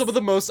 Yes. They have some of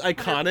the most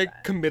iconic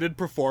 100%. committed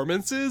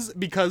performances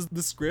because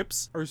the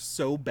scripts are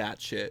so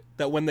batshit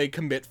that when they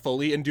commit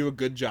fully and do a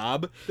good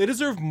job, they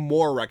deserve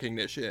more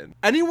recognition.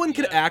 Anyone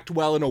can act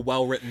well in a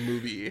well-written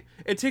movie.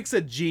 It takes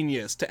a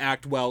genius to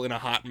act well in a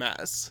hot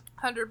mess.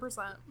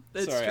 100%.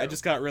 Sorry, I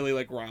just got really,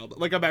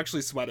 riled. I'm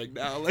actually sweating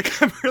now.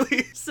 I'm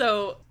really...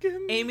 So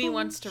Amy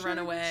wants to run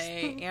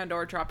away and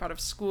or drop out of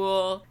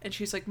school, and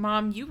she's like,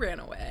 Mom, you ran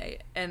away.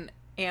 And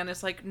Anne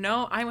is like,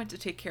 no, I went to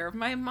take care of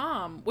my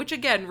mom. Which,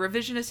 again,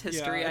 revisionist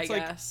history, I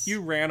guess.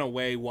 You ran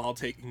away while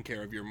taking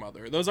care of your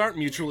mother. Those aren't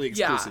mutually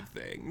exclusive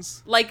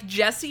things. Like,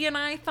 Jesse and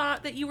I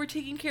thought that you were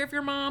taking care of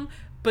your mom,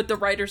 but the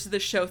writers of the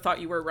show thought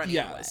you were running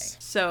away.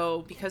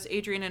 So, because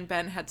Adrian and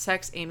Ben had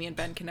sex, Amy and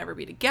Ben can never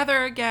be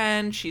together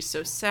again. She's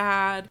so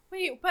sad.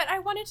 Wait, but I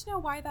wanted to know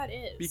why that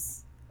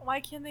is. Why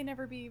can they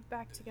never be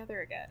back together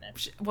again?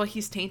 Well,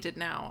 he's tainted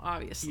now,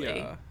 obviously.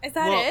 Yeah. Is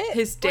that it?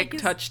 His dick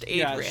touched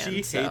Adrian. Yeah,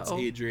 she hates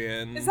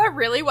Adrian. Is that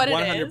really what it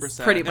 100%. is?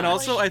 Pretty much. And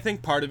also, I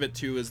think part of it,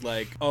 too, is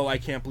like, oh, I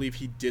can't believe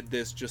he did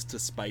this just to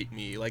spite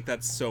me. Like,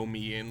 that's so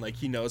mean. Like,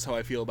 he knows how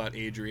I feel about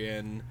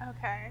Adrian.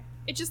 Okay.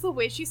 It's just the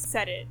way she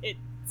said it. It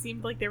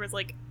seemed like there was,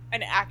 like,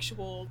 an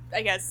actual,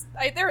 I guess,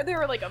 there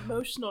were, like,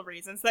 emotional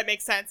reasons. That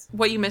makes sense.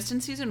 What you missed in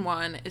season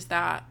 1 is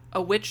that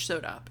a witch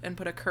showed up and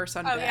put a curse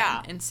on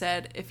Ben and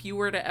said, if you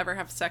were to ever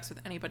have sex with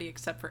anybody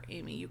except for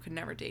Amy, you could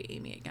never date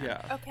Amy again.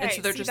 Yeah. Okay, And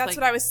so they're see, just that's like,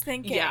 what I was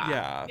thinking.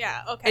 Yeah.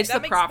 Yeah, okay. It's the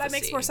That prophecy.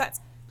 makes more sense.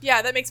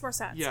 Yeah, that makes more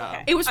sense. Yeah.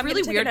 Okay. It was I'm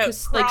really gonna take weird a note.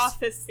 because like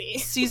prophecy.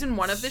 season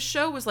 1 of this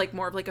show was like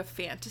more of like a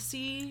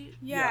fantasy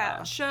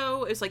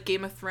show. It was like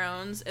Game of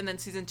Thrones, and then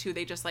season 2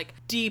 they just like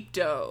deep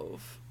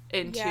dove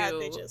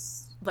into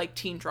like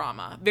teen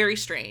drama. Very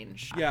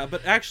strange. Yeah,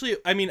 but actually,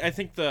 I mean, I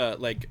think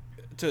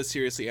to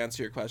seriously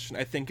answer your question,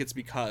 I think it's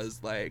because,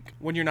 like,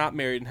 when you're not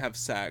married and have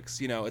sex,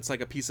 you know, it's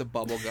like a piece of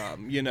bubble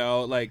gum, you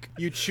know? Like,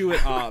 you chew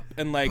it up,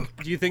 and,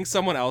 like, do you think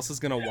someone else is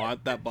gonna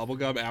want that bubble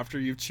gum after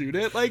you've chewed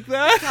it like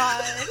that?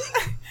 God.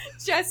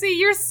 Jesse,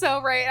 you're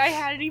so right. I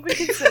hadn't even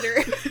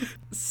considered.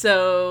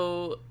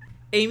 So,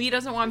 Amy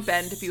doesn't want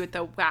Ben to be with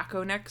the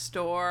wacko next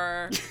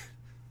door,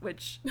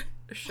 which,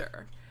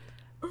 sure.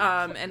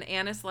 And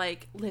Anna's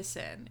like,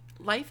 listen,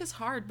 life is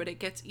hard, but it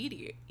gets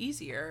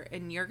easier,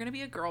 and you're going to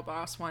be a girl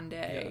boss one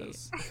day.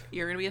 Yes.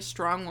 You're going to be a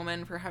strong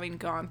woman for having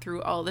gone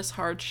through all this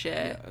hard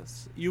shit.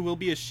 Yes. You will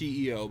be a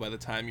CEO by the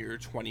time you're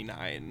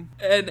 29.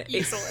 And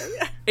easily.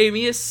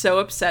 Amy is so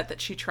upset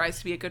that she tries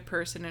to be a good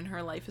person and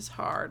her life is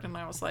hard. And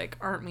I was like,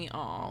 aren't we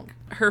all?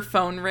 Her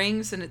phone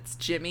rings and it's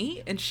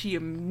Jimmy, and she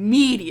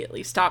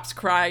immediately stops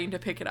crying to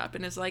pick it up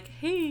and is like,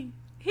 hey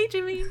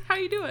Jimmy, how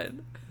you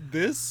doing?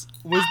 This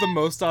was the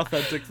most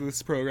authentic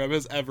this program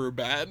has ever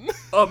been.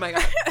 Oh my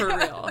god, for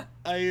real.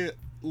 I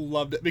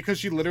loved it because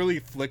she literally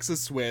flicks a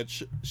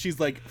switch. She's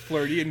like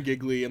flirty and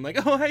giggly and like,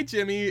 oh, hi,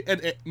 Jimmy.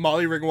 And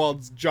Molly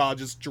Ringwald's jaw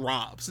just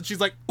drops. And she's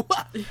like,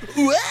 what?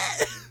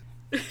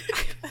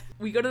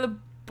 We go to the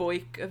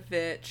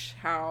Boykovich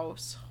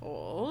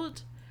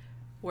household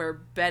where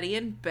Betty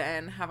and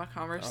Ben have a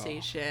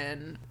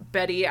conversation. Oh.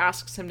 Betty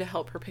asks him to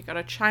help her pick out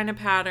a china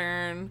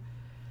pattern.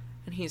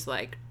 And he's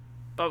like,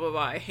 blah, blah,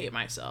 blah, I hate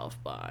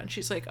myself, blah. And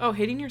she's like, oh,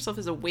 hating yourself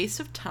is a waste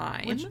of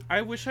time. Which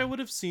I wish I would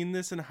have seen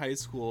this in high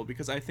school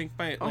because I think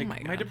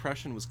my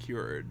depression was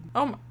cured.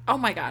 Oh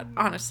my god,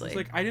 honestly. It's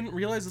like, I didn't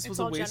realize this was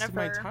a waste of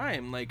my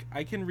time. Like,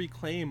 I can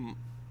reclaim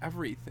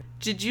everything.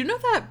 Did you know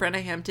that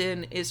Brenna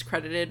Hampton is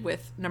credited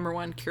with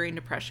 #1 curing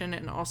depression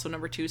and also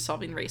 #2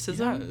 solving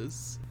racism?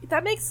 Yes.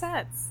 That makes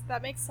sense.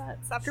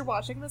 After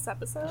watching this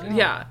episode.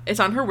 Yeah,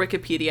 it's on her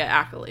Wikipedia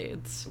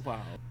accolades.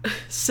 Wow.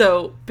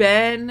 So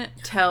Ben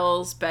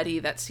tells Betty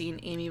that seeing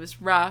Amy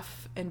was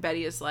rough, and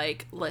Betty is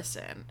like,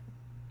 listen,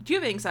 do you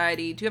have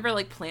anxiety? Do you ever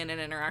like plan an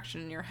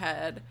interaction in your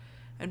head?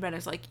 And Ben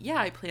is like, yeah,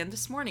 I planned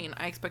this morning.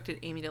 I expected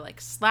Amy to like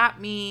slap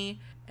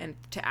me and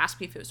to ask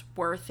me if it was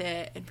worth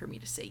it, and for me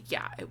to say,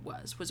 yeah, it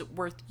was. Was it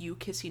worth you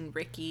kissing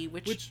Ricky?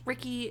 Which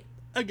Ricky...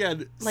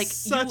 Again, like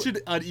such an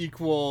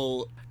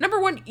unequal...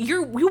 #1,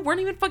 you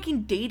weren't even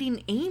fucking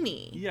dating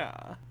Amy.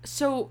 Yeah.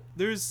 So...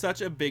 There's such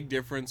a big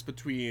difference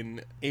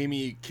between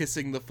Amy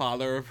kissing the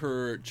father of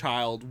her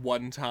child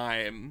one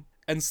time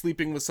and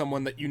sleeping with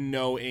someone that you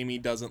know Amy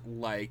doesn't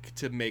like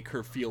to make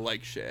her feel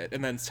like shit,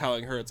 and then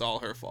telling her it's all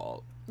her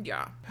fault.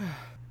 Yeah.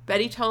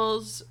 Betty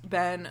tells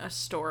Ben a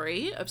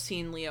story of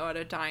seeing Leo at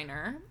a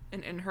diner,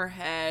 and in her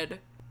head,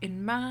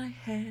 in my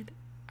head,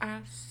 I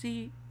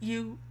see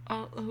you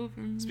all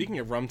over me. Speaking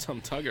of Rum Tum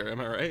Tugger, am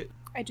I right?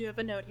 I do have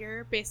a note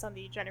here based on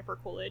the Jennifer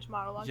Coolidge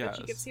monologue that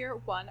she gives here.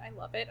 1, I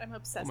love it. I'm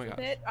obsessed with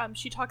it.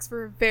 She talks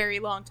for a very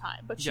long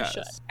time, but she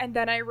should. And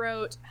then I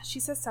wrote, she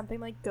says something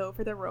like, go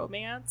for the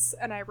romance.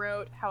 And I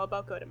wrote, how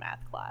about go to math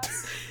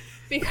class?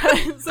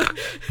 Because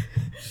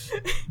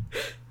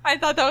I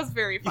thought that was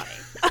very funny.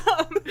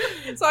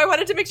 So I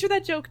wanted to make sure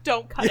that joke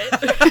don't cut it.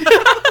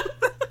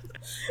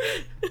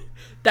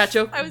 That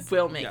joke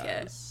will make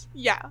it.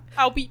 Yeah,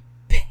 I'll be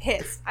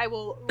pissed. I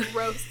will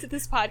roast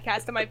this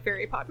podcast on my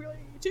very popular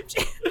YouTube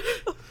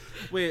channel.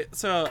 Wait,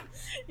 so...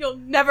 You'll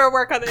never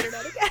work on the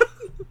internet again.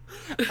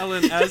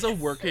 Ellen, as a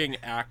working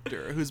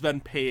actor who's been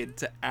paid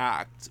to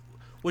act,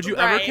 would you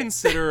ever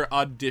consider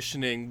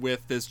auditioning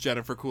with this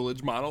Jennifer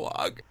Coolidge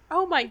monologue?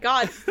 Oh my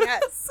god,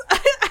 yes.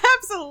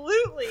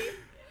 Absolutely.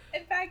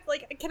 In fact,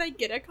 like, can I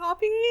get a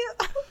copy?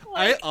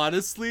 I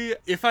honestly,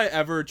 if I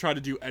ever try to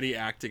do any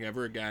acting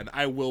ever again,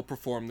 I will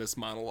perform this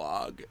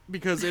monologue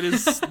because it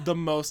is the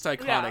most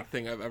iconic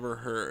thing I've ever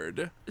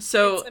heard.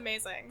 So, it's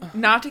amazing.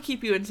 Not to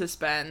keep you in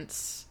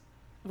suspense,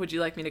 would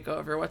you like me to go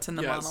over what's in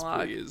the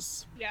monologue? Yes,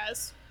 please.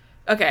 Yes.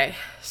 Okay,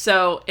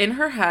 so in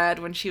her head,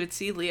 when she would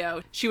see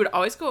Leo, she would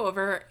always go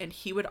over and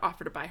he would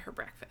offer to buy her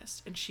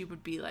breakfast. And she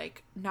would be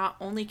like, not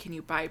only can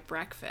you buy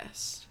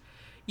breakfast,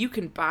 you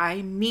can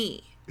buy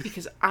me.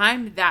 Because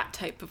I'm that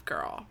type of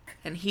girl.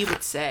 And he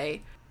would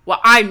say, well,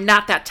 I'm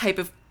not that type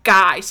of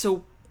guy,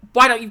 so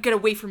why don't you get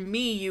away from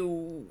me,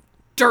 you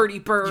dirty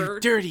bird? You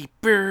dirty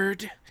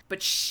bird.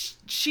 But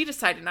she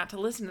decided not to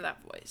listen to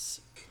that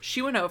voice.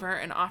 She went over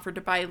and offered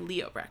to buy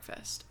Leo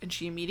breakfast. And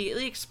she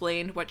immediately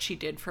explained what she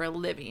did for a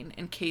living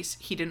in case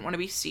he didn't want to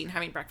be seen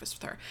having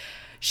breakfast with her.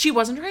 She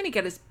wasn't trying to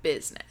get his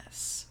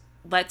business.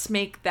 Let's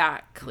make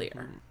that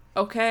clear.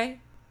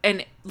 Okay?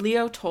 And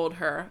Leo told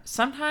her,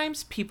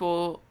 sometimes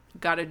people...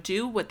 gotta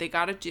do what they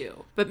gotta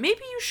do. But maybe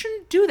you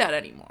shouldn't do that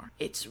anymore.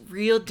 It's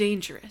real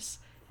dangerous.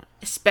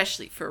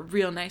 Especially for a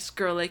real nice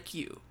girl like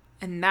you.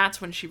 And that's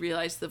when she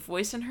realized the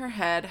voice in her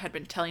head had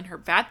been telling her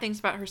bad things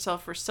about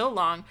herself for so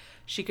long,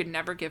 she could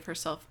never give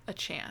herself a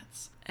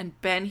chance.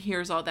 And Ben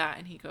hears all that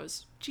and he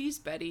goes, geez,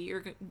 Betty,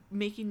 you're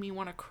making me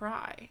want to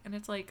cry. And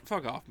it's like...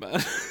 Fuck off,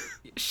 man.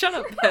 Shut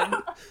up,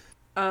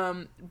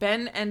 Ben.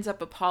 Ben ends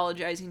up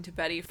apologizing to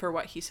Betty for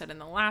what he said in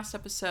the last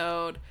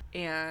episode,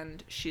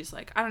 and she's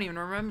like, I don't even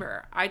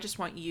remember. I just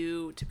want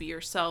you to be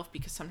yourself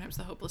because sometimes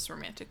the hopeless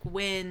romantic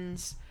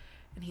wins.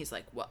 And he's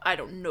like, well, I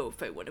don't know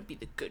if I want to be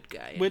the good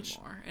guy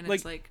anymore. And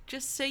it's like,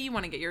 just say you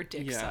want to get your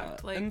dick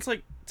sucked. Like, and it's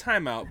like,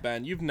 time out,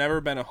 Ben. You've never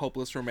been a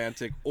hopeless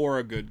romantic or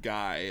a good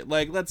guy.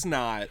 Like, let's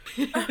not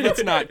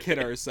kid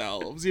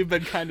ourselves. You've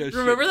been kind of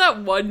Remember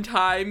that one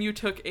time you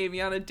took Amy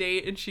on a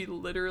date and she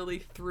literally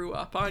threw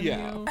up on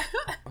you?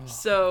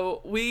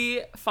 So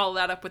we follow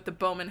that up with the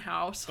Bowman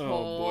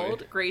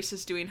household. Grace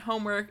is doing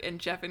homework and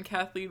Jeff and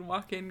Kathleen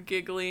walk in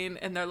giggling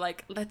and they're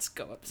like, let's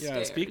go upstairs.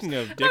 Yeah, speaking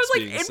of dicks I was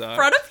like, being in sucked.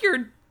 front of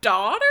your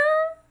daughter?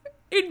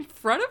 In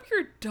front of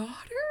your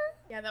daughter?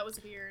 Yeah, that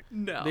was weird.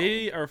 No.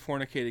 They are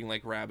fornicating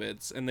like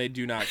rabbits, and they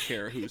do not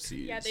care who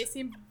sees. Yeah, they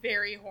seem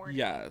very horny.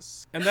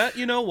 Yes. And that,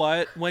 you know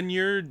what? When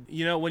your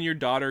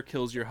daughter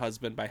kills your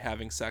husband by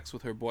having sex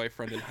with her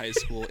boyfriend in high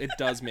school, it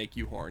does make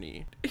you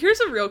horny.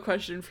 Here's a real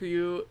question for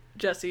you,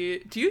 Jesse.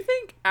 Do you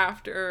think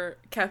after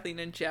Kathleen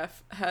and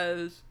Jeff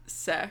has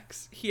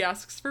sex, he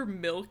asks for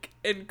milk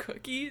and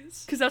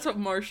cookies? Because that's what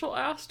Marshall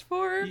asked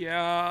for?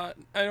 Yeah,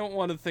 I don't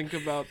want to think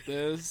about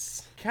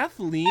this.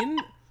 Kathleen...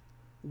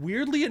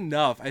 Weirdly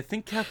enough, I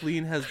think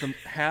Kathleen has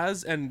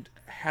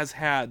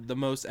had the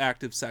most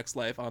active sex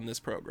life on this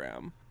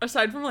program.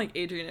 Aside from, like,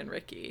 Adrian and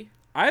Ricky.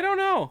 I don't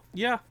know.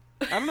 Yeah.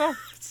 I don't know.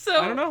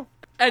 So, I don't know.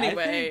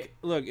 Anyway.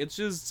 Look,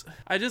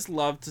 I just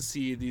love to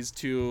see these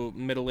two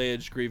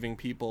middle-aged grieving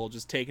people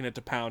just taking it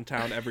to Pound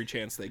Town every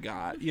chance they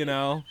got, you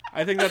know?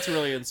 I think that's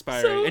really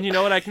inspiring. And you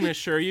know what? I can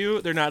assure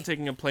you, they're not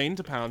taking a plane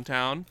to Pound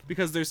Town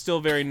because they're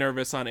still very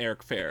nervous on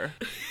airfare.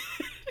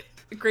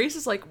 Grace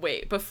is like,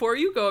 wait, before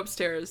you go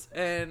upstairs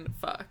and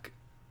fuck,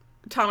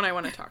 Tom and I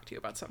want to talk to you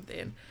about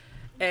something.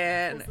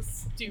 And This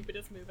is the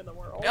stupidest move in the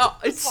world. Oh,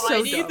 it's Why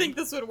so do you dumb. think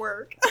this would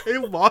work? I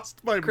lost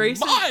my Grace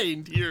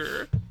mind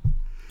here.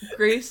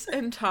 Grace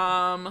and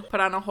Tom put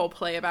on a whole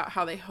play about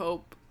how they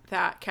hope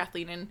that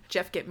Kathleen and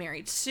Jeff get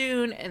married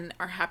soon and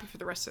are happy for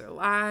the rest of their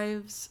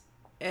lives.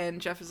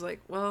 And Jeff is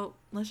like, well,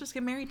 let's just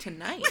get married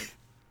tonight.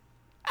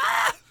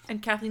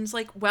 And Kathleen's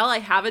like, well, I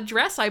have a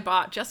dress I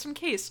bought just in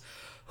case.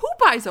 Who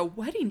buys a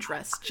wedding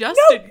dress just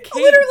in case?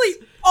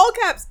 Literally, all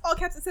caps,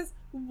 it says,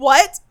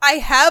 what? I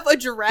have a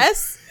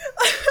dress?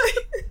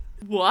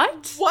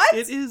 What? What?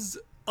 It is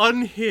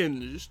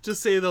unhinged, to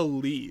say the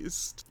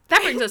least.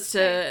 That brings us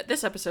to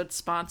this episode's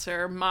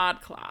sponsor,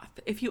 ModCloth.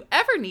 If you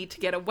ever need to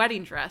get a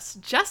wedding dress,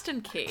 just in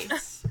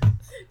case.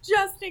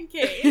 Just in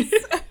case.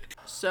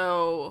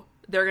 So,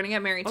 they're going to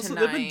get married Also,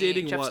 tonight. they've been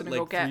dating, Jeff's what, gonna like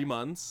go get... 3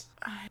 months?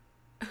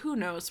 Who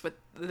knows with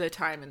the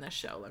time in this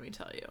show, let me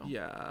tell you.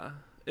 Yeah.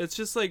 It's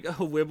just like a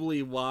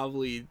wibbly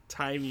wobbly,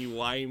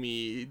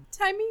 timey-wimey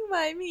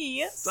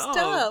Timey-wimey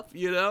stuff,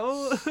 you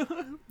know?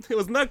 It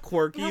wasn't that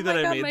quirky Oh that my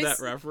I God, made my that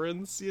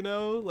reference, you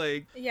know?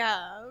 Like,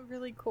 Yeah,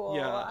 really cool.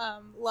 Yeah.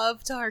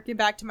 Love to harken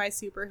back to my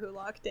Super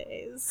Hulock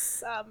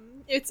days.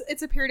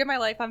 It's a period of my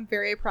life I'm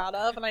very proud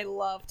of, and I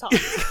love talking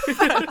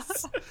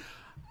about.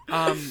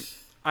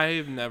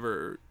 I've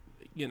never,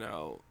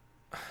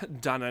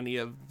 done any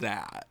of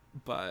that,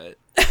 but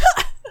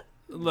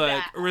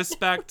look,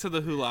 respect to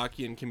the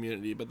Hulakian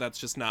community, but that's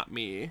just not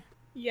me.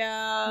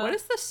 Yeah. What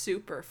is the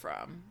super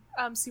from?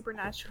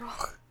 Supernatural.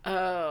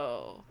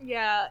 Oh.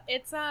 Yeah,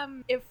 it's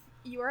if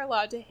you are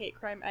allowed to hate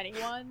crime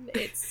anyone,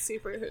 it's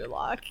Super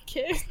Hulock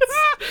kids.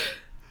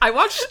 I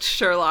watched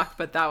Sherlock,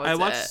 but that was I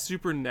watched it.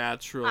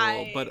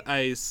 Supernatural, but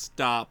I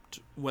stopped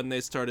when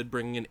they started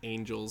bringing in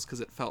angels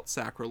because it felt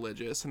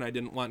sacrilegious, and I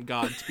didn't want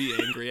God to be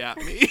angry at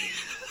me.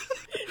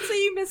 So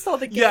you missed all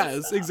the good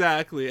Yes, stuff.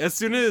 exactly. As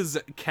soon as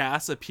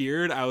Cass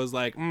appeared, I was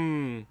like,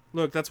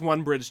 look, that's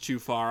one bridge too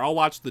far. I'll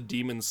watch the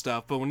demon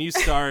stuff, but when you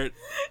start...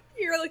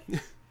 You're like...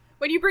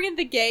 When you bring in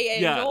the gay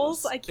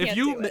angels, I can't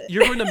do it.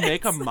 You're going to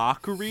make a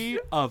mockery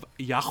of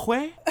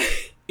Yahweh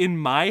in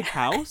my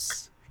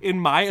house, in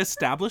my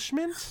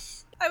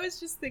establishment. I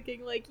was just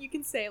thinking, like, you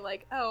can say,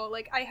 like, oh,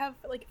 like, I have,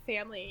 like,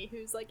 family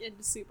who's, like,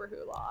 into Super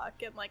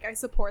Hulock, and, like, I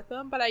support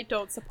them, but I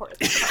don't support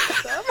them.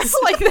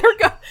 Like,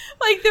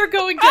 they're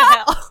going to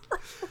hell.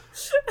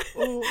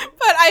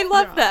 But I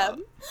love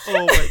them.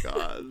 Oh my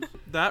god.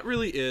 That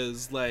really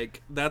is,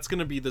 like, that's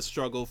gonna be the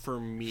struggle for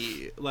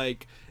me.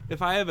 Like,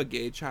 if I have a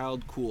gay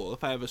child, cool.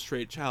 If I have a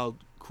straight child,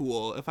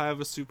 cool. If I have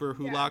a Super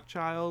Hulock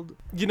child,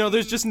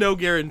 there's just no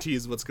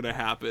guarantees what's gonna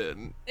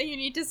happen. And you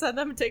need to send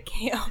them to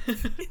camp.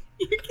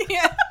 You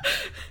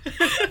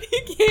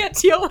can't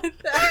deal with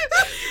that.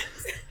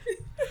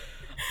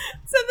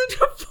 Send them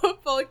to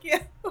football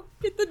camp.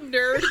 Get the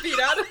nerd beat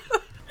out of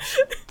them.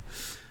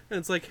 And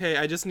it's like, hey,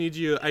 I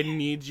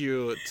need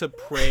you to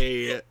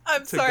pray.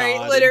 I'm to sorry,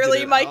 God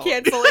literally and my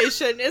get it out.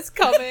 cancellation is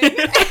coming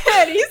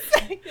any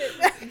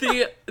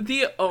second.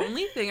 The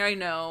only thing I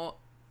know,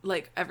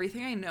 like,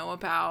 everything I know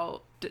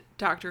about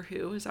Doctor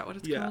Who, is that what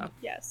it's called?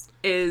 Yes.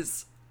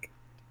 Is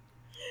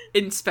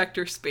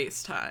Inspector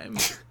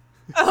Spacetime.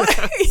 Oh,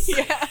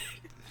 yeah.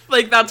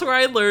 Like, that's where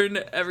I learn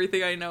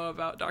everything I know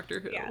about Doctor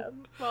Who. Yeah.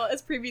 Well,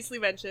 as previously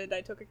mentioned,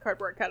 I took a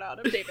cardboard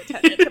cutout of David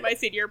Tennant to my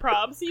senior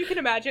prom, so you can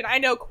imagine I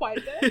know quite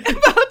a bit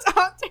about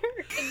Doctor.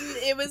 And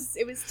it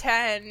was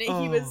 10.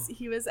 Oh,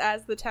 he was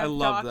as the 10th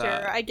love Doctor.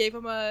 that. I gave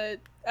him a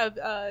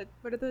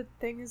what are the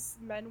things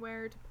men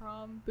wear to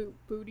prom?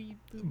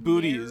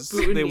 Booties.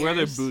 They wear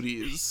their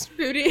booties.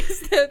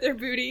 Booties. Their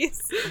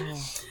booties.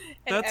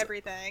 And That's-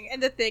 everything.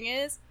 And the thing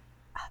is,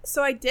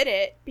 so I did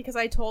it because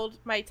I told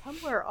my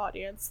Tumblr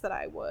audience that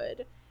I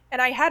would.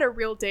 And I had a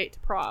real date to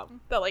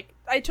prom. That, like,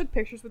 I took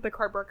pictures with the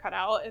cardboard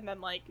cutout and then,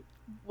 like,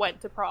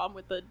 went to prom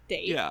with the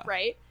date,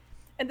 right?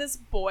 And this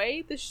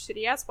boy, this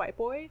shitty-ass white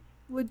boy,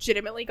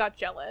 legitimately got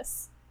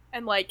jealous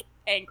and, like,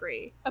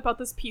 angry about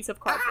this piece of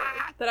cardboard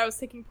that I was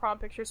taking prom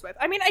pictures with.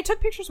 I mean, I took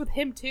pictures with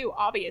him, too,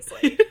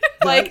 obviously.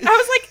 Like, I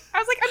was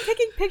like, I'm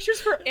taking pictures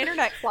for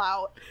internet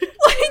clout.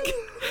 Like...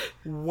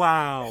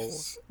 Wow.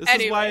 This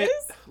Anyways. is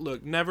why,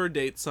 look, never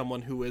date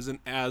someone who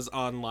isn't as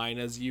online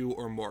as you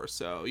or more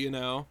so, you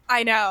know?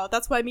 I know.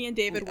 That's why me and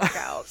David work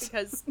out,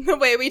 because the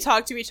way we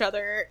talk to each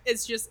other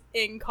is just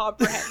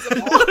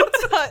incomprehensible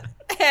to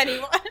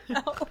anyone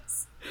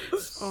else.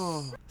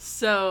 Oh.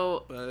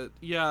 So, But,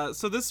 yeah,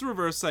 so this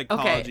reverse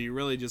psychology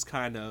really just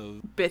kind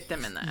of... bit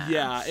them in the ass.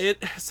 Yeah,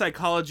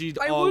 psychology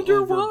I all wonder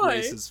over why.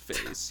 Grace's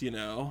face, you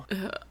know?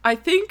 I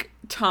think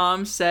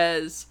Tom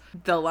says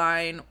the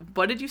line,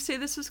 what did you say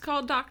this was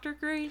called, Dr.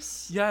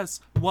 Grace? Yes,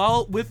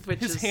 while with Which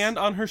his is- hand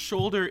on her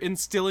shoulder,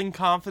 instilling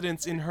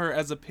confidence in her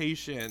as a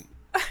patient.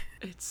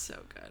 It's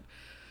so good.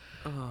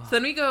 So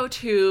then we go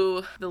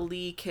to the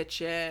Lee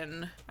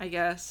kitchen, I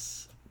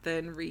guess, the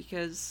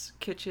Enrica's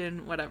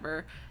kitchen,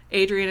 whatever.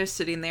 Adrian is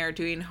sitting there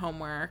doing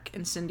homework,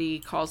 and Cindy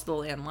calls the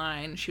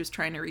landline. She was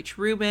trying to reach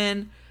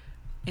Ruben,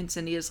 and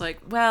Cindy is like,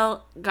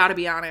 well, gotta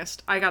be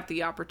honest, I got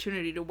the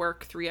opportunity to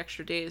work 3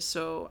 extra days,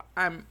 so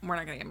we're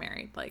not gonna get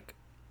married. Like,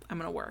 I'm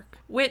gonna work.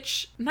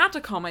 Which, not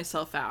to call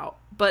myself out,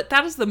 but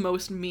that is the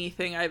most me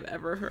thing I've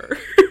ever heard.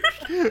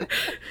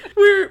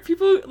 Where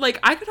people, like,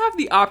 I could have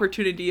the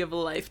opportunity of a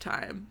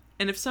lifetime,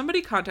 and if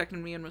somebody contacted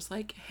me and was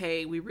like,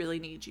 hey, we really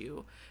need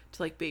you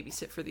to, like,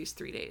 babysit for these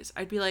 3 days,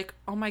 I'd be like,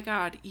 oh my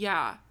god,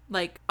 yeah,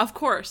 like, of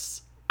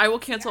course, I will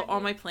cancel all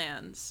my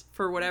plans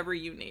for whatever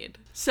you need.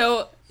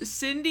 So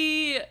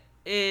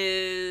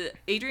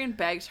Adrian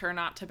begs her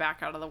not to back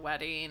out of the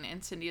wedding,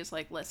 and Cindy is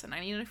like, listen, I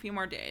need a few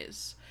more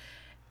days.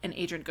 And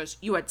Adrian goes,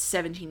 you had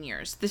 17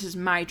 years. This is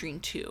my dream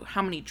too.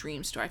 How many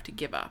dreams do I have to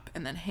give up?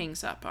 And then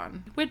hangs up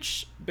on,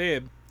 which,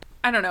 Babe.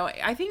 I don't know.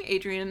 I think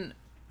Adrian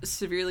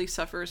severely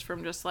suffers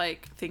from just,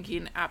 like,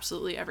 thinking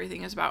absolutely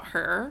everything is about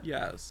her.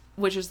 Yes.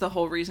 Which is the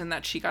whole reason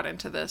that she got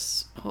into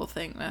this whole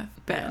thing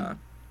with Ben. Yeah.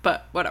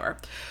 But whatever.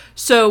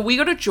 So we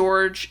go to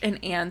George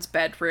and Anne's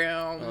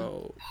bedroom.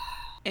 Oh.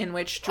 In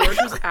which George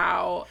was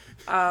out.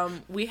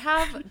 We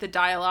have the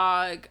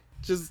dialogue.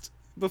 Just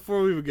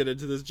before we even get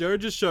into this,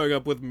 George is showing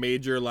up with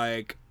major,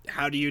 like,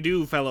 how do you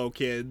do, fellow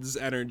kids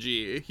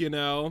energy, you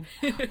know?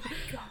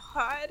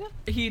 God.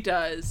 He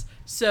does.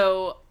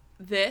 So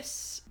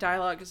this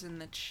dialogue is in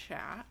the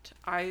chat.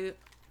 I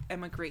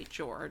am a great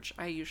George.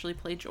 I usually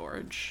play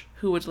George.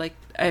 Who would like,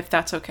 if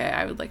that's okay,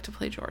 I would like to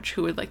play George.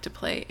 Who would like to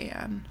play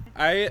Anne?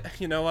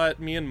 You know what?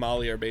 Me and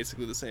Molly are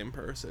basically the same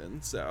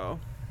person, so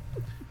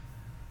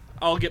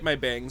I'll get my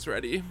bangs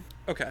ready.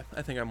 Okay,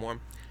 I think I'm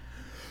warm.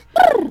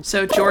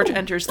 So George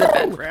enters the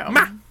bedroom.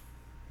 Ma!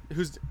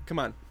 Come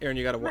on, Aaron,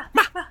 you gotta walk.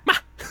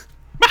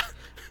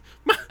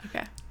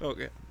 Okay.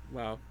 Okay,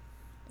 wow.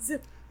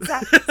 Zip,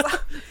 zap,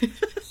 zap.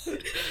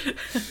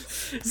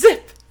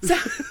 Zip,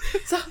 zap,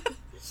 zap.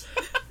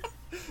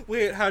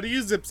 Wait, how do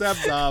you zip zap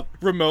zop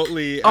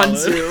remotely, On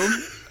Alice? Zoom.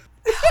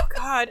 Oh,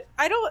 God.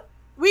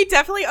 We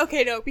definitely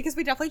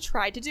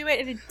tried to do it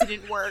and it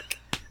didn't work.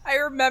 I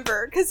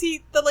remember, because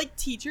the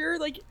teacher,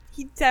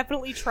 he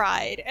definitely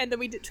tried, and then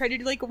we tried to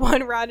do,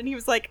 one round, and he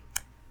was like,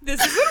 this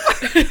isn't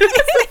working.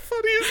 the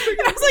funniest thing.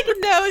 I was like,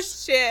 no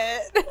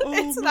shit. Oh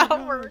It's my not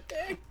God.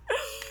 working.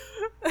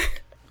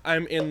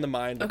 I'm in the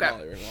mind of Okay.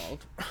 Molly Ringwald.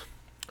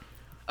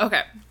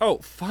 Okay. Oh,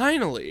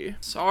 finally.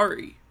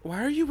 Sorry.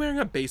 Why are you wearing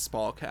a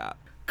baseball cap?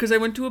 Because I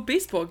went to a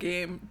baseball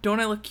game. Don't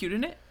I look cute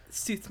in it?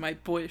 Suits my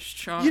boyish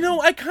charm. You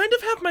know, I kind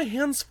of have my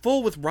hands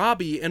full with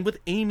Robbie and with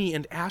Amy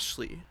and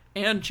Ashley.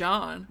 And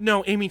John,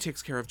 No, Amy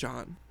takes care of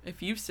John.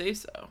 if you say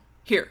so.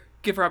 Here,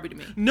 give Robbie to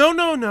me.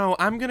 No.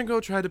 I'm gonna go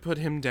try to put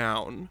him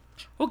down.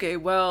 Okay,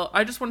 well,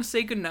 I just want to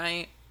say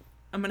goodnight.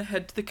 I'm gonna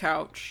head to the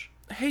couch.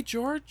 Hey,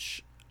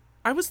 George.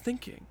 I was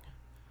thinking.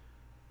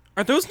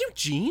 Are those new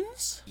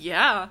jeans?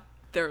 Yeah,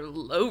 they're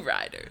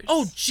lowriders.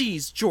 Oh,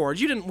 geez,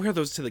 George. You didn't wear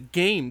those to the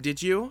game,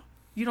 did you?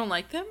 You don't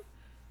like them?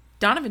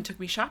 Donovan took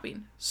me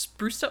shopping.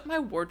 Spruced up my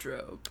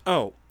wardrobe.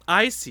 Oh,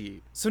 I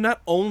see. So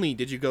not only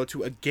did you go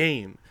to a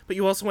game, but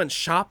you also went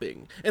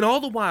shopping. And all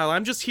the while,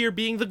 I'm just here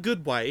being the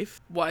good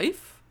wife.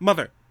 Wife?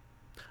 Mother.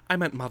 I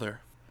meant mother.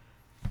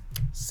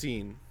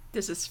 Scene.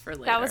 This is for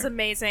later. That was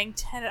amazing.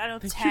 10 out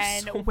of Thank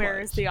 10. you so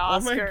Where's much. the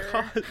Oscar? Oh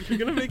my god, you're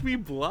gonna make me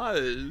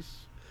blush.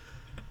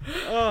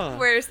 Oh,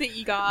 Where's the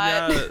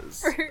EGOT?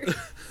 yes.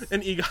 for,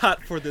 An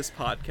EGOT for this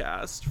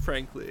podcast,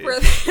 frankly. for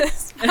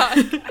this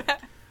podcast?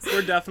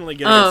 We're definitely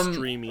getting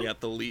streamy at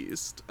the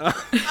least.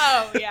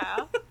 Oh,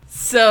 yeah.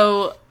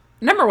 So,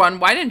 number one,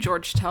 why didn't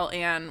George tell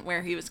Anne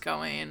where he was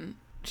going?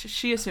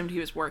 She assumed he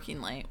was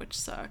working late, which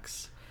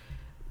sucks.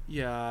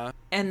 Yeah.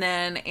 And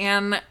then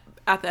Anne,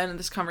 at the end of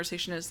this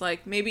conversation, is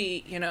like,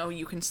 maybe, you know,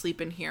 you can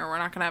sleep in here. We're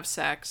not going to have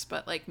sex,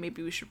 but, like,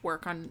 maybe we should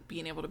work on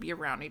being able to be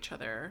around each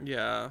other.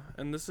 Yeah.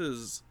 And this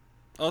is...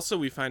 Also,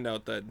 we find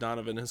out that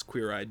Donovan has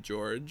queer-eyed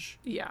George.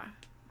 Yeah.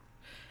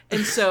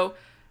 And so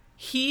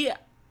he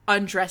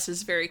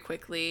undresses very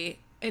quickly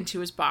into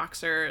his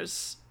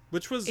boxers.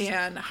 Which was...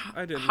 And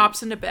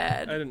hops into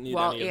bed. I didn't need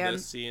any of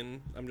this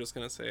scene. I'm just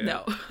going to say it.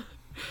 No.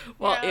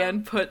 While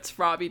Anne puts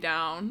Robbie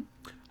down.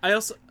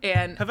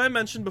 Have I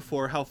mentioned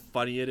before how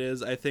funny it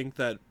is? I think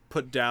that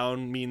put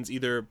down means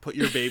either put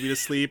your baby to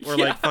sleep or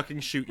like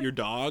fucking shoot your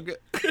dog.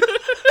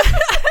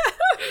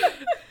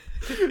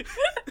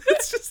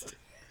 It's just,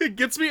 it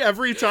gets me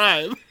every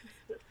time.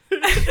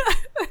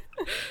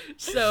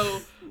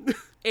 So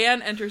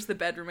Anne enters the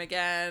bedroom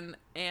again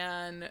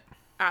and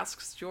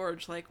asks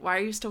George, like, why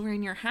are you still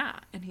wearing your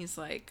hat? And he's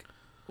like,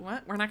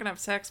 what? We're not gonna have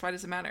sex. Why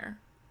does it matter?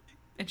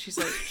 And she's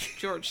like,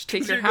 George,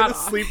 take your hat off. You're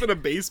gonna sleep in a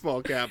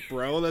baseball cap,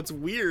 bro. That's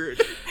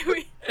weird.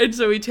 And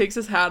so he takes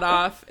his hat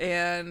off,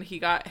 and he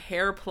got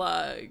hair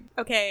plugged.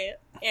 Okay,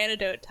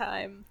 anecdote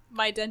time.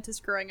 My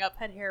dentist growing up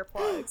had hair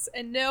plugs,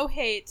 and no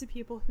hate to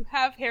people who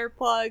have hair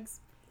plugs.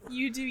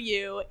 You do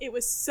you. It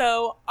was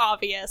so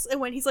obvious.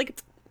 And when he's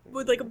like,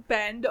 would like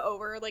bend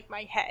over like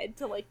my head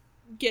to like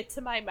get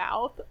to my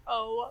mouth,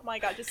 oh my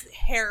god, just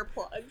hair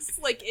plugs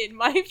like in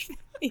my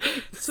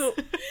face. So,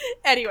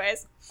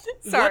 anyways,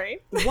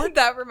 sorry. What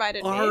that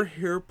reminded me. Are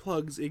hair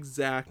plugs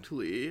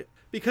exactly?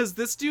 Because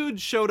this dude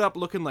showed up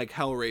looking like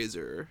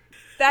Hellraiser.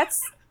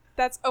 That's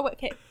oh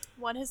okay.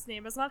 One, his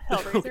name is not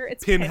Hellraiser.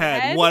 It's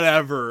Pinhead.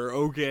 Whatever.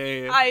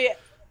 Okay. And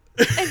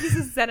this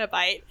is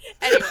Cenobite.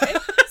 Anyway,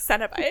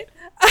 Cenobite.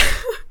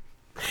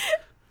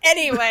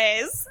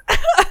 Anyways.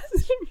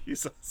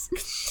 Jesus.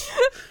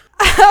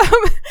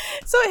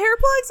 So hair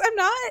plugs, I'm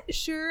not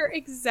sure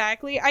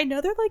exactly. I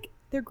know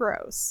they're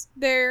gross.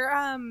 They're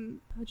oh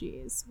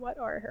geez, what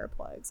are hair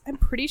plugs? I'm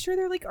pretty sure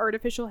they're like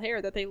artificial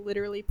hair that they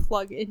literally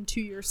plug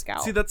into your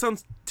scalp. See, that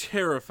sounds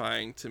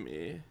terrifying to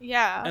me.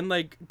 Yeah. And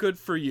like, good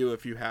for you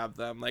if you have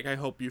them. Like, I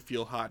hope you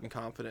feel hot and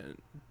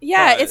confident.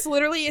 Yeah,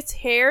 it's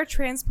hair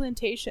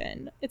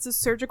transplantation. It's a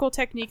surgical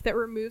technique that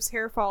removes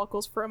hair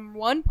follicles from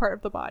one part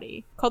of the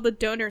body, called the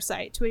donor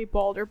site, to a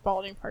bald or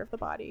balding part of the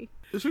body.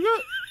 Does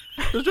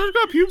George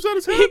got pubes on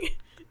his head?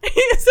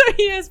 So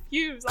he has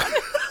pubes on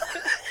it.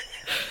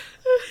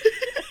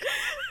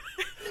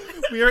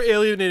 We are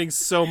alienating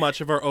so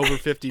much of our over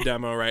 50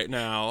 demo right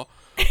now.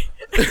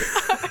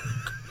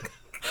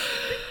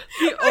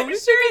 I'm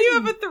sure you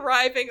have a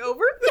thriving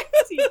over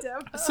 50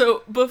 demo.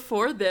 So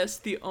before this,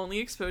 the only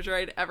exposure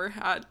I'd ever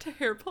had to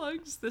hair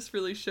plugs, this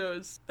really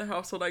shows the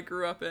household I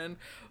grew up in,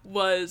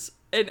 was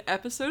an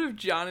episode of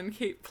John and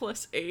Kate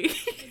Plus 8.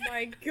 Oh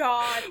my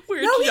god.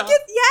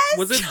 Yes!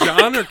 Was it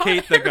John or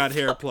Kate that got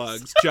hair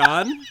plugs?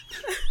 John?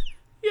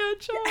 Yeah,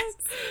 John.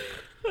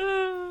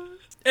 Yes.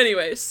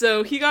 Anyway,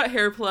 so he got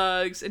hair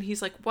plugs, and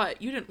he's like,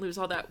 what? You didn't lose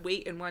all that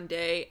weight in one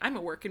day. I'm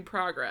a work in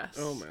progress.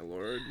 Oh my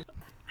lord.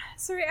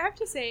 Sorry, I have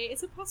to say,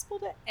 is it possible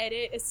to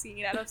edit a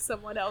scene out of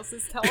someone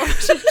else's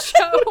television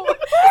show?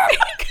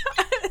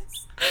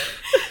 Because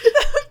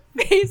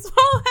the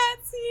baseball hat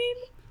scene.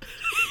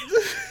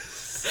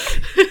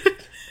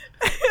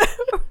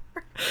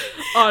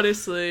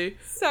 Honestly.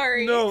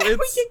 Sorry. No, we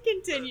can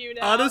continue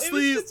now.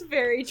 Honestly, it was just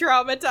very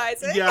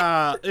traumatizing.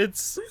 Yeah,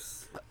 it's...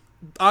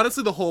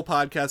 Honestly, the whole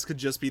podcast could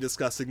just be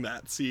discussing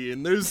that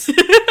scene. There's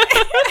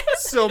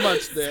so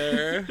much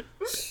there.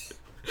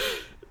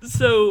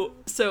 So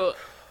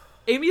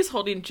Amy's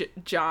holding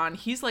John.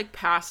 He's like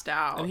passed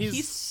out. And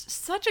he's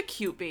such a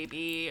cute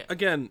baby.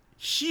 Again,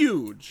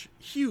 huge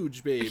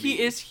baby.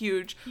 He is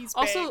huge. He's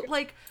also big.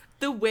 like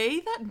the way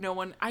that no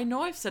one, I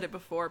know I've said it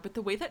before, but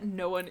the way that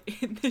no one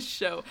in this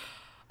show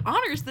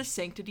honors the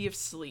sanctity of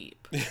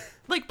sleep.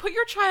 Like, put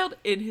your child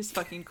in his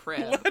fucking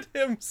crib. Let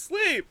him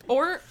sleep.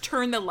 Or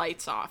turn the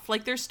lights off.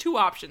 Like, there's two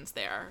options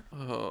there.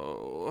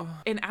 Oh.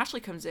 And Ashley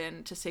comes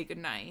in to say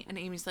goodnight, and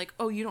Amy's like,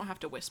 oh, you don't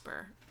have to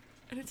whisper.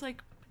 And it's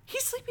like,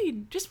 he's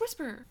sleeping. Just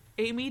whisper.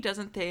 Amy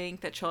doesn't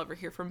think that she'll ever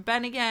hear from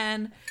Ben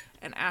again.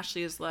 And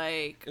Ashley is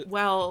like,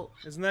 well,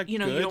 isn't that good? You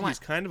don't He's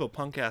kind of a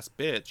punk-ass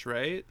bitch,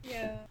 right?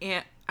 Yeah.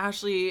 And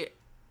Ashley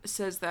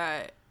says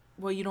that,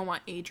 well, you don't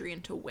want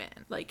Adrian to win.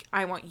 Like,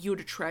 I want you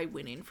to try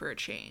winning for a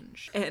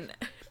change. And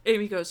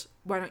Amy goes,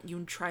 why don't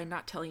you try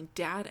not telling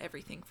Dad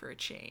everything for a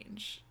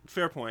change?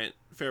 Fair point.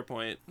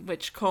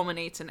 Which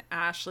culminates in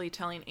Ashley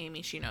telling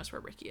Amy she knows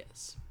where Ricky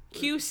is.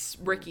 Cue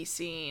Ricky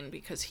scene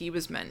because he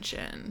was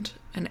mentioned.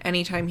 And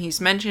anytime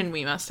he's mentioned,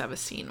 we must have a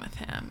scene with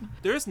him.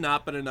 There's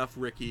not been enough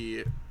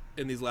Ricky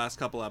in these last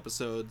couple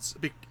episodes,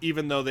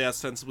 even though they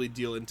ostensibly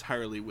deal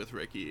entirely with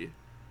Ricky.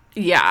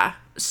 Yeah.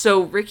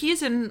 So Ricky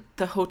is in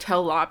the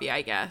hotel lobby,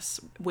 I guess,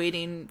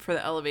 waiting for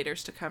the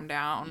elevators to come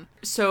down.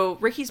 So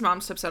Ricky's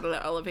mom steps out of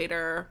the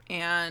elevator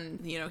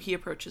and, he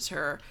approaches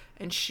her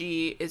and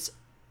she is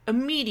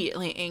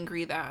immediately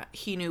angry that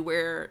he knew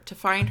where to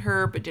find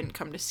her but didn't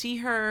come to see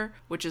her,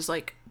 which is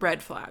like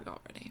red flag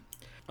already.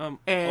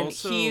 And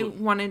also, he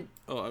wanted...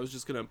 Oh, I was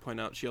just going to point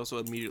out, she also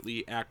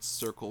immediately acts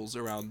circles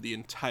around the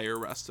entire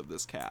rest of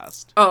this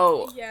cast.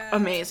 Oh, Yeah.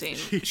 amazing.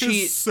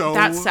 She's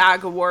that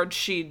SAG award,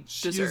 she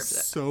deserves She's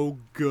it. so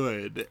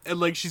good. And,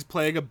 like, she's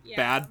playing a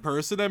bad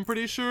person, I'm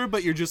pretty sure,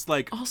 but you're just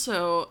like,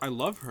 also, I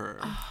love her.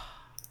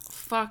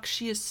 fuck,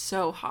 she is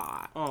so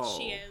hot. Oh.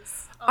 She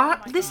is. Oh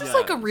my This God. is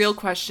like a real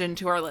question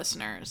to our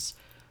listeners.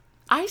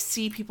 I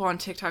see people on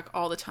TikTok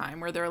all the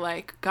time where they're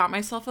like, got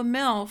myself a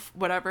MILF,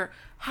 whatever.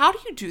 How do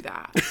you do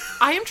that?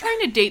 I am trying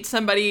to date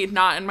somebody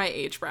not in my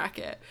age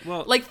bracket.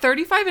 Well, like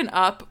 35 and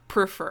up,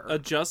 prefer.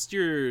 Adjust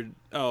your...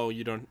 Oh,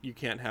 you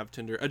can't have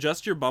Tinder.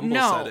 Adjust your Bumble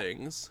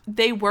settings.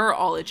 They were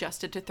all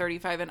adjusted to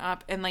 35 and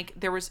up, and like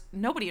there was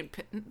nobody in...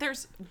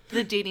 There's...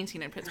 The dating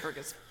scene in Pittsburgh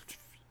is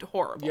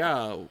horrible.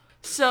 Yeah.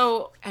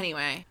 So,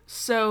 anyway.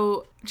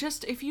 So,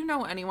 just if you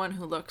know anyone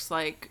who looks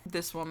like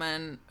this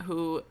woman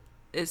who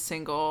is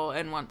single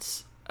and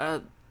wants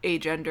a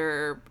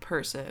agender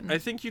person. I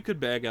think you could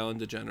bag Ellen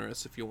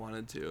DeGeneres if you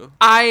wanted to.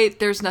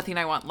 There's nothing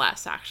I want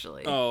less,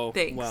 actually. Oh,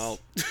 thanks. well.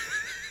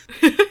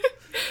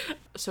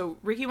 So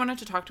Ricky wanted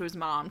to talk to his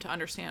mom to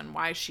understand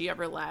why she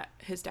ever let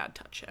his dad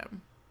touch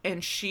him.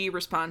 And she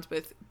responds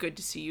with, good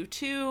to see you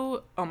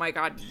too. Oh my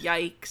God,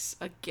 yikes,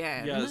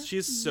 again. Yeah,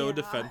 she's so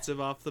defensive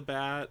off the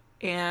bat.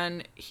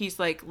 And he's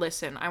like,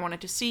 listen, I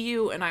wanted to see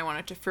you and I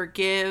wanted to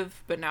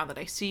forgive, but now that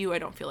I see you, I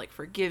don't feel like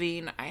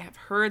forgiving. I have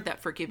heard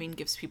that forgiving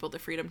gives people the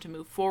freedom to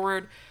move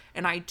forward,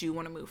 and I do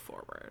want to move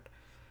forward.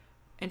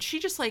 And she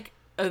just like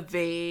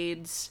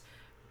evades,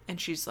 and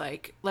she's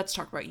like, let's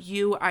talk about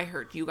you. I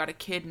heard you got a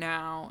kid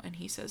now. And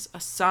he says, a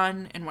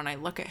son. And when I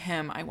look at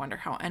him, I wonder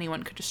how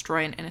anyone could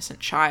destroy an innocent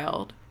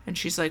child. And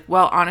she's like,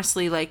 well,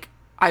 honestly, like,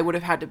 I would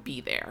have had to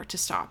be there to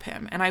stop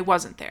him, and I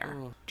wasn't there.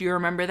 Oh. Do you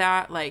remember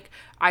that? Like,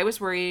 I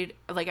was worried.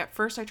 Like, at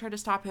first I tried to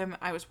stop him.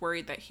 I was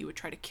worried that he would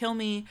try to kill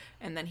me,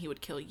 and then he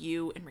would kill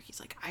you. And Ricky's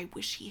like, I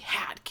wish he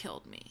had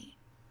killed me.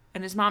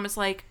 And his mom is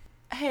like,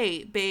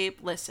 hey, babe,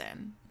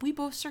 listen. We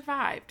both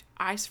survived.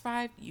 I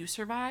survived. You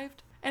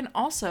survived. And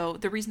also,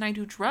 the reason I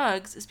do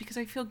drugs is because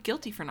I feel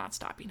guilty for not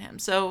stopping him.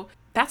 So,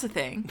 that's a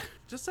thing.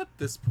 Just at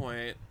this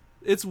point,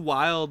 it's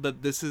wild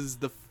that this is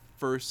the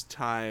first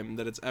time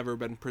that it's ever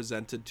been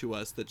presented to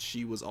us that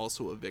she was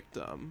also a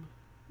victim.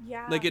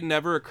 Yeah. Like, it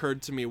never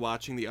occurred to me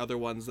watching the other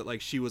ones that,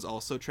 like, she was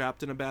also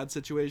trapped in a bad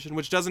situation,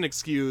 which doesn't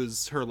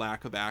excuse her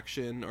lack of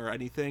action or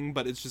anything,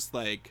 but it's just,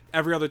 like,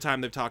 every other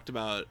time they've talked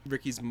about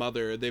Ricky's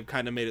mother, they've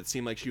kind of made it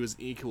seem like she was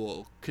an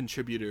equal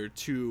contributor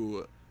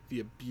to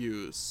the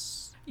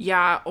abuse.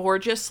 Yeah, or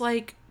just,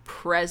 like,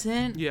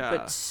 present, yeah,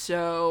 but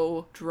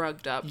so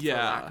drugged up, for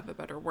lack of a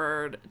better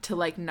word, to,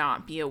 like,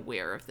 not be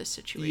aware of the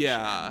situation.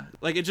 Yeah.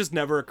 Like, it just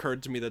never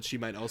occurred to me that she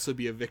might also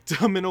be a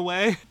victim in a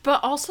way.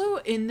 But also,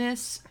 in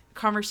this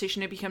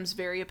conversation, it becomes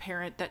very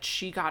apparent that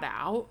she got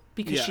out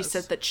because she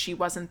said that she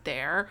wasn't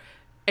there,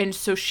 and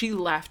so she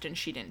left and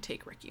she didn't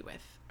take Ricky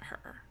with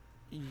her.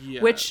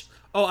 Yeah. Which...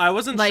 Oh, I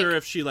wasn't sure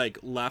if she, like,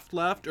 left,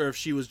 or if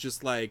she was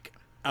just, like,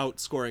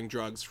 out scoring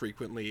drugs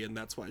frequently, and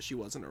that's why she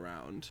wasn't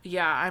around.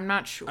 Yeah, I'm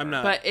not sure.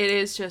 But it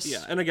is just...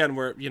 Yeah, and again,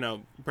 we're,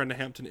 Brenda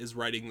Hampton is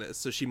writing this,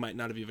 so she might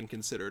not have even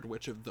considered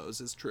which of those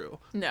is true.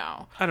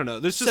 No. I don't know.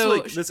 There's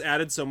just, this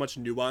added so much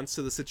nuance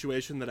to the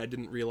situation that I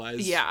didn't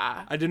realize...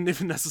 Yeah. I didn't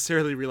even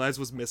necessarily realize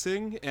was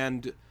missing,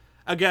 and...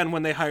 Again,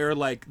 when they hire,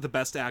 like, the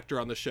best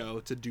actor on the show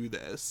to do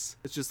this,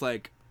 it's just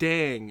like,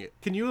 dang,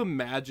 can you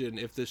imagine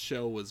if this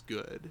show was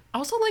good?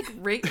 Also, like,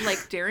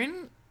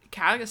 Darren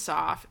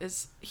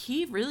Kagasoff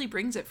he really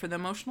brings it for the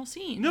emotional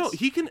scenes. No,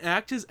 he can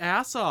act his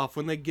ass off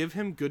when they give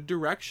him good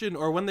direction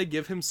or when they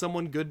give him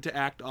someone good to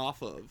act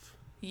off of.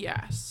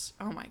 Yes.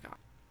 Oh my God.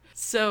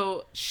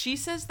 So she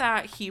says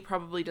that he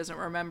probably doesn't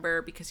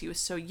remember because he was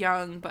so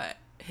young, but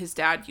his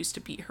dad used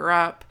to beat her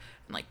up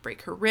and, like,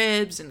 break her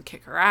ribs and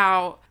kick her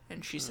out.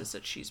 And she says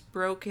that she's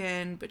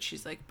broken, but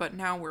she's like, but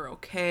now we're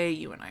okay.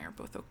 You and I are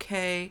both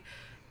okay.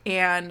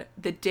 And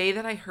the day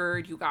that I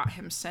heard you got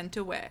him sent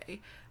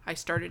away, I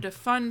started a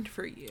fund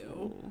for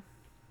you.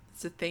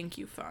 It's a thank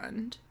you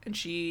fund. And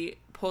she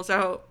pulls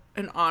out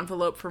an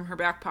envelope from her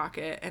back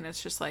pocket, and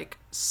it's just, like,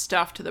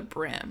 stuffed to the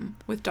brim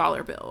with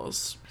dollar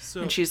bills.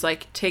 And she's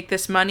like, take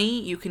this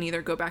money. You can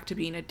either go back to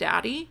being a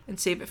daddy and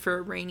save it for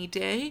a rainy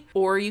day,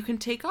 or you can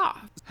take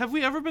off. Have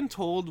we ever been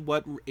told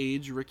what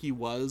age Ricky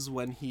was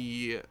when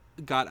he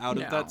got out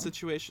of that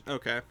situation?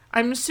 Okay.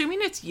 I'm assuming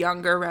it's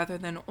younger rather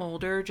than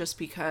older, just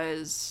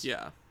because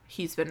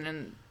he's been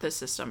in the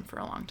system for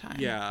a long time.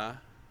 Yeah.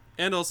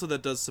 And also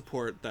that does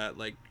support that,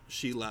 like,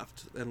 she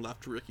left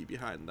Ricky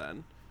behind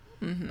then.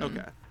 Mm-hmm.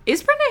 Okay.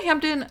 Is Brenda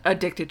Hampton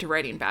addicted to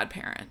writing bad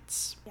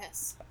parents?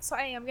 Yes. So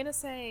I am going to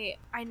say,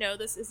 I know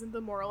this isn't the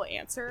moral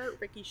answer.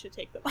 Ricky should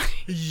take the money.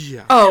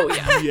 Yeah. Oh,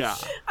 yeah. Yeah.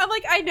 I'm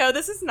like, I know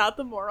this is not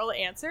the moral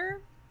answer,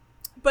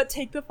 but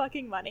take the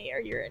fucking money or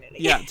you're an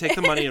idiot. Yeah, take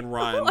the money and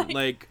run.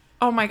 like,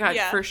 oh my God,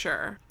 for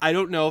sure. I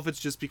don't know if it's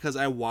just because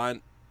I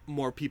want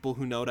more people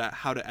who know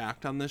how to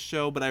act on this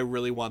show, but I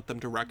really want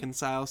them to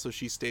reconcile so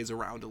she stays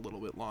around a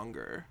little bit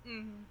longer.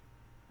 Mm-hmm.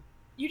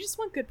 You just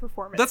want good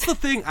performance. That's the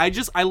thing.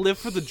 I live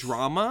for the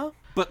drama.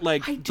 but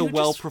like the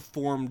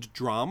well-performed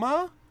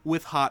drama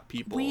with hot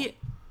people.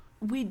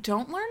 We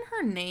don't learn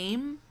her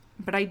name,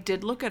 but I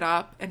did look it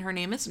up, and her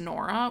name is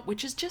Nora,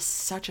 which is just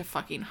such a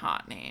fucking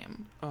hot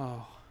name.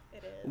 Oh.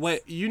 It is.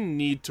 Wait, you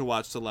need to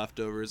watch The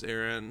Leftovers,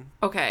 Erin.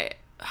 Okay.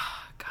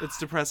 Oh, God. It's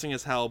depressing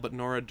as hell, but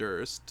Nora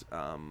Durst,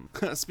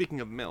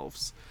 speaking of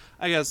MILFs,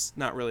 I guess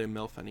not really a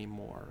MILF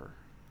anymore.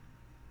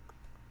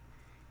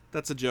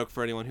 That's a joke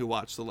for anyone who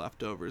watched The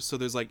Leftovers. So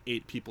there's like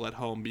 8 people at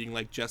home being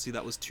like, Jesse,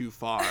 that was too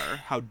far.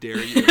 How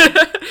dare you?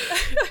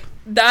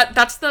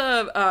 That's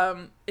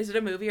the is it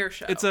a movie or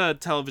show? It's a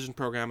television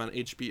program on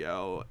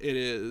HBO. It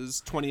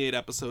is 28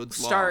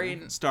 episodes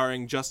long,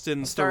 starring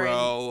Justin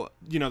Theroux,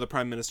 you know, the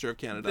Prime Minister of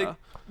Canada.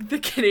 The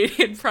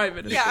Canadian Prime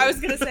Minister. Yeah, I was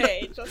gonna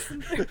say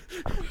Justin.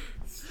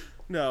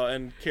 No,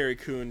 and Carrie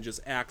Coon just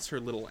acts her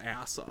little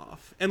ass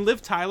off, and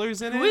Liv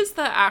Tyler's in it. Who is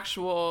the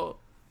actual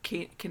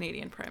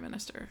Canadian Prime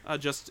Minister?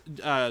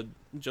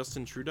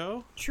 Justin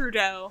Trudeau.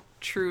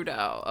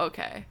 Trudeau.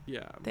 Okay.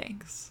 Yeah.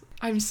 Thanks.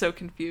 I'm so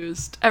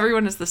confused.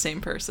 Everyone is the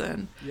same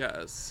person.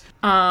 Yes.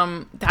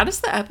 That is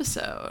the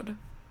episode.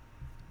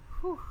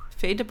 Whew.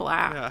 Fade to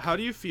black. Yeah. How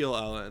do you feel,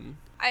 Ellen?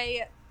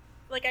 I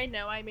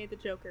know I made the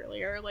joke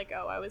earlier, like,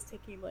 oh, I was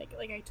taking, like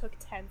I took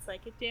 10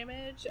 psychic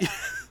damage.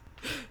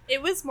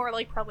 It was more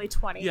like probably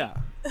 20. Yeah,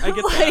 I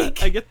get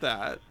that. I get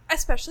that.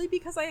 Especially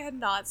because I had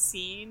not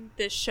seen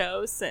this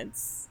show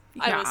since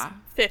I was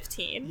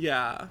 15.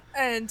 Yeah.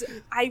 And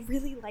I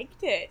really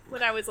liked it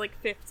when I was, like,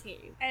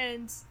 15.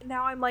 And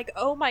now I'm like,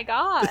 oh my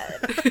god.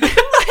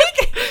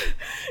 Like,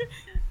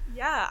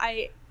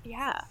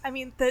 I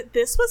mean,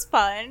 this was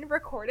fun.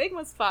 Recording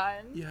was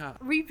fun. Yeah.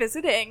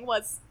 Revisiting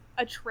was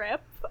a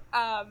trip.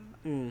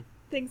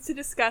 Things to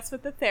discuss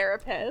with the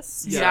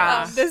therapist.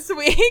 Yeah. This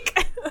week.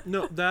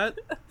 No,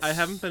 I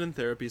haven't been in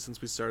therapy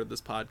since we started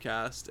this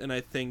podcast, and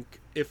I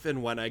think if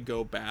and when I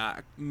go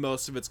back,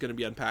 most of it's going to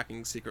be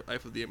unpacking Secret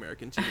Life of the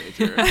American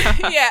Teenager.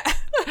 Yeah.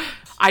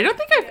 I don't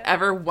think I've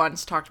ever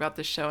once talked about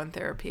this show in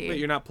therapy. Wait,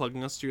 you're not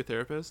plugging us to your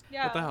therapist?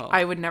 Yeah. What the hell?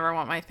 I would never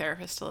want my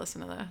therapist to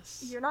listen to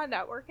this. You're not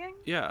networking?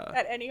 Yeah.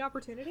 At any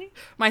opportunity?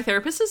 My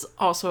therapist is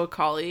also a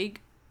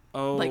colleague.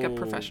 Oh. Like a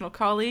professional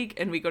colleague,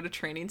 and we go to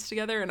trainings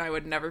together, and I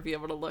would never be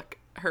able to look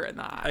her in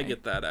the eye. I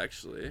get that,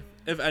 actually.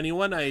 If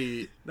anyone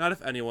I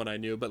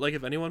knew, but like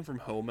if anyone from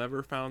home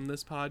ever found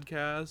this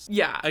podcast,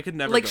 yeah, I could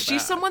never like go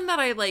she's back. someone that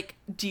I like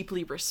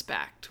deeply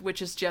respect, which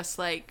is just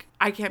like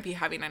I can't be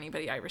having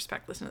anybody I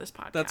respect listen to this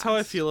podcast. That's how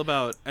I feel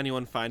about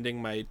anyone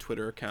finding my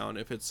Twitter account.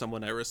 If it's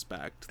someone I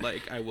respect,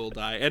 like I will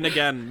die. And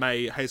again,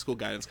 my high school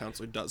guidance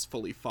counselor does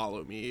fully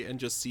follow me and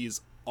just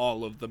sees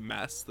all of the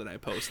mess that I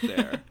post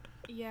there.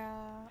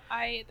 Yeah,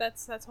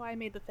 that's why I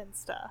made the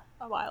Finsta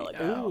a while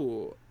ago.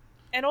 Ooh.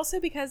 And also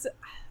because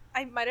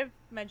I might have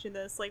mentioned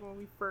this like when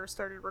we first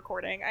started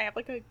recording, I have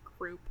like a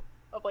group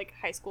of like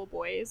high school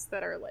boys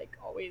that are like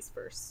always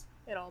first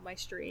in all my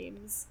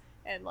streams,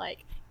 and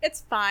like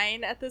it's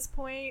fine at this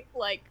point,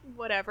 like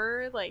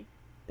whatever, like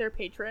they're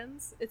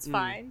patrons, it's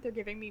fine, they're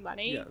giving me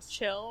money, yes.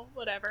 Chill,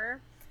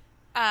 whatever.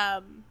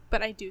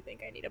 But I do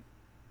think I need a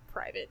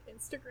private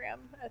Instagram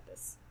at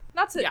this.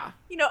 Not to,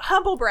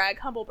 humble brag.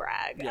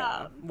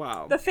 Yeah.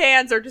 Wow. The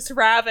fans are just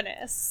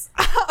ravenous.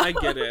 I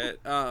get it.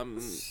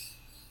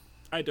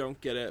 I don't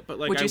get it, but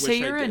like, would you say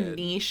you're a did.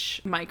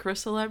 niche micro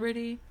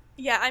celebrity?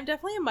 Yeah, I'm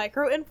definitely a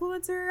micro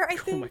influencer, I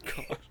think.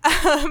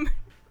 Oh my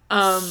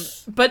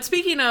god. But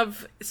speaking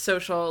of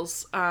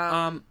socials,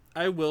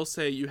 I will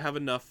say you have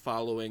enough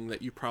following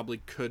that you probably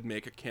could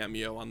make a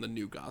cameo on the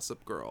new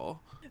Gossip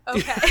Girl.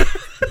 Okay.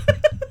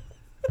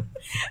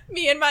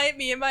 me and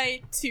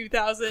my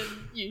 2,000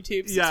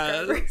 YouTube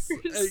subscribers.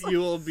 Yes, you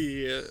will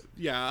be.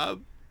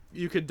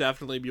 You could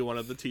definitely be one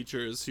of the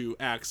teachers who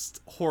acts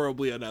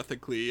horribly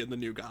unethically in the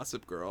new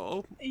Gossip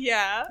Girl.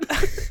 Yeah.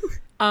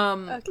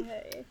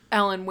 Okay.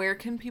 Ellen, where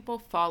can people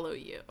follow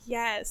you?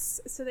 Yes,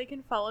 so they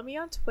can follow me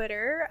on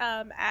Twitter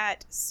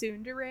at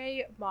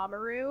Tsundere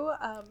Mamoru.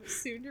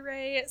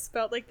 Tsundere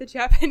spelled like the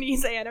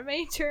Japanese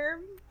anime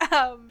term.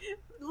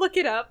 Look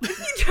it up.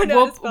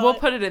 We'll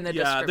put it in the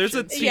description. Yeah, there's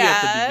a T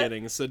at the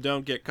beginning, so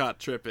don't get caught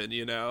tripping,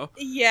 you know?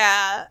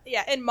 Yeah,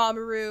 and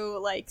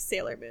Mamoru, like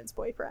Sailor Moon's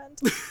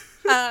boyfriend.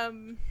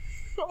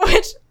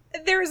 Which,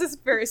 there is this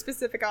very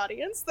specific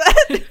audience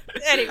that...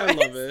 Anyways. I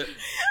love it.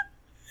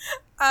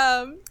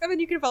 And then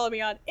you can follow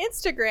me on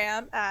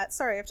Instagram at...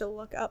 Sorry, I have to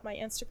look up my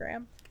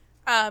Instagram.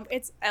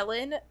 It's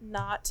Ellen,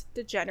 not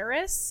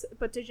DeGeneres,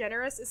 but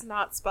DeGeneres is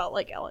not spelled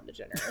like Ellen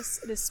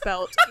DeGeneres. It is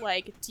spelled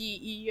like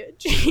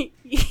DEGES.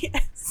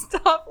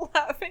 Stop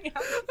laughing at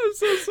me. I'm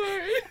so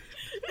sorry.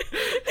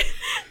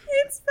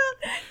 It's spelled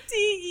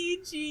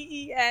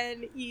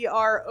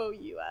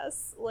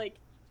DEGENEROUS, like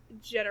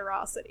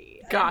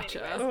generosity.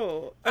 Gotcha. Anyways,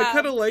 Oh, I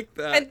kind of like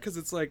that because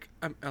it's like,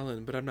 I'm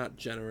Ellen, but I'm not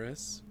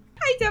generous.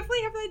 I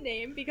definitely have that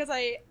name because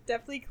I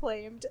definitely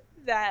claimed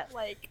that,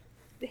 like,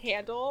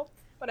 handle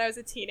when I was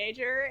a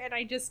teenager, and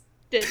I just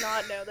did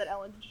not know that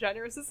Ellen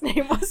DeGeneres'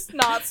 name was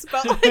not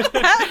spelled like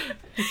that.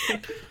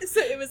 So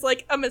it was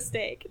like a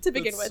mistake to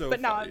begin with, but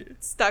now I'm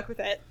stuck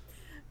with it.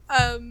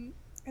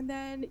 And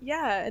then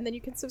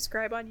you can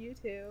subscribe on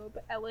YouTube.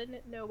 Ellen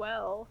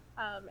Noel.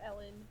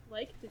 Ellen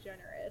like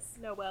DeGeneres.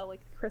 Noel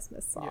like the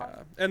Christmas song.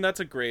 Yeah, and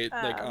that's a great,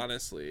 like,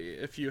 honestly,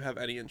 if you have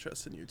any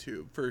interest in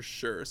YouTube, for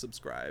sure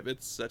subscribe.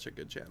 It's such a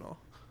good channel.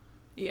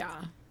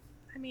 Yeah.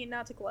 I mean,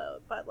 not to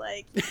gloat, but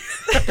like...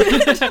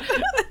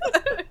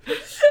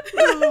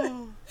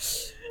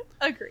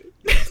 Agreed.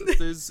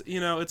 There's,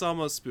 it's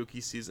almost spooky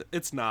season.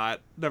 It's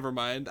not. Never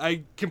mind.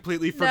 I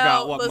completely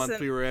forgot what month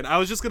we were in. I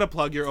was just gonna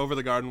plug your Over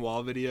the Garden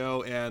Wall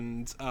video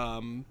and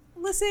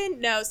Listen,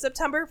 no,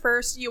 September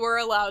 1st, you were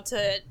allowed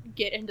to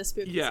get into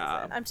spooky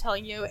season. I'm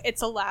telling you,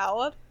 it's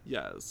allowed.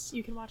 Yes.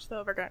 You can watch the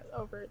Over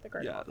the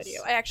Garden Wall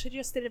video. I actually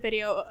just did a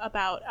video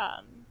about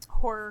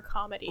horror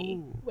comedy,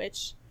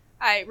 which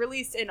I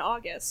released in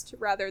August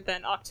rather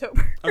than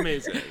October.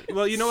 Amazing.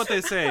 Well, you know what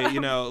they say,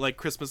 like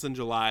Christmas in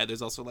July,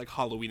 there's also like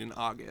Halloween in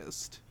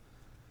August.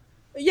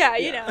 Yeah,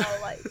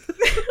 like...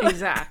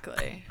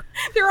 Exactly.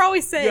 They're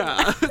always saying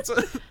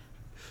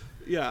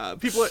yeah,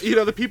 people,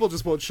 the people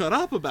just won't shut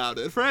up about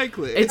it,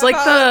 frankly. It's like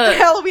the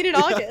Halloween in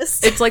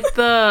August. It's like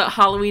the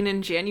Halloween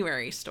in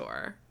January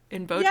store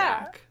in BoJack.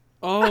 Yeah.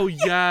 Oh,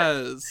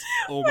 yes.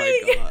 Oh,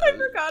 Wait, my God. I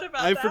forgot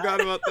about that. I forgot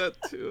about that,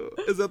 too.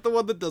 Is that the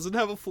one that doesn't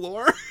have a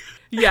floor?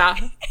 Yeah.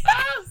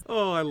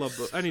 Oh, I love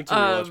I need to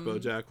rewatch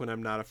BoJack when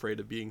I'm not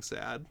afraid of being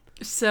sad.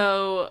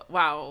 So,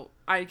 wow.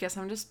 I guess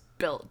I'm just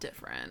built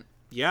different.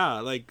 Yeah,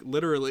 like,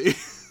 literally.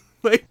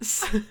 Like...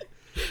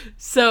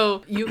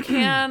 So, you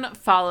can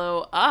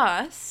follow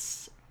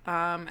us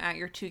at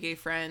Your Two Gay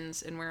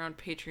Friends, and we're on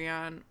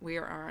Patreon. We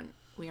are on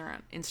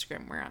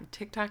Instagram. We're on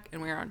TikTok,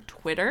 and we're on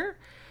Twitter.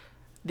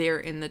 They're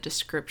in the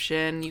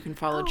description. You can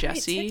follow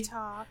Jesse. Wait,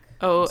 TikTok.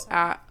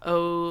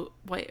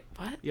 Wait,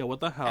 what? Yeah, what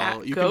the hell?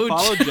 At You Go can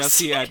follow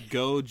Jesse. Jesse at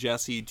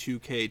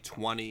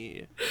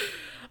GoJesse2K20.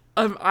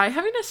 Am I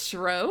having a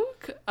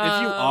stroke?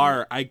 If you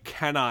are, I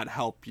cannot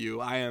help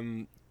you. I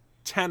am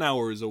 10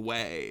 hours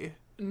away.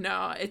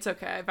 No, it's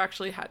okay. I've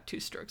actually had 2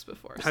 strokes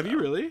before. Have you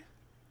really?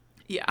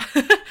 Yeah.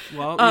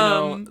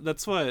 Well,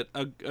 that's what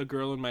a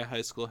girl in my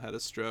high school had a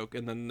stroke,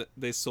 and then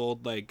they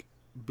sold like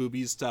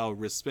boobies-style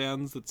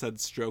wristbands that said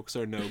 "strokes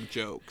are no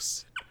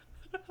jokes."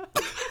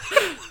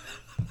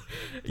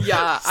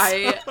 Yeah,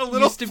 I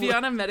used to be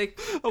on a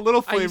a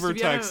little flavor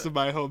text to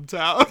my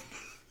hometown.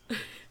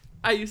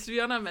 I used to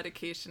be on a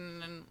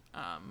medication, and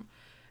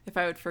if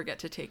I would forget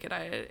to take it,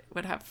 I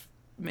would have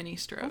mini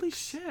strokes. Holy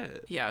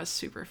shit. Yeah, it was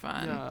super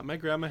fun. Yeah, my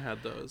grandma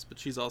had those, but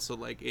she's also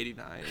like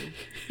 89.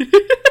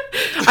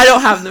 I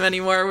don't have them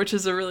anymore, which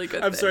is a really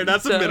good I'm thing. sorry,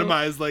 not to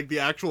minimize like the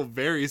actual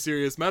very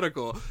serious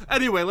medical.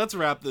 Anyway, let's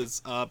wrap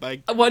this up.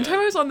 One time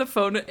I was on the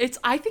phone.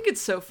 I think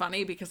it's so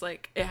funny because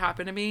like it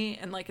happened to me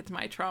and like it's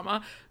my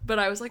trauma. But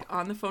I was like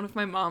on the phone with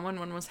my mom when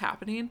one was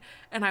happening,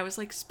 and I was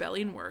like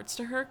spelling words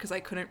to her because I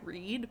couldn't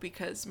read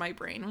because my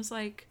brain was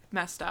like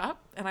messed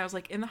up, and I was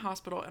like in the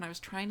hospital and I was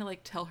trying to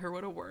like tell her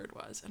what a word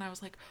was, and I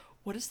was like,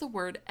 "What does the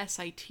word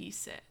SIT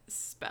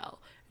spell?"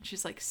 And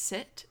she's like,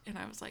 "Sit," and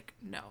I was like,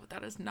 "No,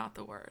 that is not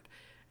the word."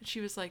 And she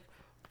was like,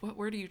 "What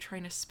word are you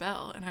trying to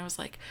spell?" And I was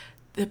like,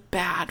 "The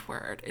bad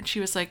word." And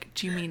she was like,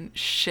 "Do you mean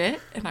shit?"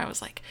 And I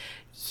was like,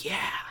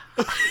 "Yeah."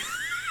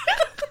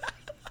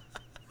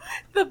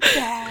 The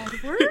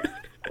bad word?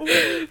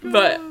 Oh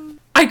but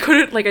I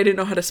couldn't, like, I didn't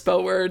know how to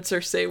spell words or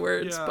say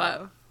words. Yeah.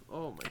 But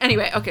oh my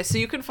anyway, okay, so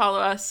you can follow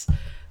us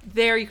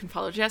there. You can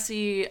follow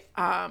Jesse.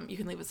 You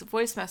can leave us a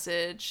voice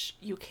message.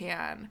 You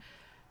can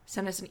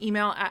send us an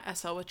email at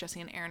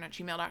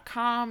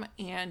slwithjessieandaaron@gmail.com,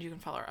 and you can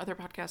follow our other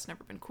podcast,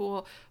 Never Been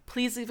Cool.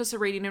 Please leave us a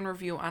rating and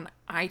review on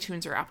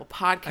iTunes or Apple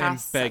Podcasts. I'm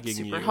begging That's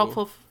super you.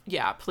 helpful.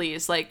 Yeah,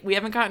 please. Like, we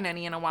haven't gotten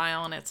any in a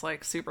while, and it's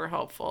like super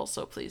helpful,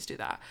 so please do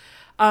that.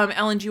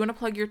 Ellen, do you want to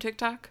plug your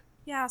TikTok?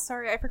 Yeah,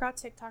 sorry, I forgot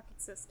TikTok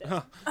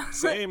existed.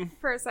 Same.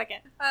 For a second.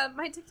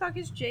 My TikTok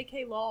is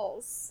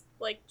JKLawls,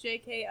 like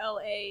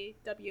JKLAWLS.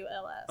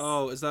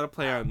 Oh, is that a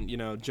play on,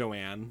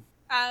 Joanne?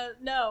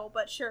 No,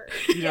 but sure.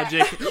 You know,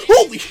 JK.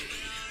 Holy!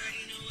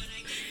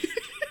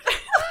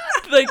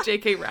 Like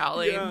JK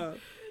Rowling. Yeah.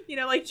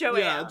 Like Joanne.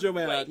 Yeah,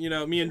 Joanne. Like,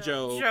 Me and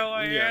Joe.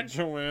 Joanne. Yeah,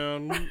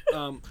 Joanne.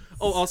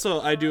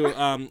 Also, I do,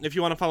 if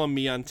you want to follow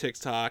me on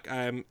TikTok,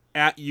 I'm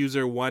at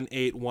user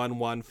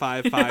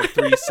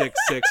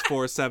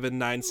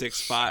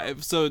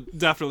 1811553664795. So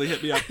definitely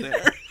hit me up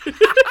there.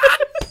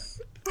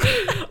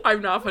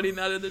 I'm not putting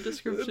that in the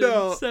description.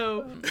 No.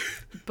 So,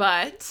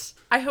 but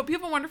I hope you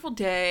have a wonderful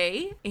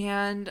day,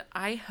 and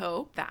I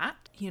hope that,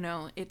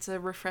 it's a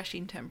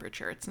refreshing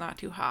temperature. It's not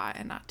too hot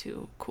and not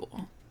too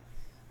cool.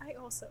 I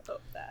also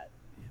hope that.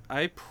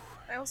 I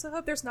also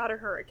hope there's not a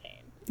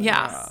hurricane.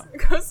 Yeah.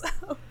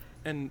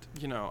 And,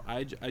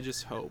 I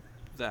just hope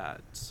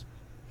that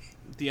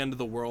the end of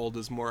the world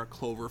is more a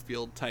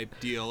Cloverfield type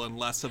deal and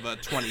less of a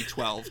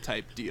 2012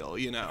 type deal,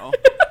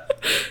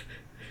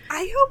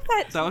 I hope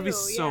that That would be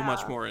so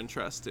much more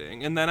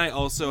interesting. And then I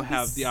also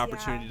have the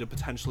opportunity yeah. to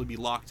potentially be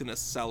locked in a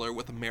cellar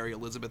with a Mary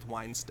Elizabeth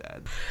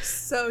Winstead.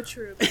 So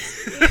true.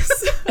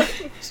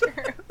 So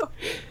true.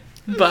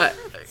 But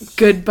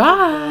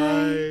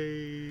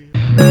goodbye.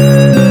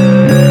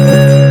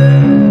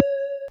 Bye.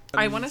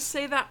 I want to must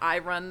say that I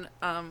run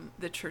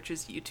the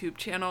church's YouTube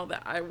channel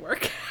that I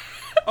work at.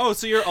 Oh,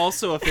 so you're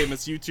also a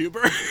famous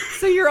YouTuber.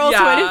 So you're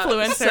also an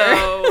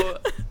influencer.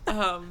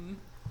 So,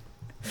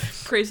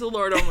 praise the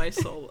Lord, oh my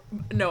soul.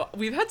 No,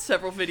 we've had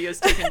several videos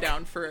taken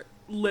down for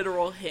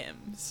literal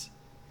hymns.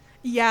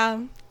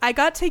 Yeah, I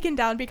got taken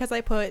down because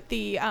I put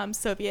the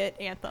Soviet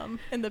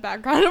anthem in the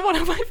background of one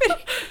of my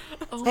videos.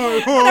 Oh.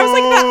 And I was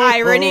like, the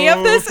irony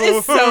of this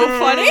is so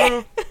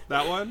funny.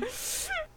 That one?